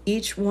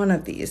 Each one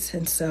of these.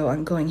 And so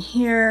I'm going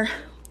here.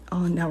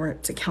 Oh, now we're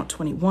to count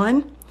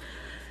 21.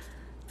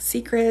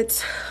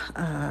 Secret,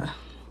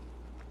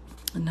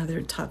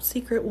 another top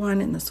secret one,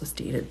 and this was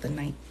dated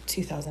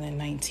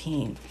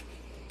 2019.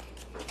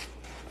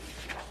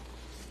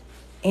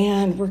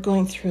 And we're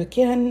going through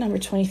again, number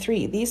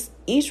 23.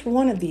 Each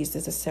one of these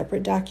is a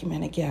separate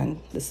document.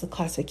 Again, this is the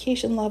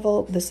classification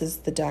level. This is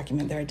the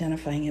document. They're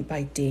identifying it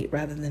by date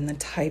rather than the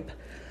type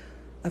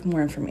of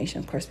more information,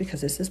 of course,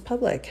 because this is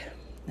public.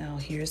 Now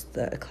here's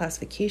the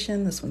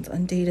classification. This one's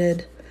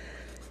undated,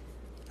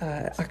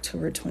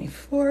 October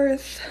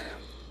 24th.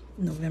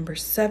 November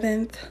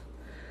 7th,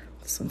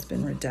 this one's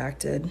been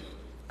redacted,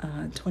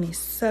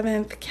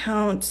 27th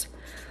count.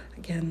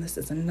 Again, this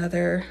is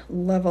another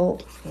level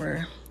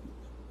for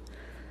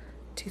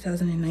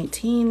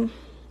 2019,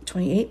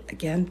 28.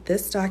 Again,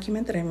 this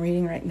document that I'm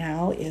reading right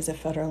now is a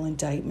federal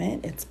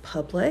indictment. It's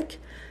public.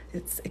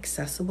 It's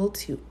accessible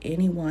to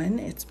anyone.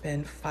 It's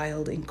been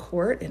filed in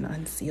court and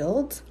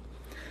unsealed.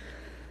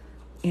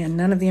 And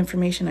none of the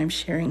information I'm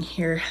sharing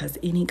here has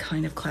any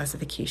kind of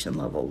classification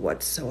level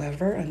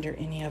whatsoever under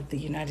any of the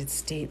United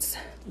States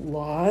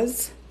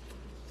laws.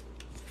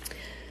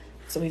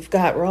 So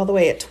we're all the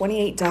way at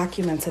 28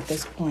 documents at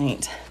this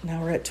point.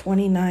 Now we're at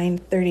 29,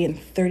 30,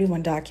 and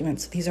 31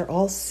 documents. These are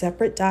all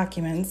separate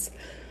documents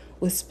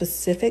with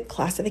specific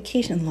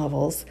classification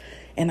levels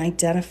and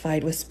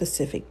identified with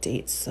specific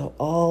dates.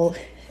 So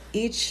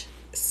each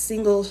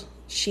single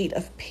sheet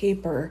of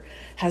paper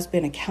has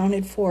been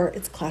accounted for,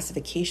 its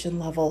classification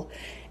level,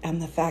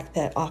 and the fact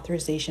that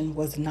authorization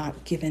was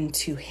not given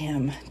to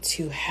him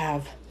to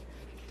have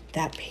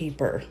that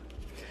paper.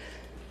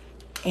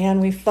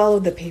 And we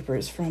followed the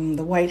papers from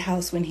the White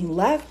House when he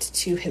left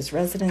to his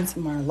residence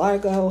in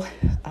Mar-a-Lago,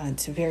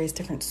 to various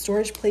different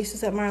storage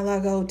places at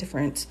Mar-a-Lago,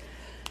 different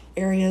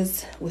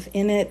areas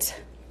within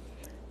it.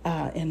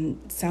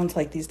 And it sounds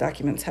like these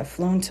documents have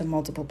flown to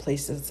multiple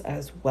places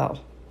as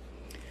well.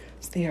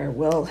 So they are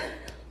well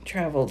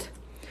traveled.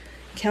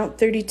 Count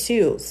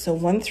 32. So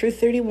 1 through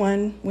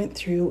 31 went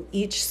through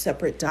each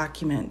separate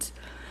document.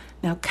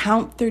 Now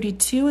count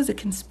 32 is a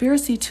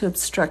conspiracy to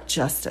obstruct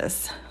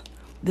justice.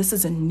 This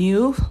is a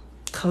new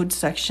code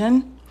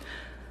section.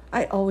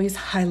 I always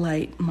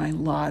highlight my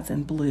laws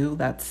in blue.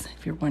 That's,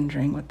 if you're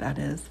wondering what that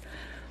is.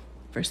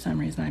 For some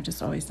reason, I've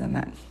just always done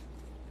that.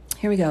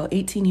 Here we go.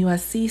 18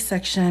 U.S.C.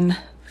 section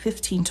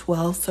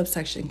 1512,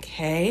 subsection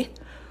K.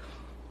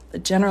 The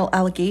general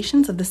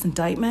allegations of this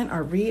indictment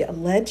are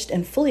re-alleged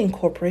and fully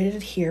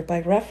incorporated here by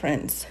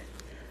reference.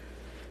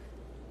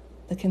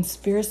 The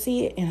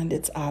conspiracy and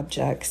its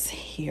objects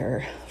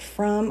here.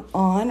 From,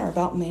 on, or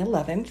about May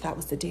 11th, that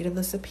was the date of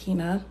the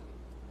subpoena,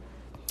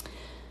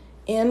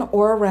 in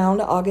or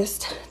around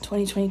August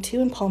 2022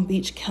 in Palm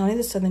Beach County,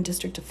 the Southern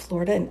District of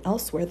Florida, and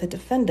elsewhere, the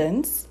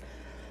defendants,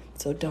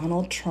 so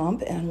Donald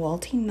Trump and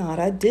Walty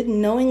Nada, did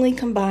knowingly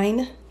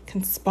combine,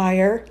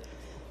 conspire,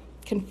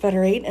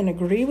 confederate, and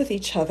agree with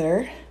each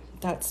other,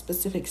 that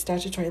specific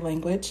statutory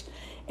language,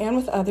 and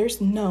with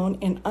others known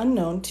and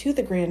unknown to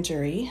the grand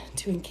jury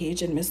to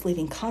engage in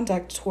misleading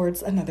conduct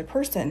towards another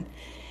person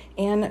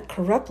and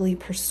corruptly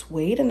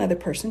persuade another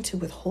person to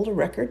withhold a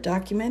record,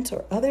 document,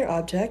 or other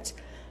object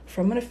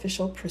from an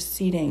official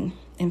proceeding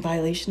in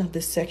violation of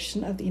this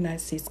section of the United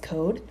States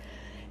Code,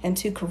 and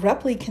to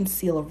corruptly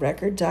conceal a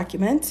record,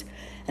 document,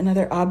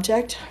 another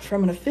object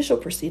from an official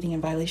proceeding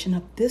in violation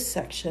of this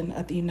section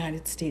of the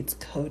United States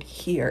Code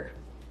here.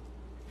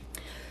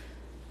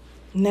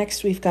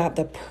 Next, we've got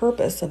the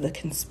purpose of the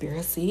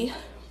conspiracy,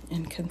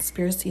 and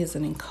conspiracy is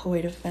an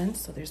inchoate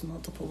offense, so there's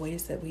multiple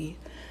ways that we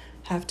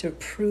have to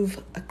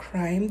prove a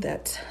crime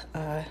that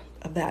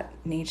of that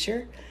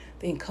nature.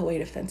 The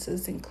inchoate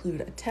offenses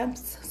include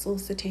attempts,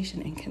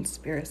 solicitation, and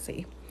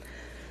conspiracy.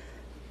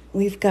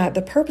 We've got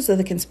the purpose of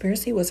the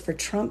conspiracy was for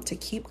Trump to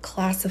keep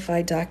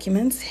classified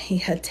documents he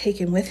had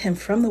taken with him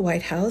from the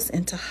White House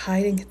and to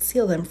hide and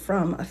conceal them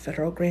from a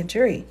federal grand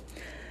jury.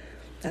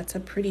 That's a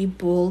pretty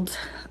bold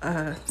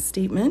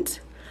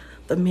statement.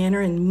 The manner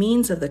and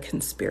means of the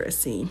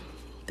conspiracy.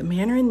 The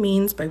manner and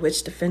means by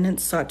which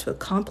defendants sought to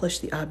accomplish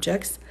the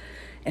objects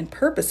and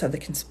purpose of the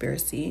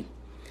conspiracy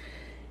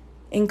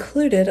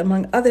included,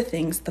 among other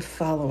things, the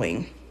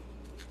following.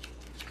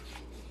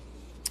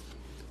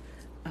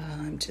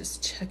 I'm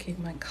just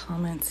checking my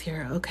comments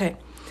here. Okay.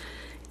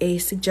 A,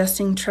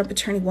 suggesting Trump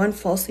Attorney 1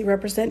 falsely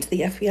represent to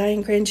the FBI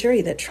and grand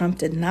jury that Trump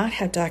did not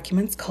have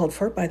documents called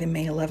for by the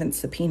May 11th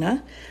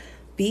subpoena.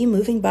 B,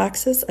 moving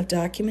boxes of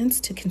documents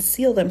to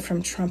conceal them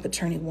from Trump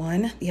Attorney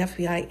 1, the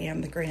FBI,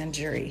 and the grand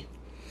jury.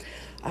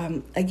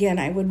 Again,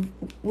 I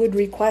would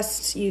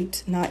request you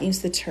to not use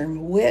the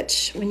term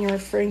which when you're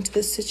referring to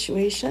this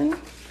situation.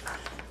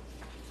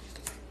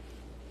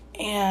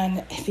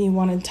 And if you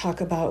want to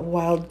talk about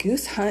wild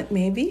goose hunt,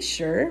 maybe,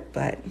 sure,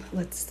 but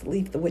let's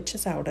leave the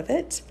witches out of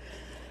it.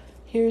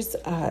 Here's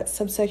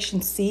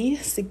subsection C,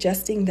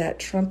 suggesting that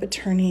Trump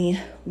Attorney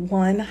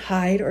 1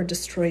 hide or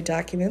destroy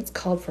documents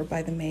called for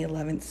by the May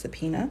 11th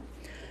subpoena.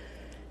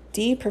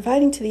 D,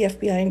 providing to the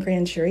FBI and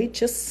grand jury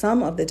just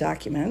some of the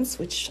documents,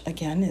 which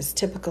again is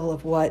typical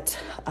of what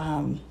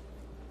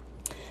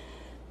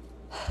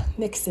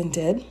Nixon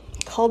did,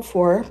 called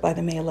for by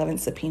the May 11th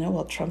subpoena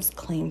while Trump's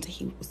claimed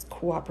he was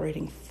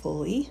cooperating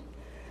fully.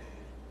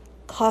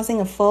 Causing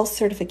a false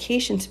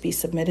certification to be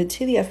submitted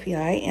to the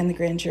FBI and the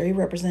grand jury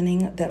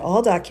representing that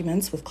all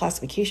documents with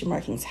classification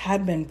markings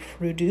had been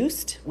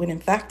produced when in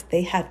fact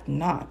they had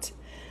not.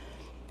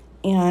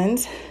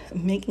 And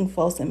making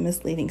false and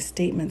misleading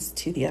statements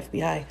to the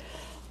FBI,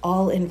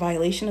 all in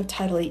violation of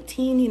Title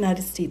 18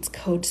 United States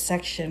Code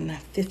Section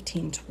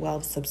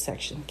 1512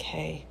 subsection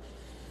K.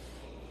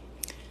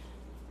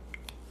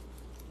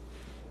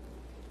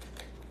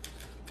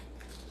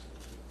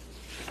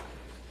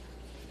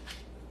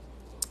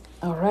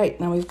 All right,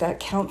 now we've got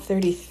count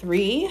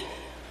 33,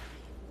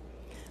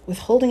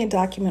 withholding a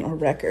document or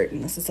record,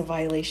 and this is a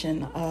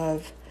violation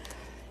of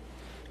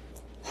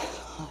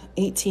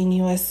 18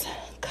 U.S.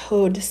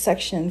 Code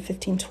Section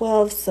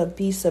 1512, sub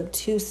B, sub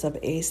 2, sub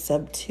A,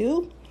 sub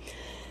 2.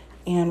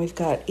 And we've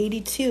got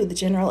 82. The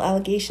general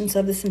allegations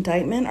of this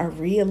indictment are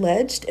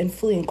re-alleged and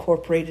fully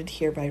incorporated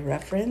here by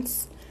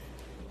reference.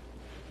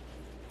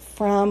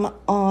 From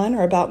on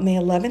or about May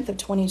 11th of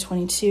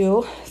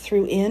 2022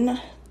 through in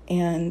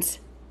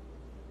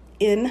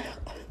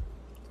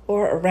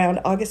or around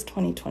August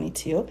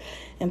 2022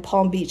 in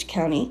Palm Beach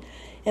County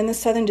in the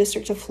Southern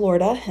District of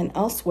Florida and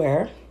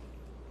elsewhere,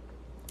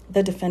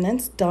 the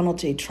defendants, Donald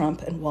J.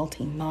 Trump and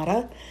Walter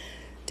Nada,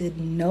 did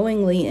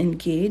knowingly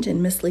engage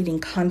in misleading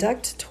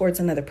conduct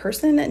towards another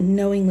person,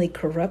 knowingly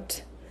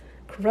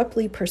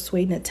corruptly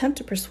persuade and attempt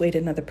to persuade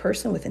another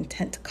person with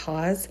intent to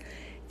cause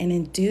and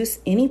induce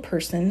any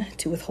person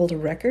to withhold a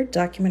record,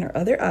 document, or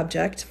other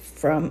object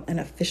from an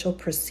official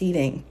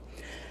proceeding.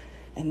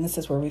 And this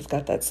is where we've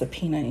got that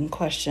subpoena in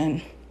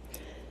question.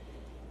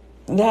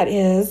 That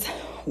is,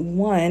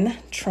 1,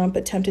 Trump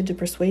attempted to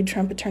persuade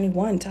Trump Attorney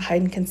 1 to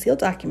hide and conceal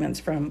documents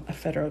from a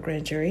federal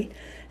grand jury.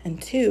 And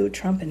 2,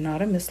 Trump and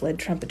Nada misled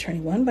Trump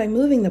Attorney 1 by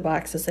moving the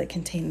boxes that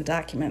contain the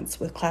documents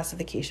with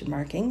classification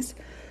markings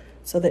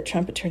so that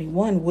Trump Attorney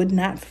 1 would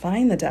not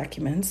find the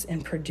documents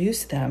and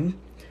produce them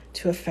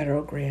to a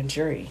federal grand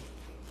jury.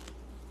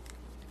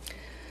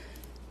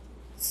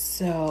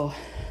 So,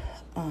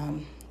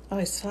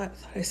 I thought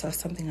I saw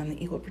something on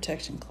the Equal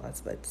Protection Clause,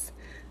 but it's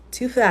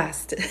too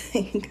fast.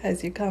 You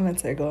guys, your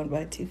comments are going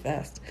by too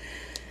fast.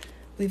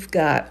 We've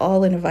got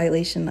all in a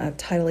violation of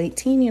Title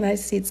 18 United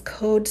States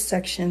Code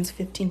Sections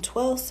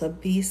 1512,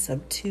 sub B,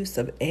 sub 2,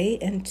 sub A,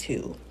 and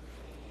 2.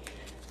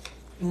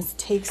 And this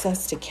takes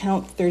us to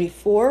count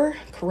 34,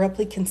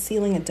 corruptly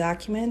concealing a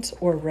document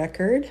or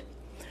record,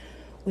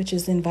 which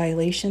is in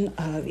violation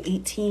of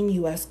 18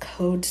 U.S.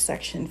 Code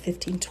Section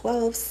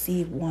 1512,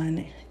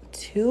 C1,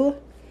 2.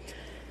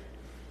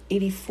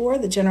 84,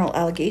 the general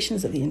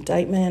allegations of the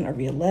indictment are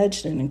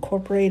re-alleged and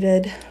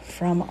incorporated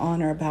from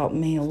on or about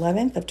May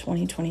 11th of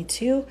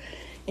 2022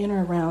 in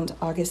or around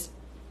August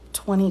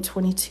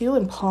 2022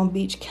 in Palm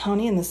Beach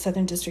County in the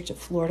Southern District of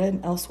Florida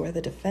and elsewhere.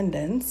 The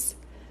defendants,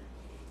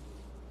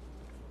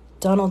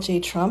 Donald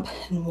J. Trump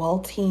and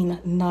Walter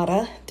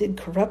Nada, did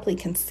corruptly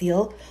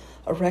conceal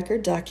a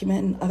record,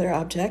 document, and other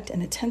object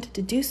and attempted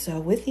to do so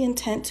with the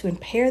intent to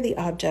impair the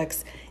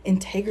object's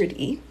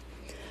integrity.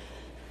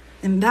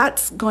 And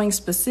that's going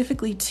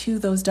specifically to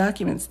those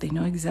documents. They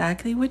know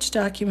exactly which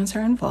documents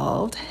are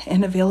involved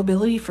and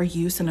availability for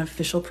use in an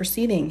official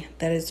proceeding.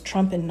 That is,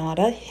 Trump and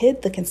Nada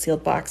hid the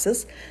concealed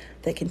boxes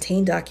that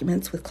contain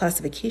documents with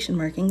classification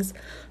markings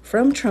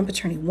from Trump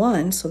Attorney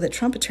 1 so that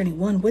Trump Attorney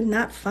 1 would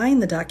not find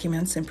the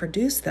documents and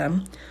produce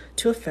them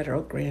to a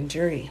federal grand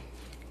jury.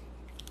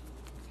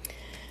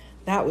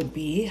 That would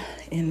be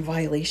in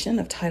violation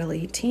of Title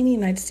 18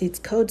 United States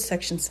Code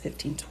Sections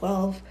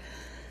 1512,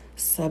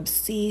 sub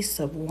C,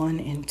 sub 1,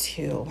 and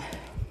 2.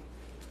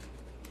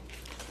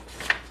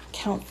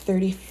 Count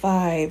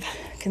 35,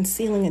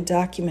 concealing a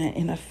document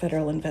in a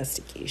federal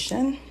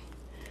investigation.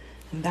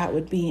 And that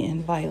would be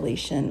in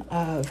violation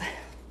of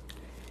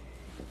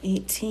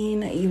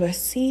 18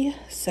 U.S.C.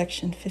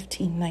 Section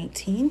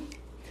 1519.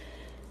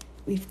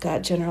 We've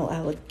got general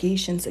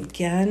allegations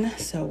again,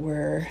 so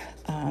we're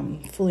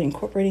fully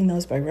incorporating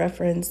those by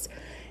reference,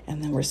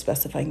 and then we're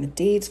specifying the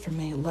dates from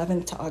May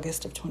 11th to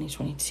August of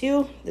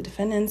 2022. The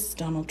defendants,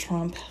 Donald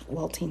Trump,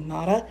 Walter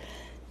Nada,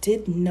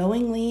 did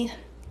knowingly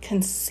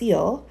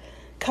conceal,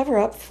 cover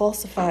up,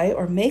 falsify,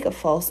 or make a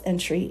false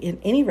entry in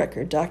any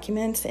record,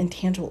 document, and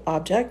tangible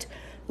object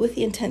with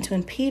the intent to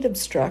impede,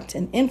 obstruct,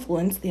 and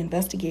influence the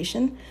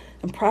investigation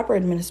and proper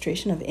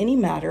administration of any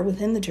matter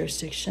within the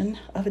jurisdiction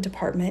of a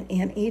department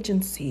and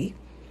agency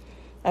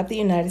of the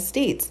United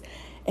States,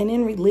 and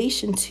in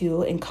relation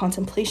to and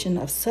contemplation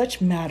of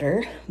such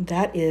matter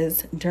that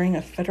is during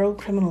a federal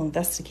criminal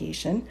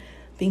investigation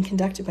being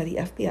conducted by the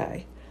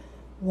FBI.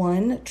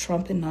 1.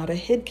 Trump and Nada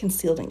hid,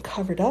 concealed, and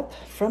covered up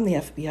from the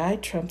FBI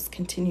Trump's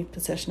continued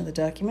possession of the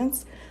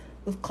documents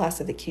with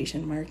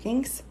classification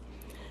markings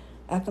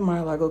at the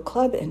Mar-a-Lago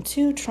Club. And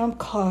 2. Trump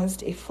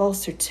caused a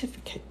false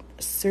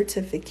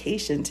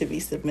certification to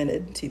be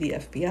submitted to the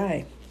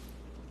FBI.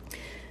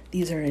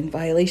 These are in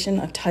violation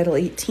of Title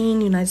 18,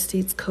 United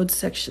States Code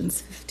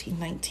Sections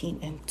 1519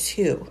 and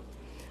 2.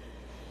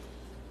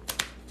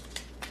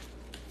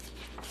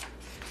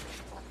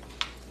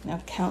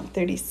 Now count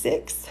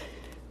 36.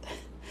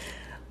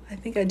 I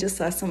think I just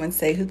saw someone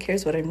say, who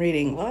cares what I'm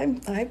reading? Well,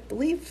 I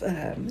believe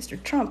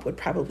Mr. Trump would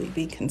probably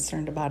be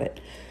concerned about it.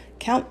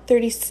 Count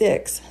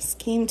 36,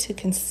 scheme to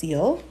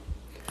conceal.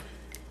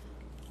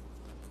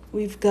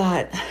 We've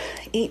got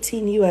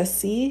 18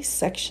 U.S.C.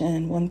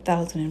 Section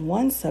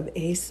 1001, sub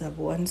A, sub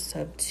 1,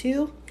 sub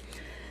 2.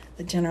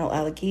 The general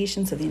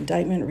allegations of the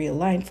indictment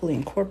realigned, fully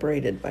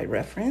incorporated by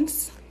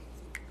reference.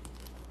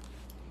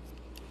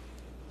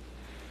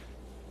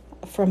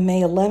 From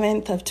May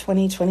 11th of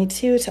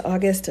 2022 to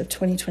August of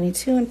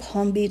 2022 in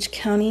Palm Beach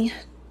County,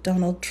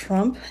 Donald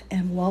Trump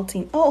and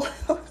Walter. Oh,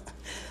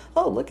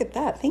 look at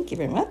that. Thank you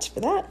very much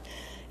for that.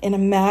 In a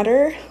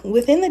matter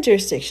within the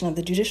jurisdiction of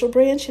the judicial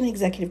branch and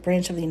executive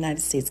branch of the United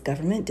States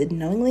government, did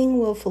knowingly and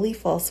willfully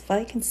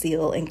falsify,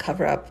 conceal, and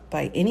cover up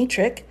by any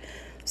trick,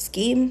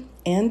 scheme,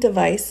 and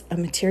device a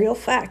material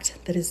fact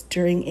that is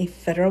during a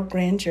federal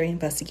grand jury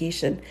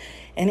investigation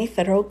and a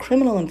federal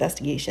criminal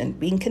investigation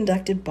being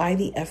conducted by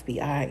the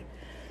FBI.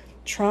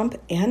 Trump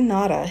and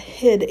Nada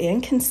hid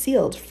and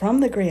concealed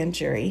from the grand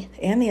jury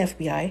and the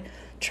FBI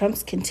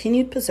Trump's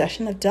continued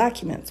possession of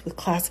documents with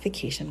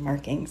classification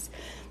markings.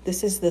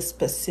 This is the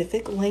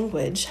specific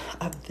language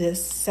of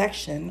this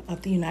section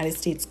of the United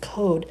States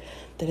Code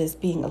that is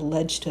being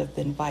alleged to have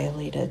been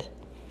violated.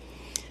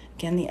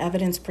 Again, the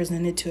evidence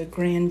presented to a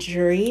grand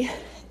jury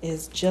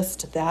is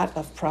just that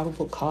of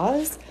probable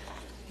cause,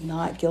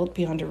 not guilt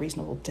beyond a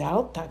reasonable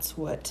doubt. That's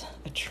what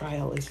a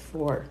trial is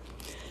for.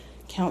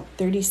 Count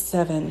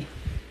 37,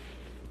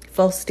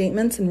 false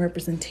statements and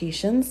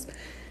representations,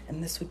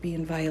 and this would be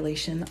in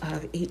violation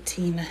of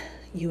 18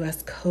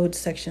 U.S. Code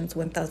Sections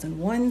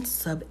 1001,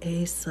 sub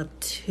A, sub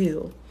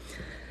 2.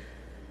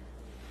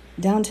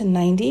 Down to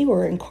 90,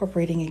 we're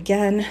incorporating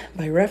again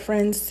by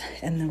reference,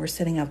 and then we're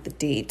setting out the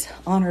date.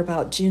 On or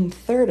about June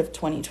 3rd of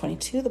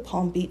 2022, the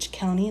Palm Beach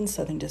County and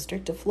Southern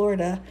District of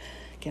Florida.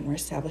 Again, we're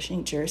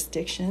establishing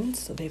jurisdiction,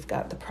 so they've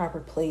got the proper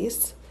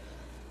place.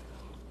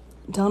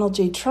 Donald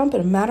J. Trump,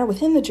 in a matter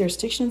within the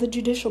jurisdiction of the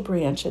judicial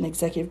branch and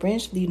executive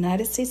branch of the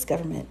United States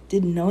government,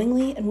 did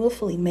knowingly and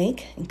willfully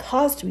make and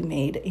cause to be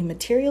made a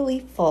materially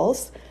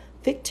false,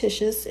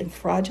 fictitious, and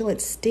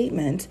fraudulent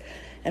statement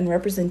and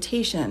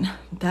representation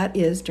that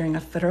is during a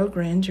federal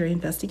grand jury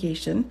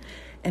investigation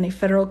and a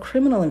federal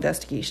criminal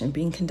investigation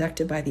being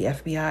conducted by the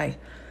FBI.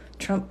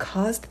 Trump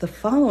caused the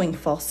following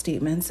false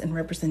statements and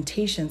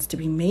representations to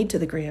be made to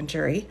the grand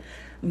jury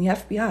and the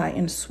FBI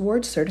in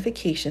sword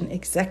certification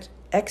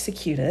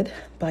executed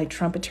by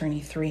Trump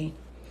Attorney 3.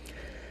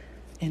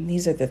 And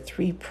these are the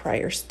 3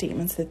 prior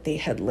statements that they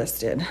had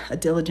listed. A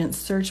diligent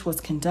search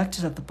was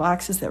conducted of the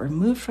boxes that were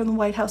moved from the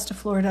White House to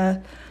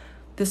Florida.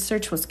 This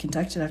search was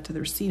conducted after the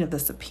receipt of the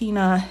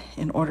subpoena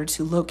in order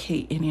to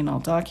locate any and all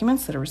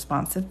documents that are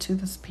responsive to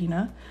the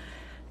subpoena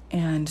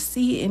and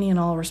see any and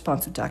all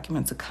responsive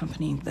documents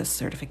accompanying this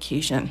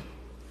certification.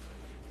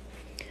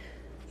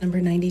 Number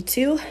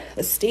 92,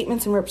 the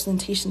statements and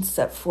representations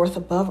set forth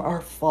above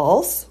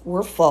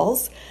were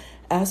false,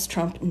 as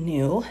Trump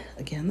knew.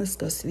 Again, this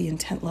goes to the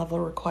intent level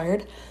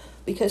required,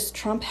 because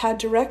Trump had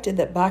directed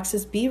that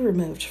boxes be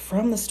removed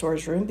from the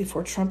storage room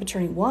before Trump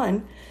Attorney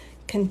 1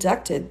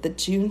 conducted the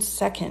June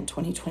 2nd,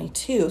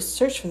 2022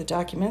 search for the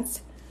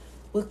documents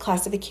with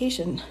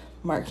classification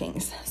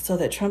markings, so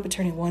that Trump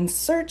Attorney 1's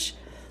search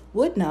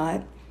would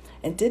not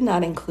and did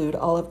not include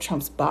all of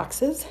Trump's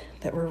boxes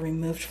that were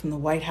removed from the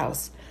White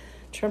House.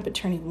 Trump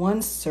Attorney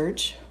 1's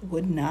search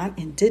would not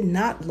and did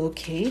not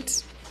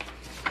locate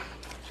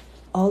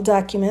all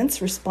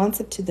documents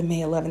responsive to the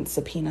May 11th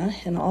subpoena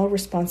and all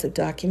responsive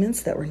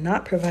documents that were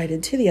not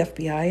provided to the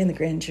FBI and the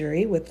grand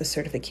jury with the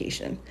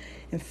certification.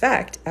 In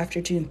fact,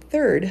 after June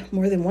 3rd,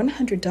 more than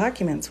 100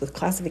 documents with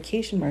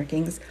classification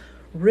markings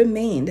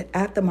remained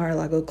at the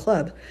Mar-a-Lago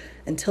club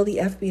until the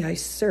FBI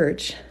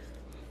search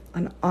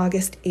on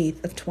August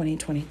 8th of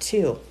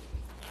 2022.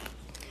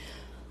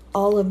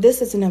 All of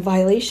this is in a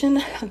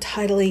violation of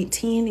Title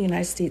 18, the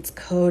United States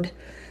Code,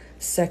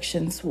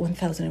 Sections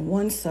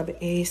 1001, Sub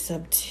A,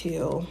 Sub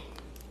 2.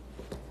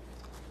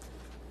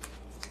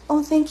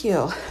 Oh, thank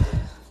you.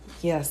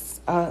 Yes,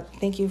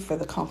 thank you for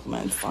the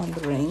compliments on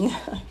the ring.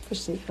 I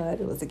appreciate that.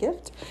 It was a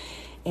gift.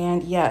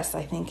 And yes,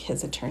 I think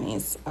his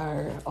attorneys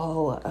are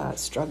all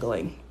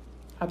struggling,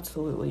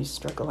 absolutely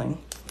struggling.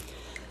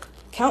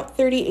 Count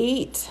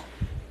 38.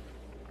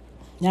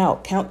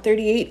 Now, count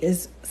 38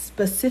 is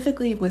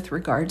specifically with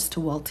regards to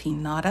Waltine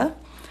Nada.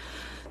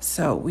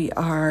 So we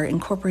are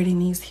incorporating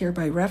these here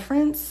by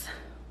reference.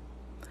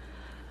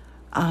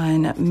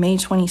 On May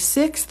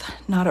 26th,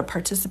 Nada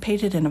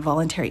participated in a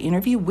voluntary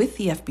interview with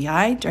the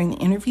FBI. During the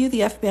interview,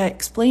 the FBI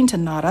explained to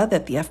Nada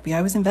that the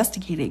FBI was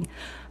investigating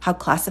how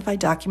classified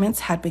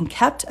documents had been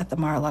kept at the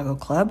Mar-a-Lago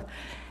club,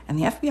 and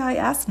the FBI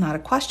asked Nada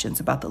questions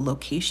about the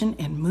location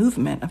and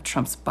movement of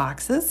Trump's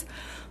boxes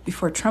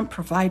before Trump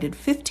provided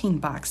 15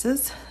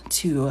 boxes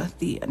to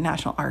the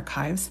National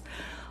Archives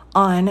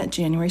on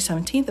January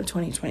 17th of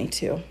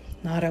 2022.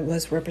 Nada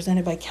was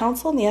represented by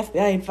counsel, and the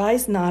FBI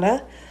advised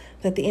Nada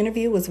that the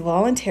interview was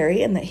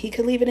voluntary and that he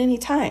could leave at any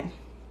time.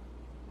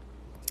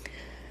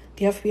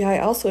 The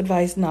FBI also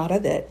advised Nada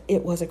that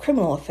it was a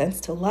criminal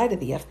offense to lie to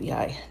the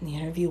FBI, and the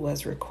interview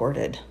was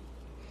recorded.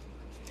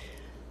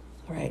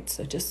 All right,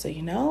 so just so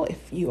you know,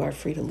 if you are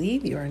free to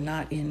leave, you are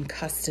not in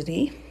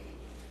custody.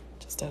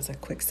 Just as a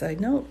quick side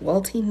note,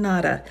 Waltine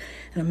Nada,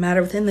 in a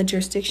matter within the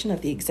jurisdiction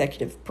of the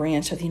executive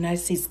branch of the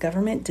United States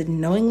government, did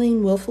knowingly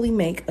and willfully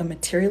make a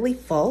materially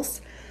false,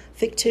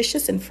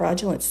 fictitious, and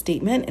fraudulent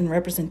statement and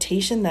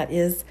representation that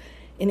is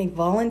in a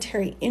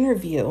voluntary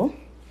interview,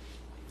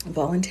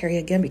 voluntary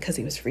again because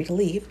he was free to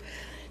leave,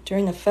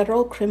 during a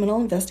federal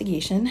criminal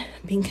investigation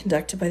being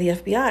conducted by the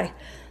FBI.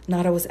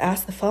 Nada was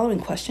asked the following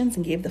questions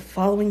and gave the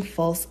following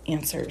false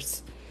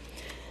answers.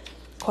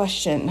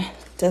 Question: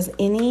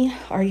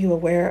 are you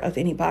aware of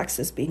any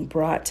boxes being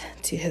brought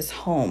to his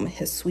home,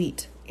 his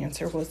suite?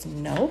 Answer was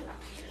no.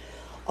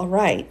 All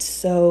right,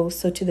 so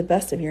to the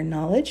best of your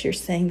knowledge, you're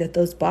saying that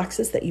those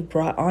boxes that you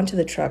brought onto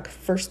the truck,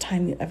 first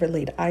time you ever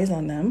laid eyes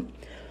on them,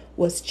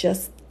 was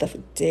just the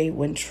day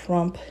when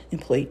Trump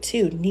employee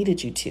 2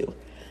 needed you to.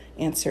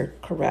 Answer: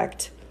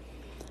 correct.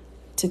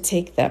 To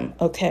take them.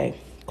 Okay.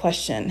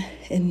 Question: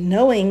 in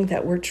knowing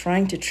that we're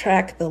trying to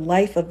track the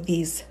life of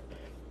these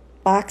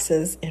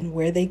boxes and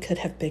where they could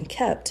have been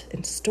kept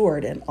and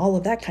stored and all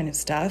of that kind of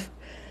stuff.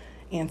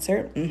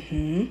 Answer: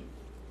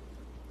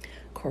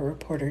 Court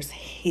reporters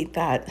hate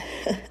that.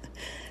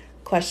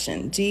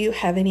 Question: do you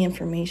have any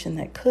information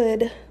that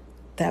could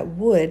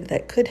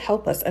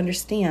help us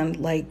understand,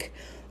 like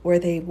where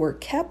they were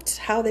kept,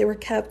 how they were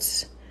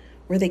kept,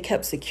 were they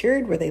kept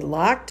secured, were they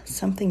locked,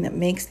 something that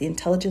makes the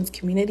intelligence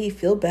community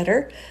feel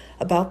better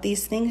about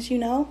these things, you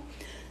know?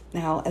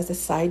 Now, as a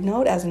side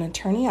note, as an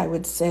attorney, I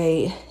would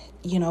say,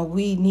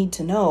 we need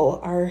to know,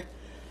 our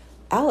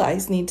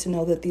allies need to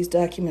know that these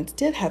documents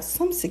did have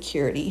some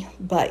security,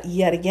 but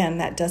yet again,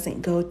 that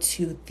doesn't go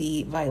to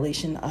the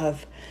violation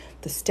of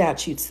the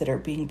statutes that are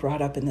being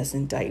brought up in this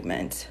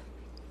indictment.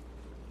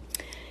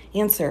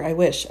 Answer: I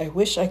wish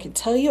I could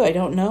tell you. I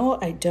don't know.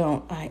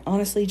 I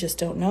honestly just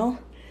don't know.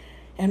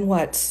 And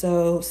what?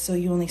 So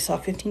you only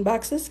saw 17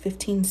 boxes? The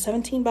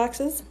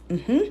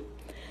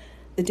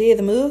day of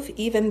the move,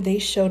 even they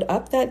showed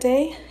up that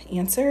day?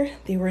 Answer: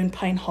 they were in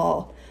Pine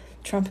Hall.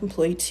 Trump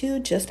employee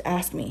 2 just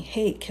asked me,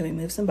 hey, can we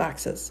move some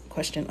boxes?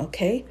 Question: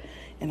 okay.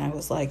 And I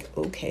was like,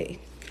 okay.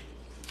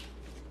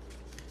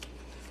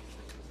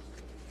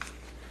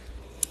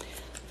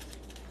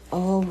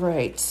 All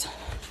right.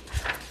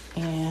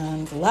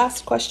 And the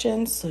last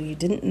question: so you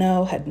didn't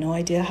know, had no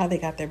idea how they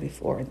got there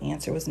before? And the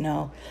answer was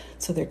no.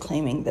 So they're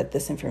claiming that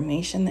this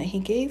information that he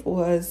gave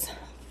was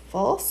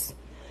false.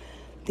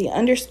 The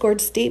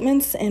underscored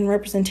statements and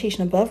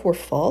representation above were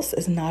false,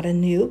 as Nada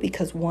knew,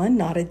 because one,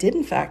 Nada did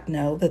in fact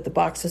know that the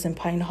boxes in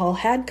Pine Hall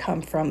had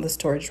come from the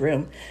storage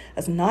room,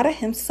 as Nada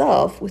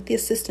himself, with the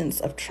assistance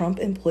of Trump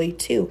employee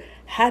 2,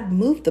 had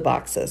moved the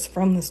boxes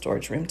from the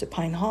storage room to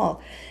Pine Hall.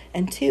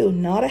 And two,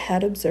 Nada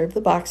had observed the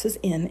boxes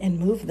in and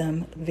moved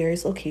them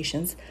various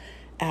locations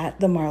at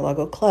the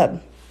Mar-a-Lago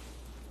club.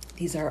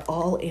 These are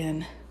all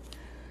in.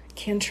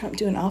 Can Trump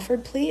do an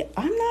Alford plea?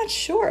 I'm not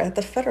sure at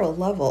the federal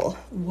level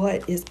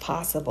what is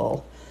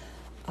possible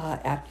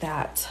at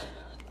that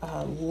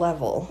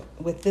level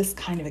with this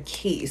kind of a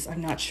case.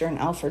 I'm not sure an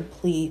Alford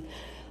plea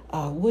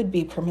would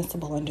be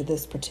permissible under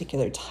this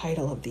particular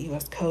title of the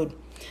U.S. Code.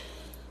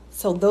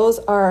 So those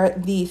are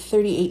the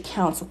 38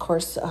 counts. Of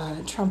course,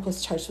 Trump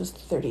was charged with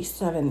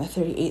 37. The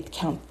 38th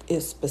count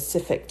is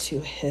specific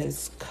to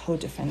his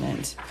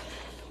co-defendant.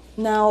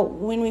 Now,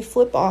 when we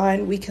flip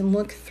on, we can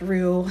look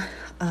through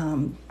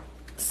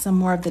some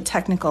more of the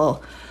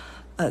technical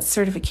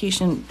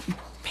certification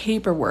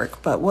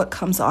paperwork, but what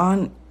comes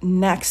on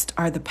next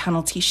are the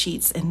penalty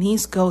sheets, and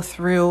these go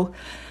through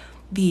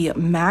the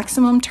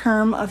maximum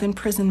term of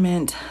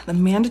imprisonment, the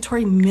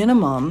mandatory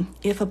minimum,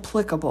 if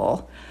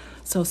applicable.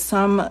 So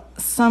some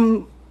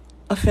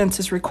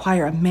offenses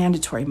require a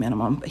mandatory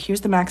minimum, but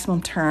here's the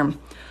maximum term,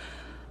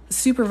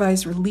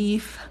 supervised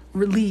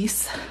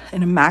release,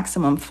 and a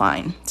maximum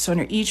fine. So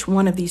under each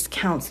one of these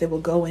counts, they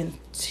will go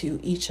into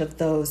each of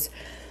those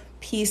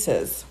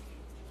pieces.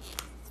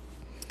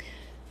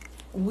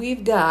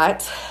 We've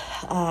got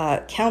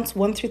counts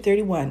 1 through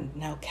 31.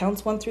 Now,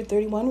 counts 1 through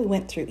 31, we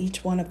went through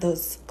each one of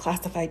those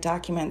classified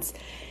documents.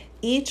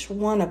 Each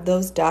one of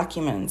those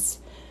documents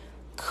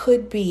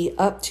could be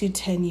up to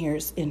 10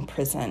 years in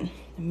prison.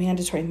 The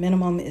mandatory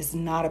minimum is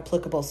not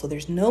applicable, so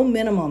there's no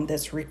minimum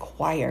that's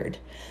required.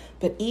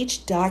 But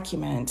each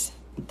document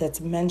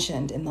that's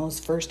mentioned in those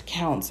first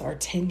counts are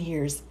 10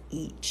 years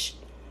each.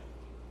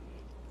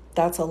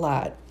 That's a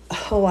lot.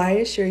 Oh, I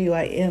assure you,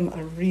 I am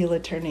a real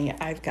attorney.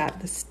 I've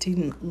got the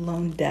student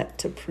loan debt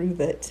to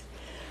prove it.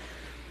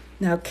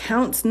 Now,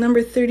 counts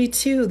number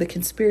 32, the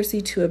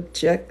conspiracy to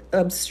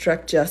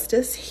obstruct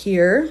justice.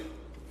 Here,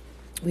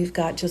 we've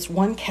got just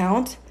one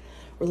count.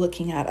 We're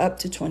looking at up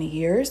to 20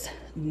 years,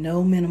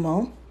 no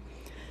minimal,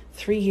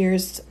 3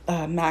 years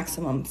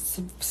maximum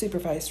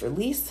supervised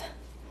release.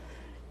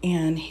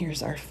 And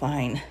here's our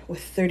fine.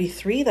 With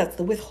 33, that's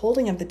the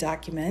withholding of the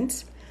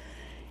document.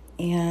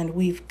 And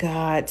we've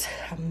got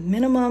a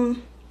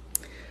minimum,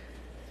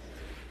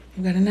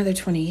 we've got another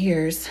 20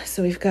 years.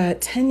 So we've got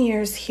 10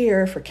 years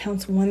here for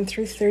counts 1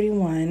 through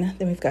 31.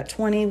 Then we've got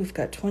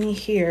 20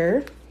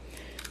 here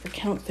for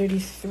count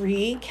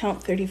 33.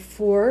 Count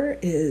 34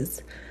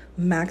 is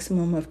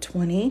maximum of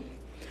 20.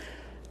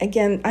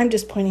 Again, I'm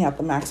just pointing out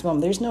the maximum.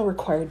 There's no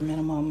required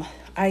minimum.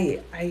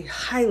 I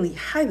highly,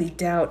 highly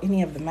doubt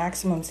any of the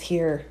maximums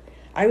here.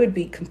 I would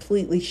be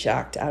completely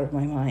shocked out of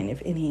my mind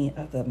if any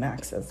of the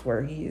maxes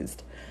were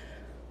used.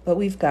 But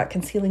we've got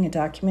concealing a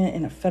document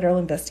in a federal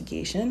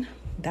investigation.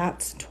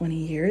 That's 20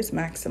 years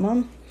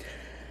maximum.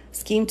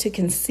 Scheme to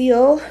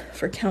conceal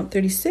for count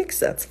 36,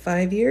 that's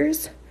 5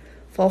 years.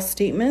 False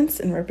statements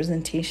and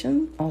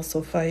representation,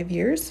 also 5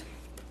 years.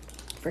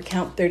 For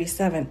count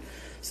 37,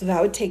 so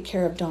that would take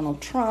care of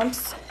Donald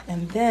Trump's.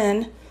 And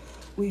then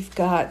we've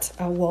got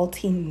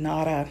Walty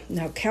Nada.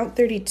 Now, count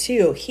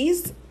 32,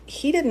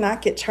 he did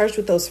not get charged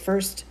with those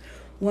first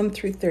 1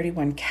 through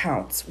 31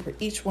 counts, where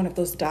each one of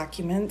those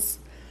documents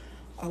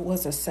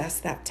was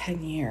assessed that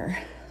 10-year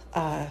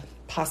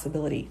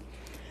possibility.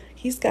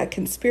 He's got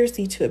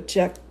conspiracy to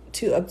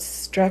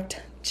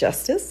obstruct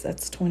justice,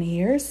 that's 20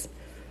 years.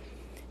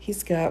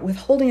 He's got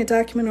withholding a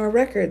document or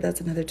record, that's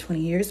another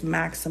 20 years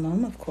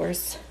maximum, of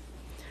course.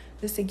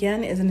 This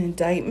again is an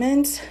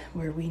indictment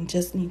where we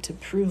just need to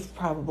prove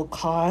probable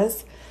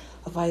cause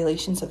of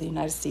violations of the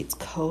United States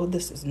Code.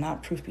 This is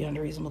not proof beyond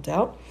a reasonable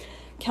doubt.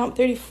 Count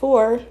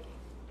 34,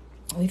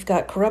 we've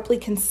got corruptly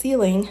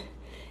concealing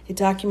a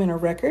document or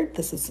record.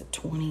 This is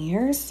 20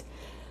 years.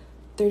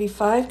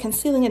 35,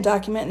 concealing a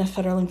document in a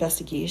federal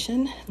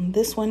investigation. And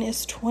this one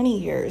is 20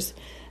 years.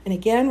 And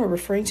again, we're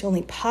referring to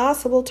only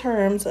possible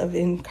terms of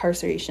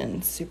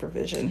incarceration,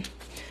 supervision,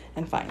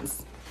 and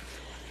fines.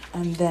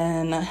 And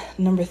then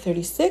number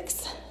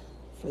 36,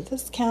 for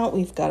this count,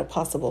 we've got a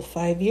possible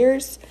 5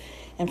 years.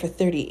 And for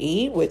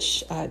 38,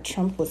 which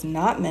Trump was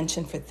not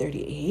mentioned for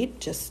 38,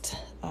 just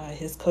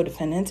his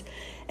co-defendant,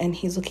 and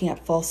he's looking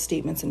at false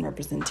statements and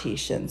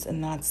representations,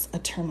 and that's a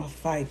term of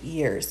 5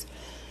 years.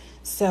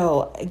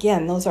 So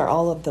again, those are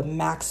all of the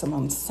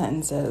maximum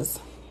sentences.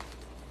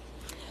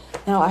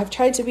 Now, I've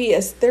tried to be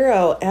as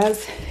thorough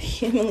as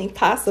humanly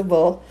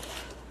possible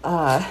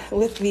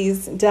with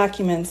these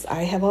documents.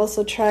 I have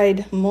also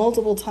tried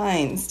multiple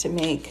times to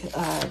make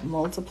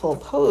multiple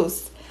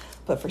posts,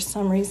 but for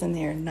some reason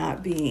they are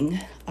not being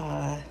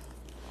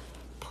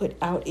put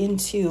out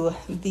into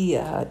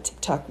the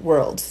TikTok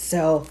world.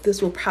 So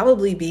this will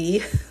probably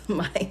be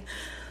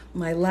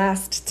my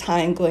last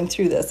time going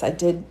through this. I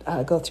did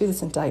go through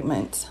this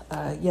indictment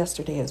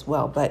yesterday as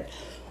well, but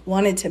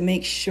wanted to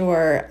make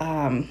sure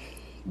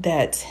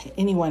that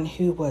anyone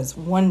who was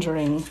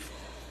wondering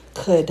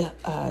could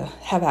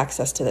have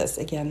access to this.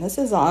 Again, this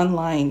is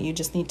online. You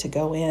just need to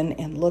go in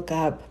and look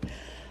up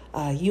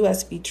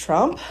US v.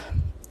 Trump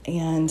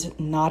and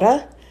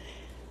NADA.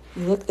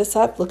 You look this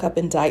up, look up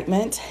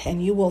indictment,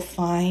 and you will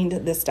find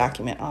this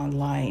document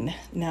online.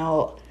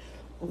 Now,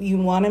 you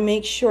want to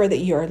make sure that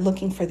you're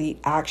looking for the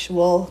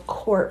actual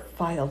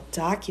court-filed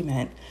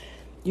document.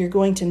 You're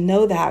going to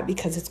know that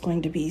because it's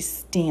going to be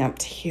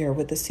stamped here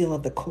with the seal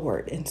of the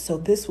court. And so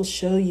this will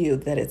show you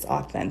that it's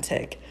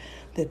authentic,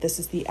 that this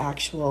is the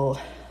actual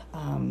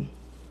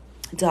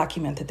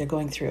document that they're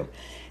going through.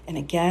 And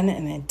again,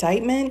 an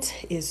indictment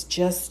is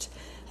just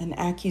an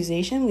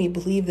accusation. We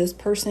believe this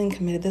person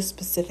committed this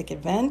specific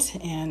event,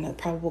 and the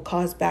probable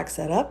cause backs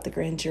that up. The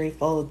grand jury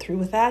followed through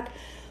with that.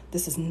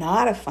 This is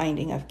not a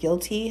finding of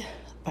guilty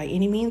by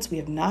any means. We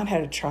have not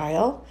had a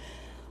trial.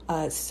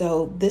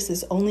 So this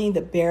is only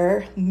the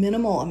bare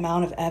minimal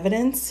amount of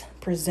evidence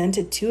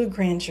presented to a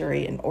grand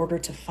jury in order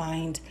to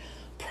find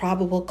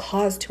probable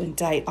cause to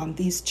indict on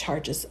these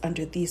charges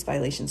under these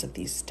violations of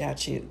these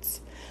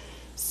statutes.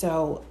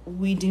 So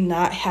we do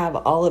not have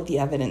all of the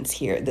evidence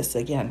here. This,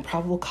 again,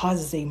 probable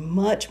cause is a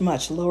much,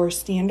 much lower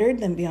standard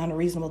than beyond a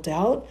reasonable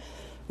doubt.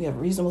 We have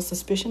reasonable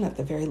suspicion at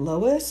the very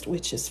lowest,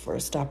 which is for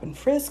a stop and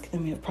frisk.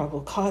 Then we have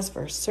probable cause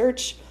for a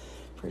search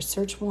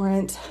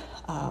warrant,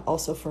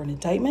 also for an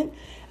indictment.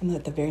 And then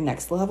at the very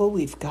next level,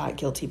 we've got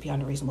guilty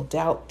beyond a reasonable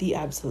doubt, the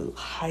absolute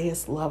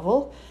highest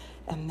level,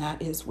 and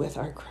that is with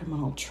our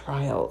criminal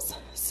trials.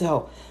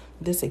 So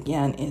this,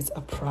 again, is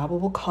a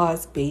probable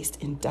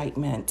cause-based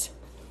indictment.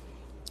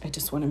 I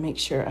just want to make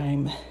sure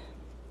I'm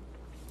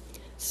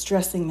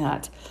stressing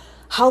that.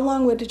 How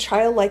long would a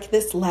trial like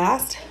this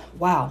last?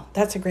 Wow,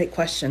 that's a great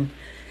question.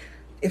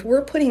 If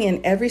we're putting in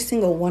every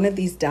single one of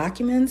these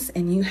documents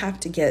and you have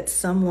to get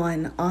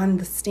someone on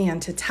the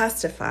stand to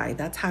testify,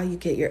 that's how you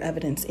get your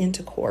evidence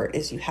into court,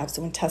 is you have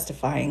someone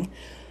testifying.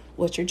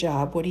 What's your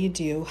job? What do you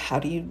do?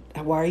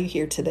 Why are you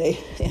here today?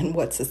 And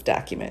what's this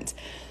document?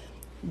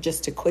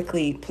 Just to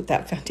quickly put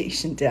that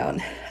foundation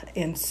down.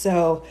 And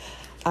so,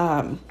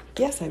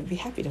 yes, I'd be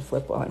happy to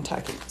flip while I'm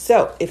talking.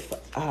 So if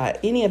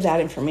any of that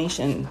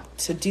information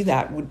to do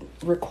that would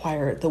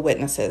require the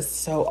witnesses.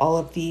 So all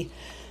of the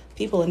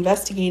people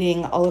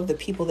investigating, all of the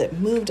people that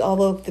moved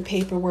all of the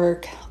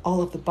paperwork,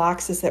 all of the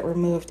boxes that were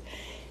moved,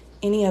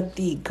 any of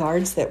the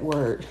guards that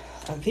were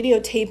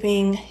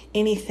videotaping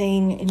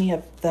anything, any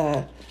of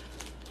the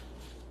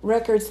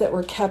records that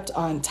were kept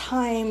on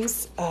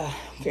times,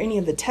 for any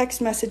of the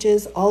text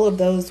messages, all of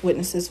those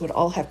witnesses would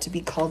all have to be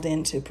called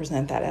in to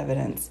present that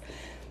evidence.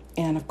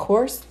 And of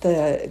course,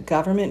 the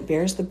government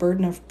bears the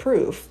burden of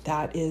proof.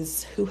 That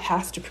is who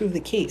has to prove the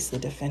case. The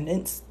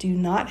defendants do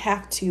not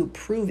have to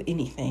prove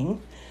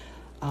anything.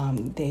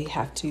 They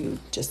have to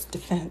just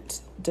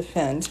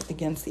defend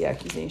against the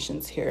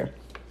accusations here.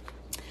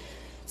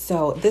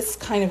 So this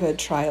kind of a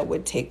trial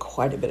would take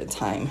quite a bit of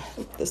time.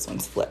 This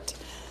one's flipped.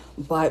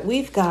 But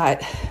we've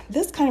got,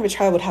 this kind of a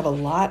trial would have a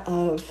lot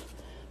of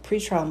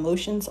pretrial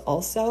motions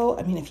also.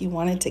 I mean, if you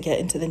wanted to get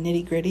into the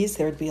nitty gritties,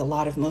 there would be a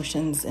lot of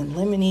motions in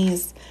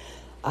limines.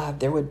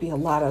 There would be a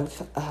lot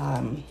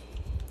of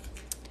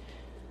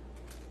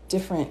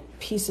different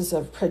pieces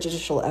of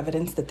prejudicial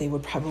evidence that they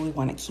would probably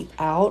want to keep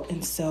out.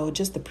 And so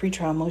just the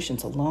pretrial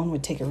motions alone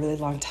would take a really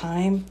long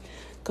time.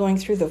 Going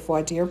through the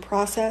voir dire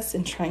process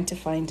and trying to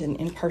find an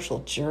impartial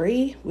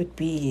jury would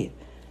be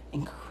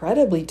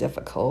incredibly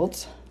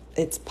difficult.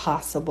 It's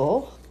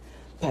possible,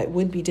 but it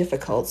would be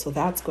difficult. So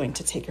that's going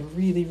to take a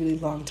really, really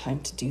long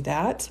time to do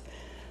that.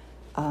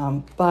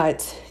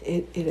 But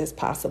it is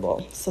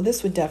possible. So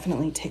this would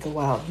definitely take a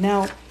while.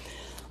 Now,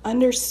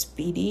 under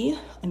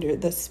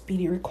the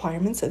speedy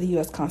requirements of the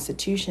U.S.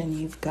 Constitution,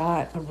 you've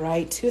got a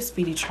right to a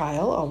speedy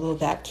trial, although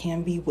that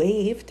can be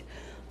waived,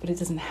 but it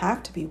doesn't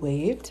have to be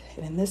waived.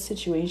 And in this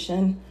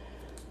situation,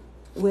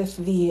 with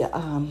the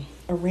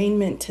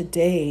arraignment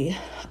today,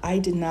 I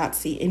did not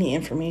see any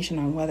information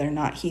on whether or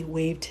not he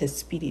waived his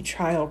speedy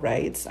trial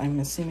rights. I'm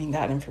assuming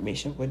that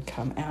information would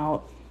come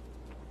out.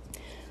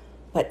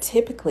 But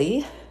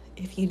typically,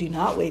 if you do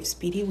not waive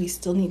speedy, we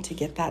still need to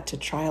get that to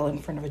trial in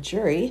front of a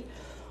jury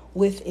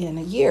within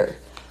a year.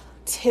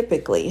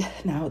 Typically,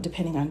 now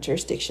depending on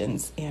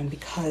jurisdictions and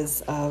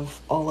because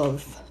of all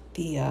of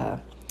the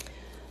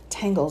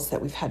tangles that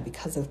we've had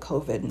because of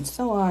COVID and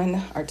so on,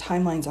 our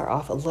timelines are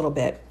off a little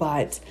bit.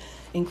 But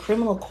in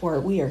criminal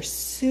court, we are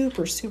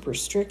super, super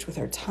strict with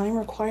our time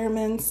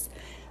requirements.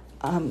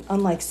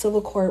 Unlike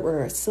civil court,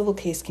 where a civil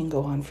case can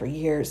go on for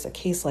years, a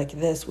case like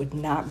this would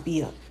not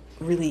be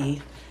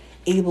really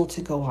able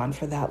to go on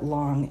for that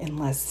long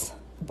unless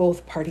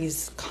both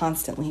parties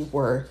constantly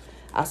were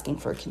asking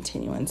for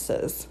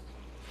continuances.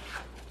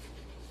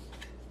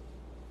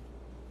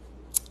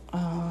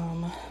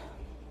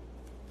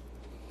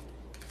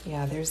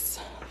 Yeah,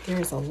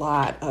 there's a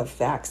lot of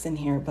facts in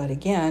here, but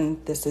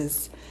again, this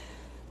is,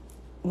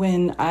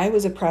 when I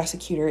was a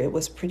prosecutor, it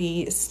was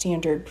pretty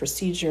standard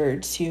procedure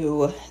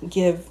to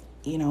give,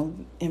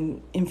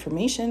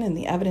 information and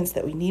the evidence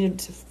that we needed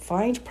to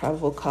find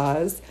probable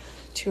cause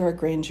to our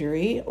grand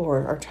jury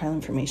or our trial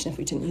information if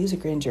we didn't use a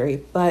grand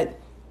jury. But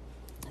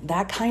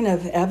that kind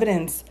of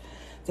evidence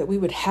that we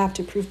would have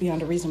to prove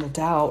beyond a reasonable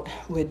doubt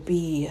would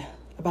be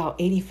about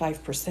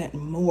 85%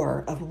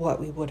 more of what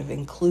we would have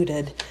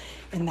included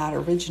in that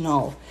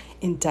original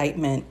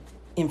indictment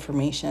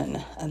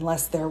information,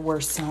 unless there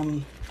were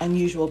some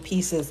unusual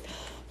pieces.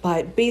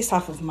 But based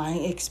off of my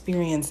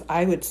experience,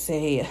 I would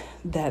say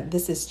that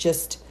this is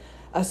just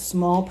a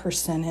small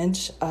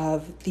percentage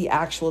of the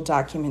actual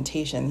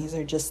documentation. These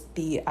are just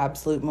the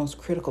absolute most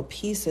critical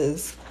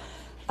pieces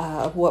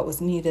of what was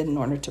needed in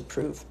order to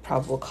prove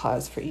probable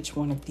cause for each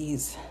one of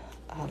these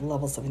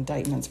levels of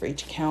indictments, for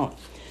each count,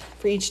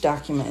 for each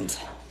document.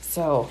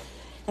 So,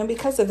 and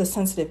because of the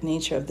sensitive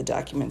nature of the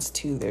documents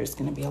too, there's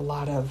going to be a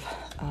lot of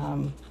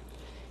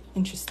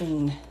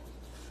interesting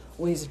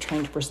ways of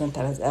trying to present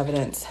that as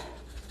evidence.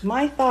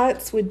 My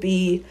thoughts would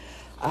be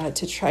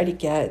to try to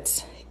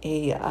get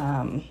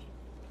a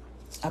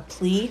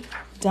plea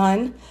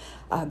done.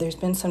 There's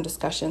been some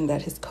discussion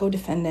that his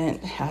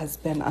co-defendant has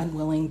been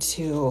unwilling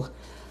to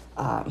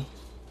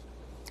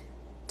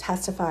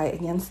testify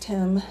against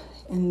him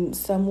in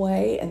some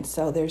way, and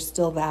so there's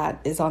still that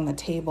is on the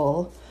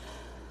table.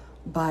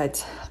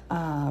 But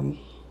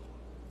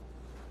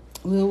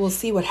we will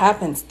see what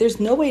happens. There's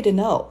no way to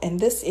know, and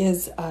this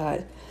is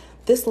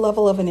this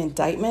level of an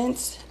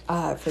indictment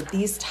for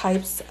these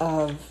types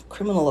of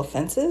criminal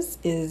offenses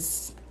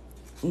is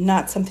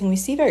not something we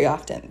see very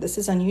often. This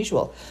is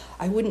unusual.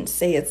 I wouldn't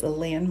say it's a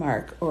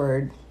landmark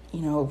or,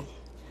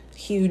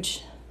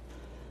 huge,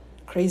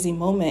 crazy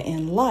moment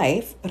in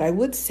life, but I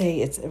would say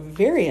it's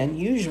very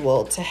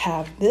unusual to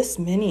have this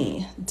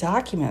many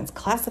documents,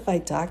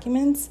 classified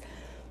documents,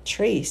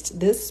 traced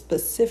this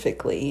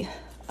specifically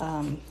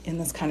in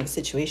this kind of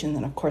situation.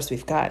 Then, of course,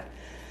 we've got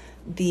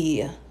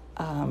the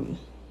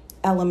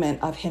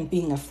element of him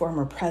being a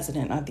former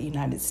president of the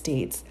United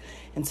States.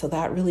 And so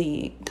that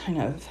really kind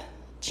of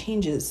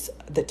changes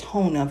the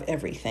tone of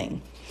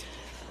everything.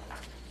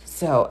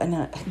 So,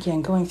 and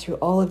again, going through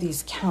all of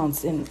these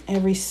counts in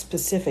every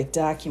specific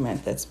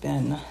document that's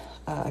been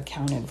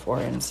accounted for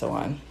and so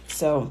on.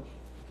 So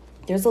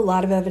there's a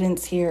lot of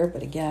evidence here,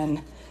 but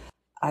again,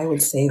 I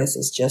would say this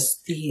is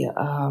just the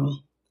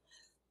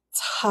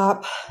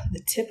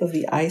tip of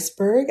the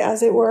iceberg,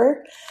 as it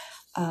were.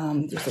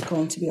 There's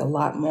going to be a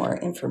lot more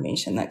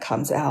information that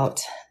comes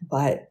out,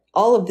 but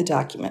all of the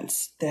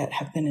documents that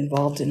have been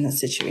involved in this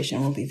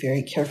situation will be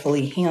very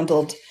carefully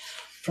handled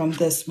from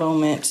this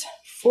moment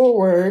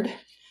forward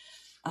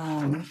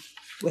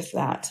with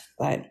that.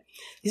 But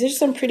these are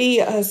some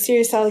pretty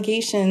serious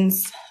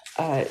allegations.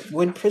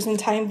 Would prison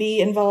time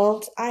be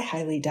involved? I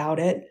highly doubt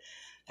it.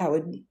 That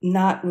would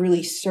not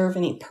really serve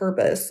any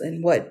purpose.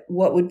 And what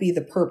would be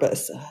the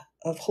purpose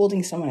of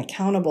holding someone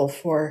accountable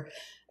for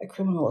a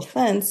criminal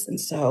offense?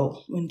 And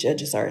so when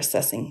judges are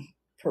assessing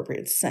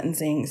appropriate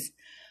sentencings,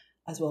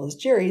 as well as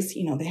juries,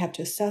 they have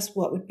to assess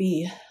what would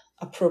be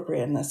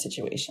appropriate in this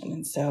situation.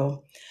 And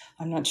so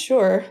I'm not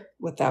sure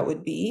what that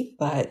would be,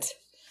 but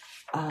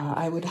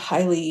I would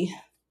highly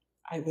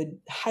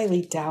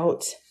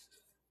doubt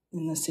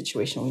in this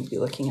situation we'd be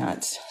looking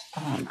at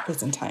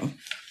prison time.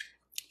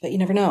 But you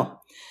never know.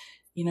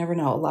 You never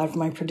know. A lot of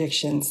my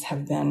predictions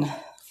have been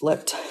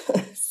flipped.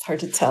 It's hard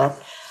to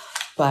tell.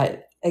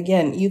 But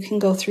again, you can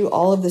go through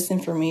all of this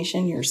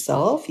information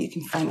yourself. You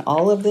can find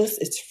all of this.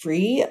 It's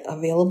free,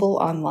 available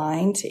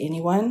online to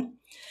anyone.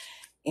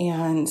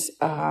 And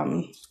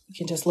you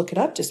can just look it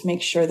up. Just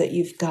make sure that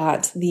you've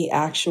got the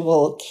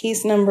actual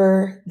case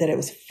number, that it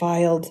was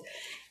filed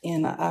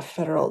in a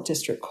federal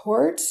district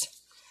court.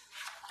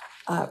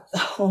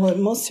 Well, it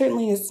most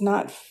certainly is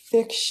not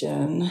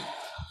fiction,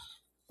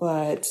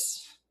 but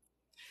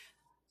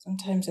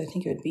sometimes I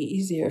think it would be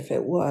easier if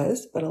it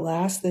was. But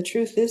alas, the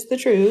truth is the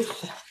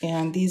truth.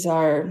 And these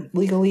are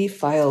legally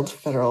filed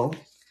federal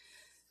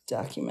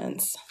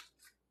documents.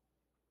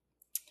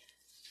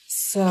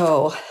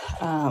 So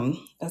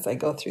as I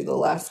go through the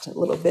last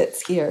little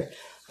bits here,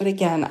 but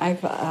again,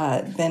 I've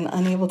been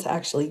unable to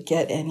actually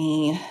get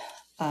any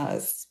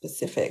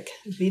specific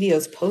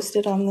videos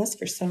posted on this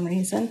for some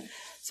reason.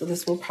 So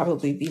this will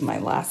probably be my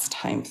last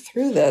time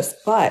through this.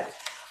 But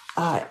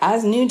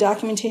as new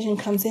documentation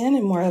comes in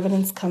and more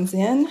evidence comes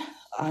in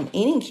on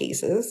any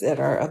cases that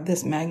are of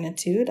this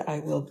magnitude, I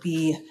will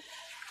be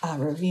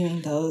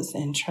reviewing those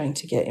and trying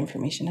to get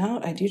information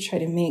out. I do try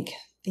to make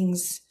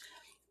things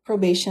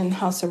probation,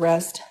 house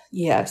arrest,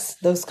 yes,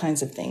 those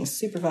kinds of things.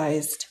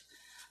 Supervised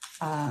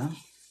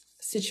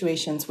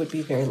situations would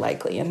be very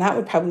likely, and that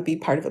would probably be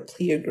part of a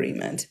plea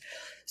agreement.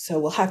 So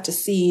we'll have to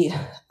see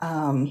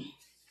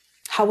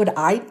how would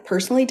I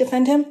personally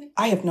defend him?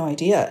 I have no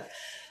idea.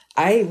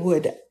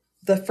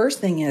 The first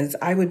thing is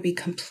I would be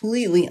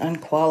completely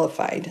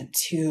unqualified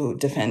to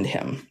defend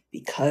him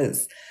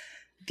because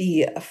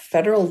the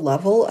federal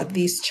level of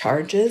these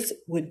charges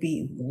would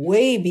be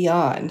way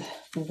beyond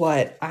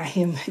what I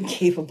am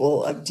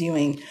capable of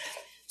doing.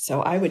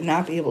 So I would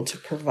not be able to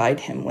provide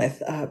him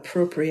with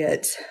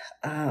appropriate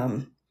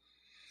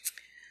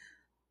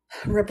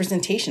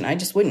representation. I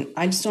just wouldn't.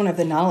 I just don't have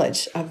the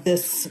knowledge of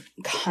this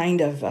kind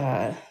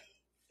of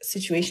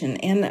situation.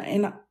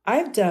 And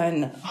I've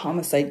done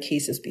homicide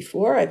cases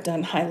before. I've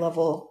done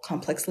high-level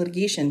complex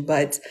litigation,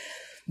 but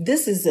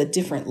this is a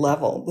different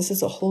level. This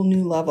is a whole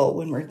new level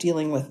when we're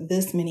dealing with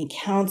this many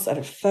counts at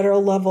a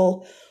federal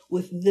level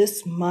with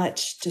this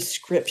much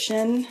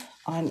description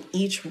on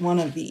each one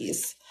of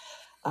these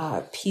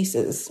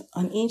pieces.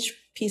 On each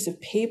piece of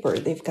paper,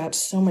 they've got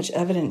so much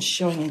evidence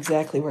showing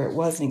exactly where it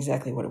was and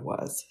exactly what it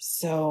was.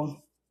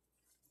 So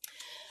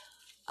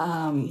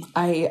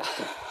I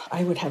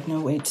would have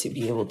no way to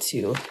be able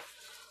to,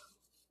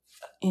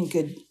 in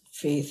good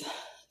faith,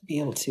 be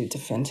able to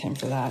defend him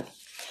for that.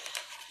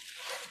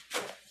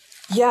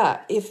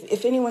 Yeah,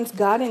 if anyone's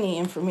got any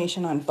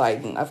information on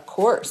Biden, of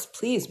course,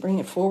 please bring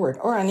it forward,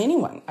 or on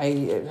anyone.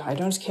 I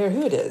don't care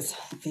who it is.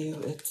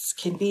 It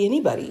can be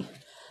anybody.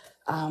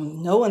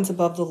 No one's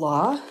above the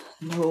law.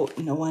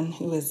 No one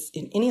who is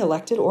in any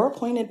elected or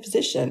appointed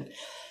position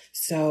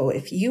So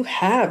if you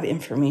have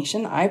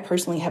information, I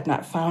personally have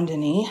not found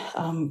any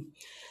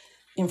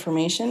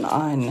information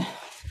on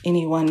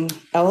anyone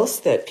else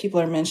that people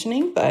are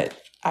mentioning, but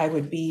I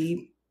would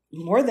be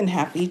more than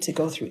happy to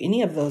go through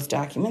any of those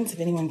documents if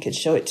anyone could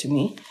show it to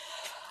me,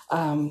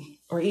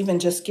 or even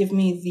just give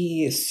me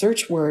the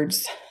search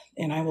words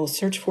and I will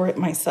search for it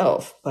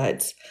myself.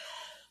 But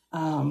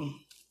can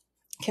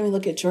we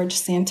look at George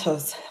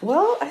Santos?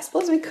 Well, I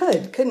suppose we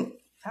could. Couldn't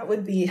that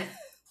would be,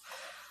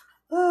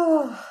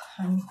 oh,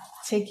 I'm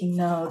taking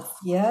notes.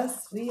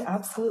 Yes, we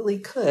absolutely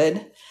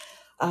could.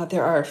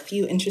 There are a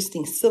few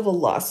interesting civil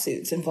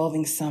lawsuits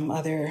involving some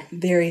other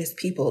various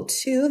people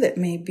too that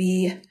may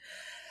be,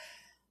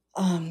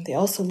 they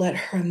also let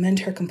her amend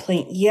her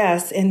complaint.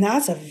 Yes, and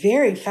that's a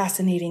very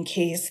fascinating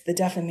case, the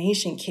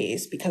defamation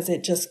case, because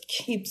it just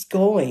keeps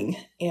going.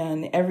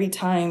 And every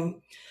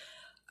time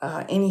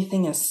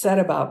anything is said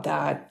about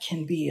that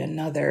can be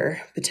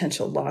another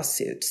potential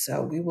lawsuit.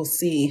 So we will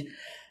see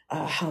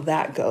how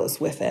that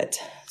goes with it.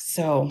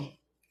 So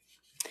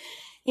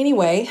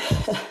anyway,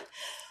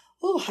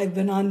 I've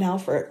been on now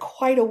for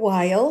quite a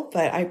while,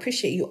 but I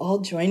appreciate you all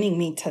joining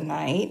me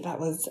tonight. That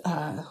was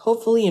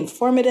hopefully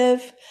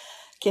informative.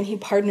 Can he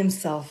pardon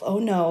himself? Oh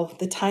no,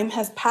 the time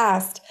has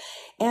passed.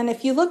 And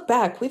if you look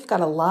back, we've got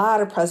a lot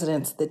of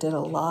presidents that did a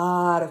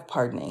lot of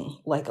pardoning,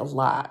 like a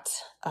lot.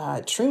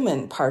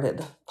 Truman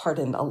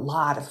pardoned a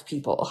lot of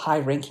people,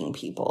 high-ranking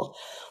people.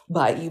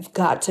 But you've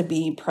got to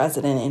be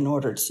president in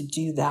order to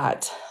do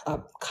that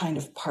kind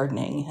of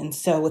pardoning. And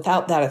so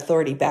without that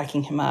authority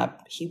backing him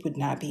up, he would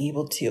not be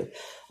able to.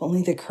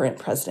 Only the current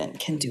president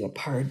can do a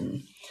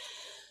pardon.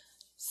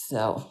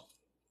 So,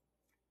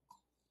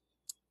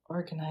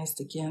 organized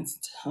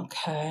against,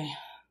 okay.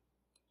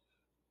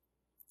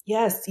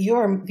 Yes, you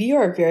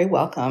are very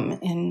welcome.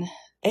 And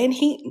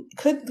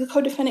could the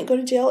co-defendant go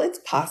to jail? It's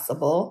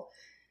possible.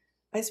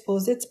 I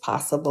suppose it's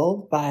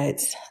possible,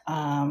 but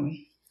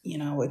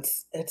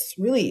it's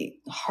really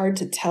hard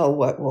to tell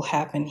what will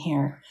happen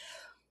here.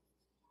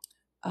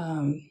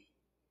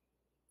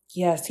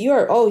 Yes, you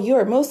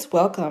are most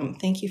welcome.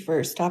 Thank you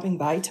for stopping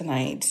by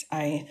tonight.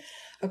 I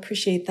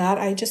appreciate that.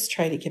 I just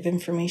try to give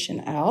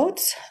information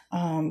out.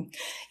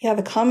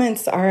 The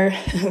comments are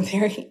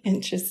very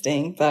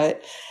interesting,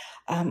 but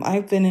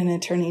I've been an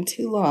attorney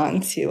too long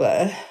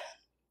to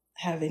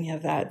have any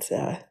of that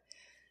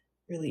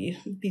really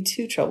be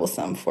too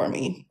troublesome for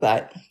me.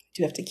 But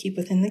do have to keep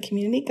within the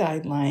community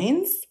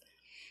guidelines.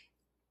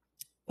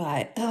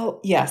 But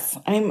yes,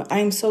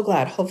 I'm so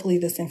glad. Hopefully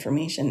this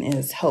information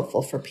is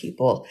helpful for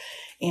people.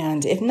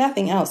 And if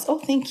nothing else,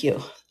 thank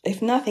you.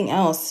 If nothing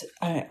else,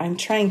 I'm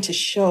trying to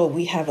show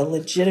we have a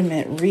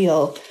legitimate,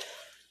 real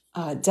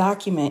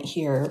document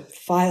here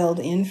filed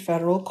in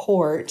federal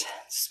court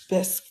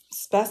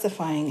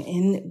specifying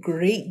in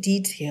great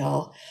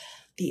detail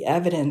the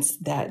evidence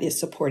that is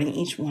supporting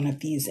each one of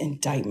these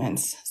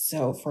indictments.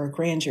 So for a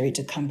grand jury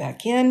to come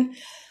back in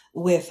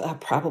with a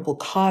probable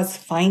cause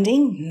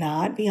finding,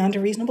 not beyond a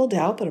reasonable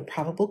doubt, but a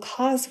probable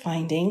cause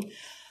finding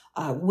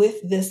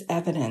with this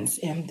evidence.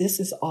 And this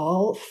is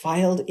all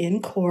filed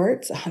in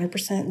court,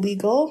 100%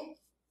 legal.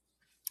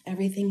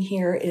 Everything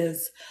here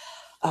is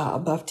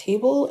above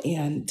table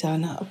and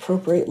done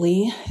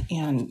appropriately.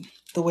 And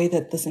the way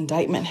that this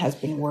indictment has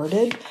been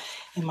worded,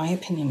 in my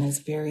opinion, is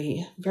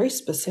very, very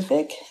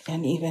specific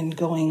and even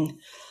going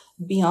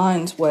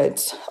beyond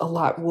what a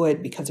lot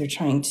would, because they're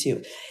trying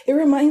to. It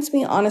reminds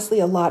me, honestly,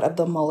 a lot of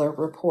the Mueller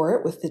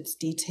report with its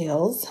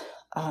details.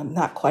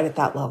 Not quite at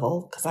that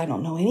level, because I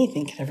don't know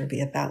anything could ever be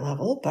at that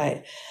level,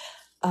 but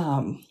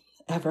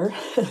ever.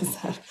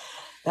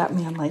 That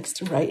man likes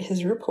to write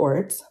his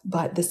reports,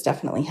 but this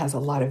definitely has a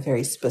lot of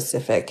very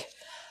specific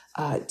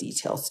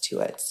details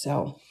to it.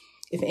 So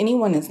if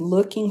anyone is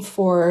looking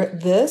for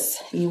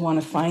this, you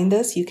want to find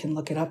this, you can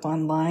look it up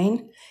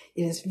online.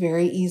 It is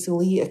very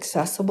easily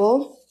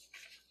accessible.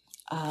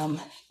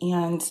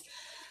 And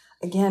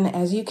again,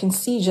 as you can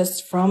see,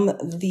 just from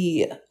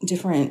the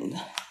different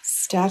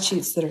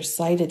statutes that are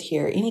cited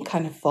here, any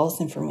kind of false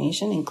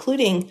information,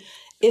 including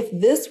if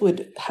this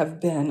would have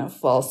been a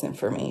false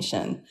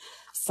information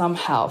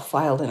somehow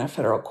filed in a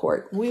federal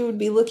court, we would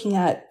be looking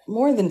at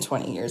more than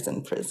 20 years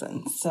in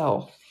prison.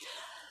 So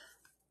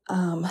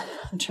I'm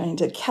trying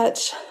to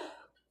catch.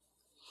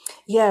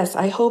 Yes,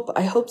 I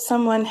hope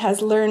someone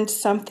has learned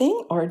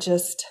something, or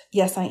just,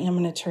 yes, I am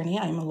an attorney.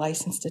 I'm a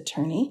licensed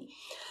attorney.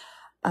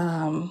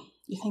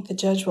 You think the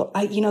judge will,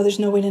 there's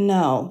no way to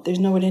know. There's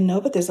no way to know,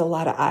 but there's a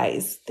lot of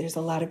eyes. There's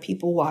a lot of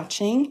people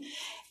watching.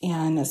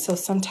 And so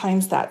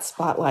sometimes that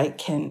spotlight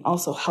can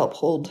also help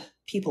hold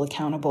people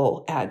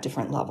accountable at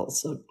different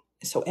levels.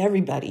 So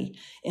everybody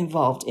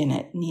involved in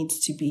it needs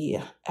to be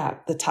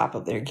at the top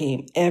of their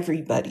game.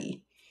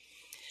 Everybody.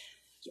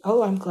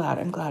 Oh, I'm glad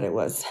it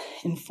was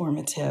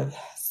informative.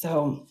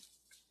 So,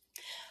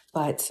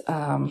 but,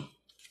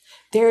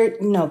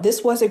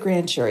 this was a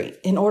grand jury.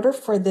 In order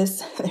for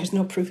this, there's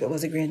no proof it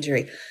was a grand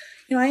jury.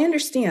 I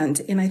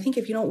understand. And I think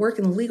if you don't work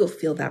in the legal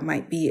field, that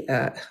might be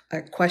a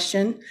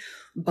question.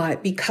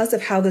 But because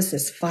of how this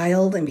is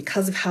filed and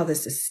because of how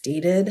this is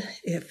stated,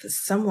 if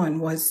someone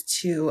was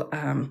to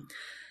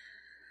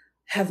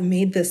have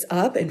made this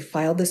up and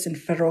filed this in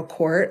federal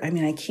court, I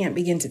mean, I can't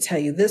begin to tell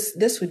you,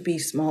 this would be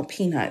small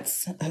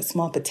peanuts,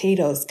 small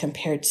potatoes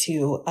compared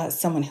to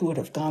someone who would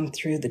have gone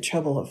through the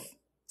trouble of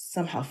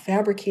somehow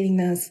fabricating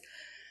this,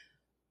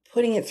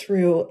 putting it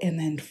through, and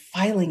then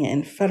filing it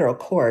in federal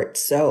court.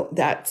 So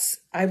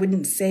I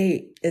wouldn't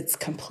say it's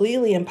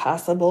completely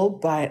impossible,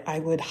 but I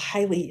would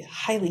highly,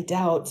 highly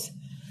doubt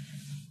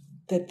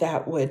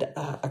that would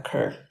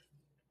occur.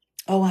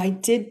 Oh, I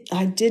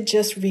did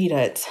just read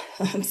it.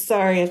 I'm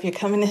sorry if you're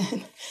coming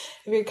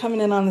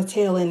in on the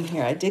tail end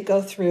here. I did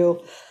go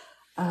through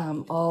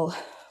all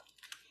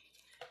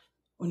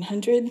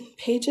 100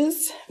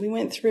 pages we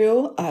went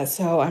through.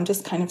 So I'm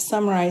just kind of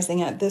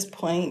summarizing at this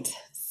point.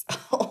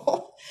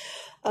 So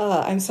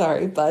I'm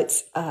sorry,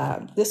 but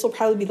this will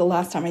probably be the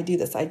last time I do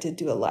this. I did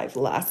do a live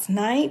last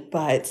night,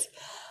 but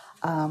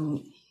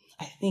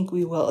I think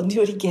we will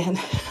do it again.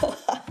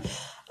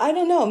 I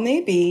don't know,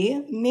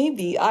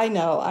 maybe, I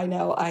know,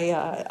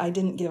 I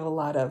didn't give a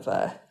lot of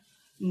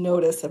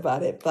notice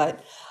about it,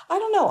 but I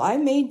don't know, I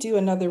may do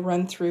another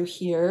run through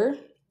here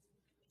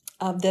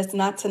of this,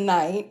 not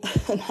tonight.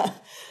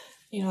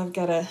 You know, I've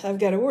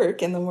got to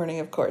work in the morning,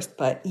 of course,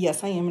 but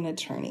yes, I am an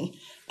attorney,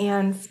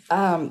 and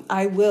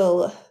I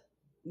will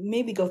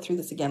maybe go through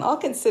this again. I'll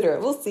consider it.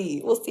 We'll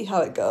see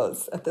how it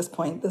goes at this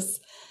point. This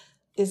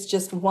is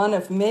just one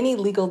of many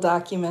legal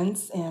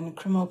documents and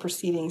criminal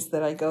proceedings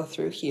that I go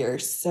through here.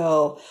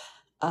 So,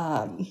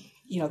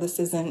 you know, this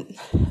isn't,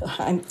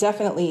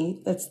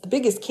 that's the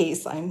biggest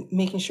case. I'm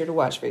making sure to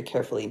watch very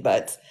carefully,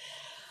 but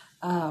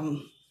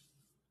I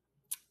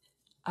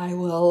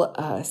will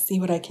see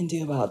what I can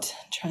do about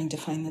trying to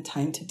find the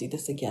time to do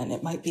this again.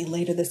 It might be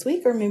later this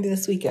week or maybe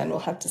this weekend. We'll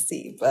have to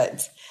see.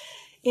 But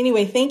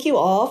anyway, thank you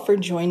all for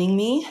joining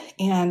me.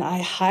 And I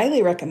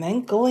highly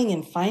recommend going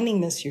and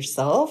finding this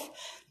yourself.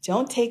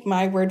 Don't take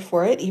my word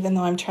for it, even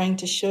though I'm trying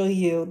to show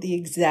you the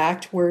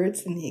exact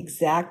words and the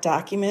exact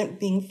document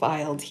being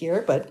filed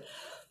here. But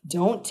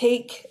don't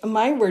take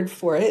my word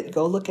for it.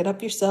 Go look it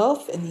up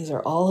yourself. And these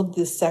are all of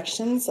the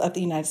sections of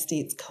the United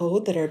States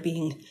Code that are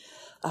being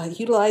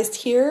utilized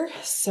here.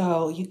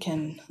 So you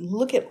can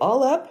look it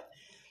all up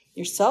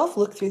yourself,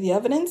 look through the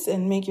evidence,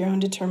 and make your own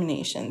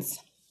determinations.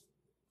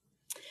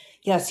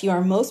 Yes, you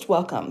are most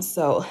welcome.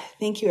 So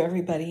thank you,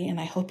 everybody, and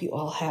I hope you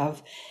all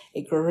have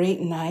a great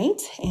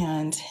night.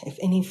 And if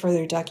any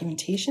further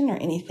documentation or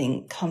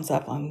anything comes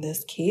up on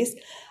this case,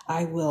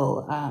 I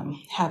will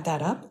have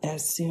that up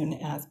as soon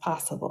as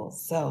possible.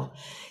 So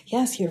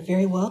yes, you're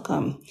very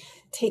welcome.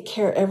 Take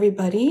care,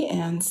 everybody,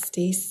 and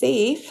stay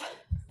safe.